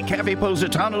 Celebrate and make Cafe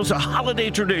Positano's a holiday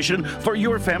tradition for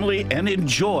your family and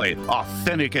enjoy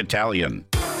authentic Italian.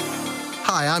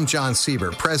 Hi, I'm John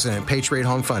Siebert, President, Patriot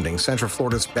Home Funding, Central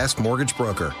Florida's best mortgage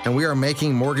broker, and we are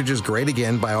making mortgages great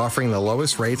again by offering the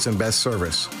lowest rates and best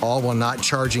service, all while not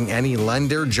charging any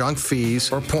lender junk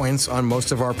fees or points on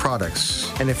most of our products.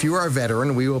 And if you are a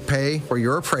veteran, we will pay for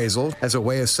your appraisal as a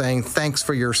way of saying thanks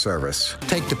for your service.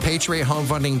 Take the Patriot Home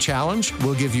Funding Challenge.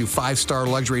 We'll give you 5-star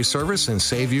luxury service and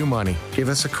save you money. Give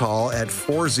us a call at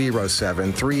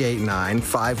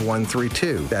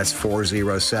 407-389-5132. That's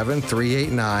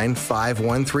 407-389-5132.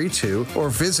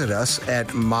 Or visit us at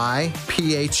myphf.com.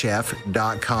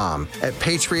 At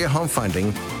Patriot Home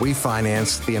Funding, we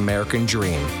finance the American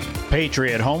dream.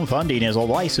 Patriot Home Funding is a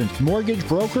licensed mortgage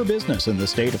broker business in the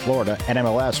state of Florida,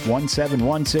 NMLS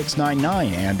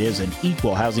 171699, and is an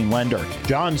equal housing lender.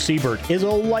 John Siebert is a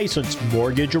licensed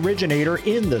mortgage originator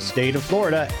in the state of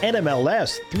Florida,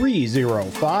 NMLS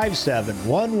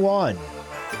 305711.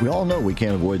 We all know we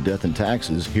can't avoid death and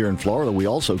taxes. Here in Florida, we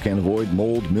also can't avoid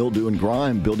mold, mildew, and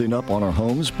grime building up on our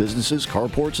homes, businesses,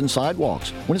 carports, and sidewalks.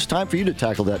 When it's time for you to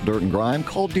tackle that dirt and grime,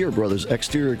 call Deere Brothers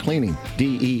Exterior Cleaning,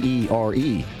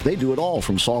 DEERE. They do it all,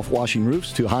 from soft washing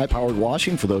roofs to high-powered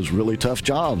washing for those really tough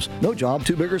jobs. No job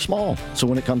too big or small. So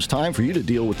when it comes time for you to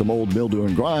deal with the mold, mildew,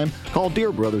 and grime, call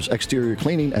Deere Brothers Exterior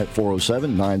Cleaning at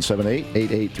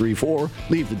 407-978-8834.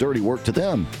 Leave the dirty work to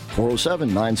them.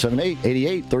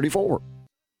 407-978-8834.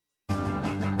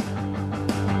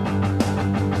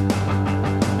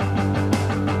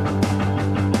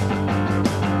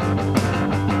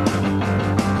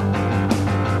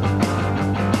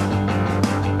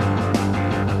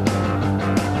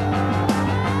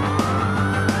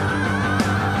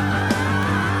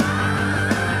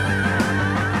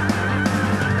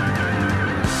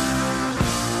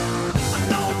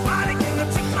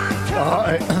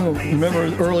 Remember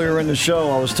earlier in the show,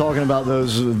 I was talking about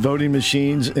those voting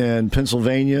machines in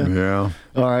Pennsylvania? Yeah.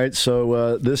 All right,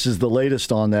 so this is the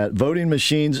latest on that. Voting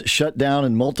machines shut down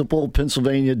in multiple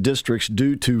Pennsylvania districts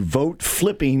due to vote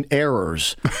flipping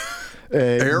errors.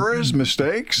 Errors?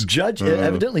 Mistakes?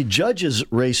 Evidently, judges'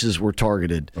 races were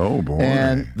targeted. Oh, boy.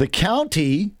 And the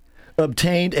county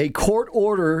obtained a court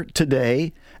order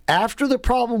today after the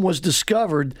problem was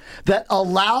discovered that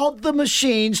allowed the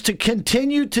machines to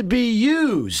continue to be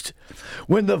used.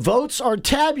 When the votes are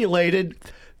tabulated,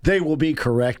 they will be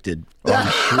corrected.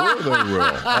 I'm sure they will.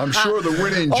 I'm sure the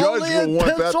winning judge will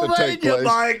want that to take place.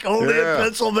 Mike, only in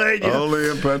Pennsylvania. Only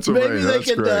in Pennsylvania. Maybe they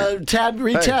can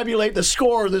retabulate the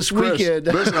score this weekend.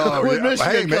 Listen,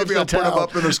 hey, maybe I'll put them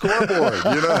up in the scoreboard.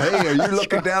 You know, hey, are you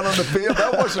looking down on the field?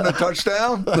 That wasn't a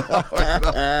touchdown.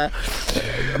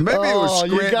 Maybe it was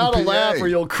Scranton, you gotta PA. laugh or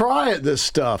you'll cry at this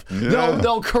stuff. Yeah.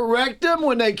 They'll correct them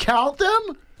when they count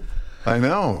them. I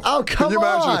know. Oh, come on. Can you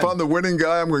imagine if I'm the winning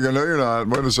guy? I'm going to go, no, you're not.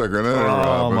 Wait a second.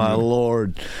 Oh, my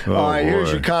Lord. Oh, all right, here's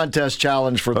boy. your contest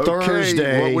challenge for Okay,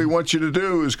 Thursday. what we want you to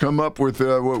do is come up with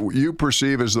what you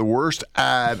perceive as the worst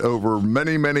ad over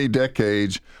many, many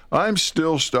decades. I'm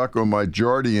still stuck on my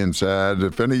Jardiance ad.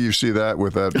 If any of you see that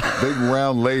with that big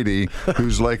round lady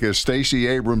who's like a Stacey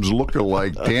Abrams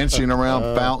lookalike dancing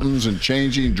around fountains and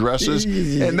changing dresses,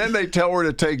 and then they tell her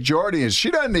to take Jardiance.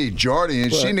 She doesn't need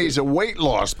Jardiance. She needs a weight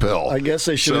loss pill. I guess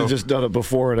they should have just done it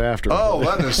before and after. Oh,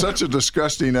 that is such a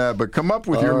disgusting ad. But come up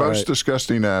with your most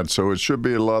disgusting ad, so it should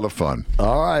be a lot of fun.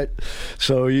 All right.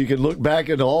 So you can look back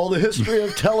at all the history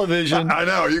of television. I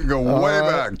know. You can go way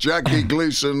back. Jackie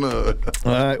Gleason. All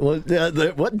right. Well,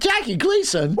 what? Jackie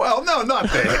Gleason? Well, no, not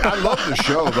that. I love the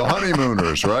show, The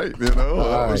Honeymooners, right? You know,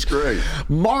 that was great.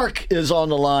 Mark is on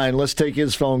the line. Let's take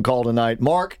his phone call tonight.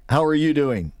 Mark, how are you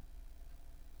doing?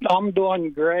 I'm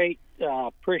doing great.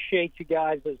 Appreciate you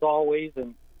guys as always,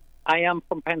 and I am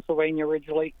from Pennsylvania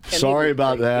originally. Sorry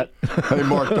about that. Hey,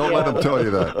 Mark, don't let him tell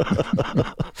you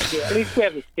that. Yeah, at least we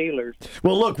have the Steelers.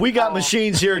 Well, look, we got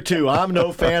machines here, too. I'm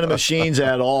no fan of machines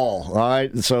at all. All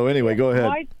right? So, anyway, go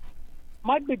ahead.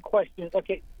 My big question is,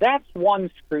 okay, that's one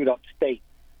screwed up state.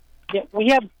 Yeah, we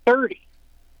have 30.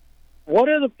 What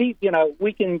are the people,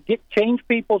 we can change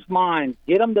people's minds,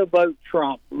 get them to vote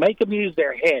Trump, make them use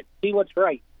their head, see what's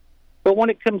right. But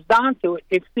when it comes down to it,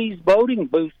 it's these voting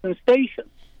booths and stations.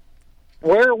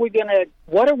 What are we going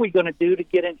to do to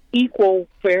get an equal,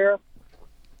 fair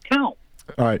count?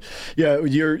 All right. Yeah,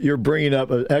 you're bringing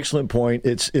up an excellent point.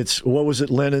 It's what was it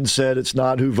Lennon said? It's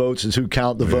not who votes, it's who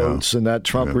count the votes, and that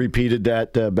Trump repeated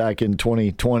that back in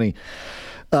 2020.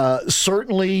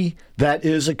 Certainly, that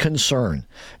is a concern.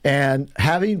 And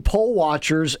having poll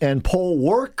watchers and poll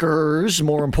workers,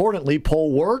 more importantly,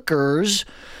 poll workers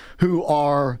who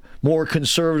are more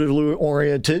conservatively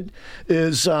oriented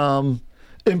is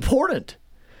important.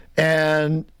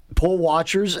 And poll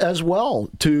watchers as well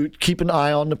to keep an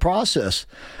eye on the process.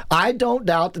 I don't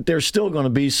doubt that there's still going to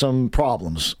be some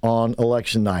problems on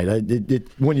election night.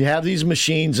 When you have these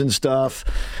machines and stuff,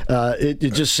 it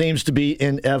just seems to be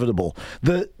inevitable.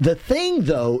 The thing,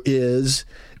 though, is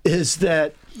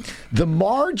that the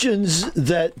margins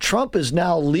that Trump is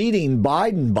now leading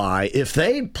Biden by, if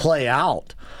they play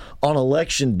out on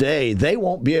election day, they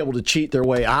won't be able to cheat their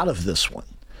way out of this one.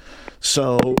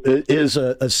 So it is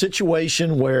a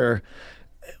situation where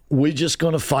we're just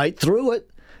going to fight through it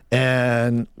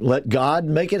and let God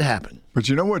make it happen. But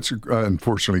you know what's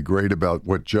unfortunately great about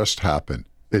what just happened?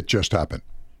 It just happened.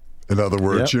 In other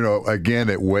words, again,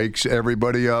 it wakes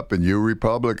everybody up, and you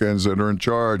Republicans that are in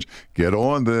charge, get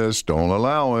on this. Don't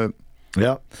allow it.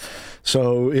 Yeah.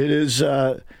 So it is.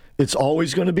 It's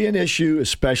always going to be an issue,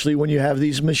 especially when you have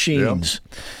these machines.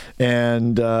 Yep.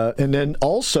 And then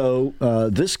also,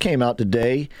 this came out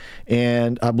today,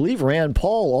 and I believe Rand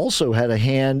Paul also had a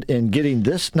hand in getting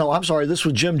this. No, I'm sorry, this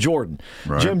was Jim Jordan.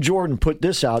 Right. Jim Jordan put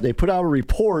this out. They put out a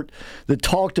report that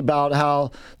talked about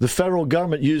how the federal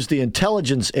government used the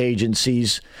intelligence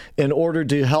agencies in order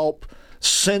to help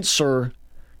censor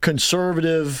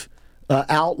conservative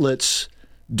outlets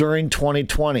during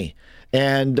 2020.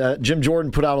 And Jim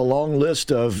Jordan put out a long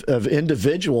list of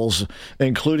individuals,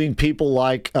 including people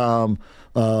like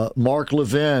Mark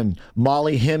Levin,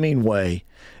 Molly Hemingway,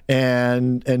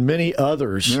 and many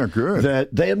others. Yeah, good.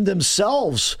 That they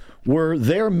themselves were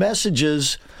their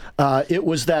messages. It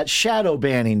was that shadow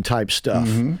banning type stuff,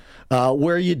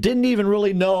 where you didn't even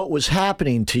really know it was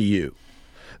happening to you.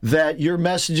 That your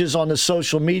messages on the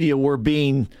social media were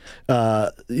being,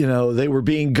 they were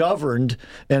being governed.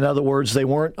 In other words, they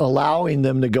weren't allowing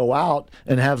them to go out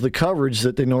and have the coverage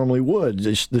that they normally would,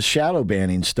 the shadow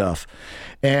banning stuff.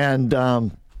 And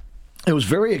it was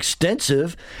very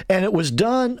extensive, and it was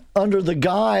done under the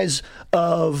guise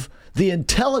of the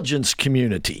intelligence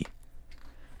community.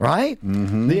 Right?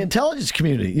 Mm-hmm. The intelligence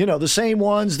community. The same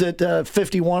ones that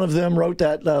 51 of them wrote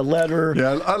that letter.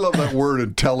 Yeah, I love that word,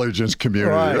 intelligence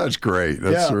community. Right. That's great.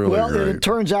 That's really great. Well, it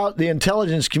turns out the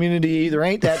intelligence community either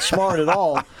ain't that smart at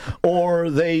all, or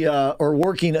they are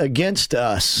working against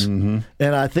us. Mm-hmm.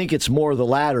 And I think it's more the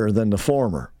latter than the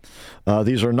former.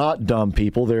 These are not dumb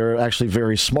people. They're actually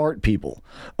very smart people.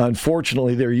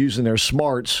 Unfortunately, they're using their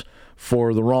smarts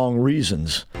for the wrong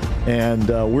reasons, and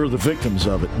we're the victims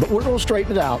of it. But we're going to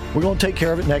straighten it out. We're going to take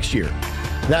care of it next year.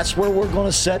 That's where we're going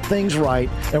to set things right,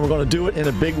 and we're going to do it in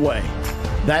a big way.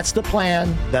 That's the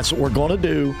plan. That's what we're going to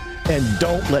do, and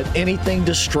don't let anything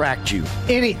distract you,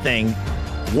 anything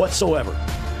whatsoever.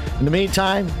 In the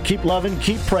meantime, keep loving,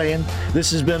 keep praying. This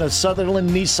has been a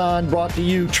Sutherland Nissan brought to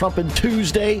you Trumpin'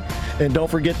 Tuesday. And don't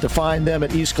forget to find them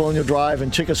at East Colonial Drive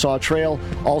and Chickasaw Trail,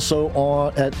 also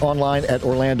online at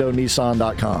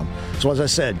OrlandoNissan.com. So as I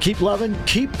said, keep loving,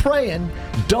 keep praying,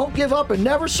 don't give up and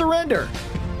never surrender.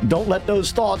 Don't let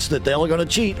those thoughts that they're going to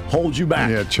cheat hold you back.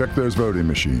 Yeah, check those voting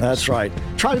machines. That's right.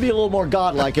 Try to be a little more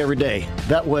godlike every day.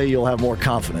 That way you'll have more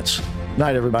confidence.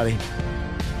 Night, everybody.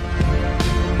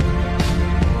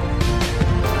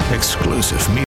 Exclusive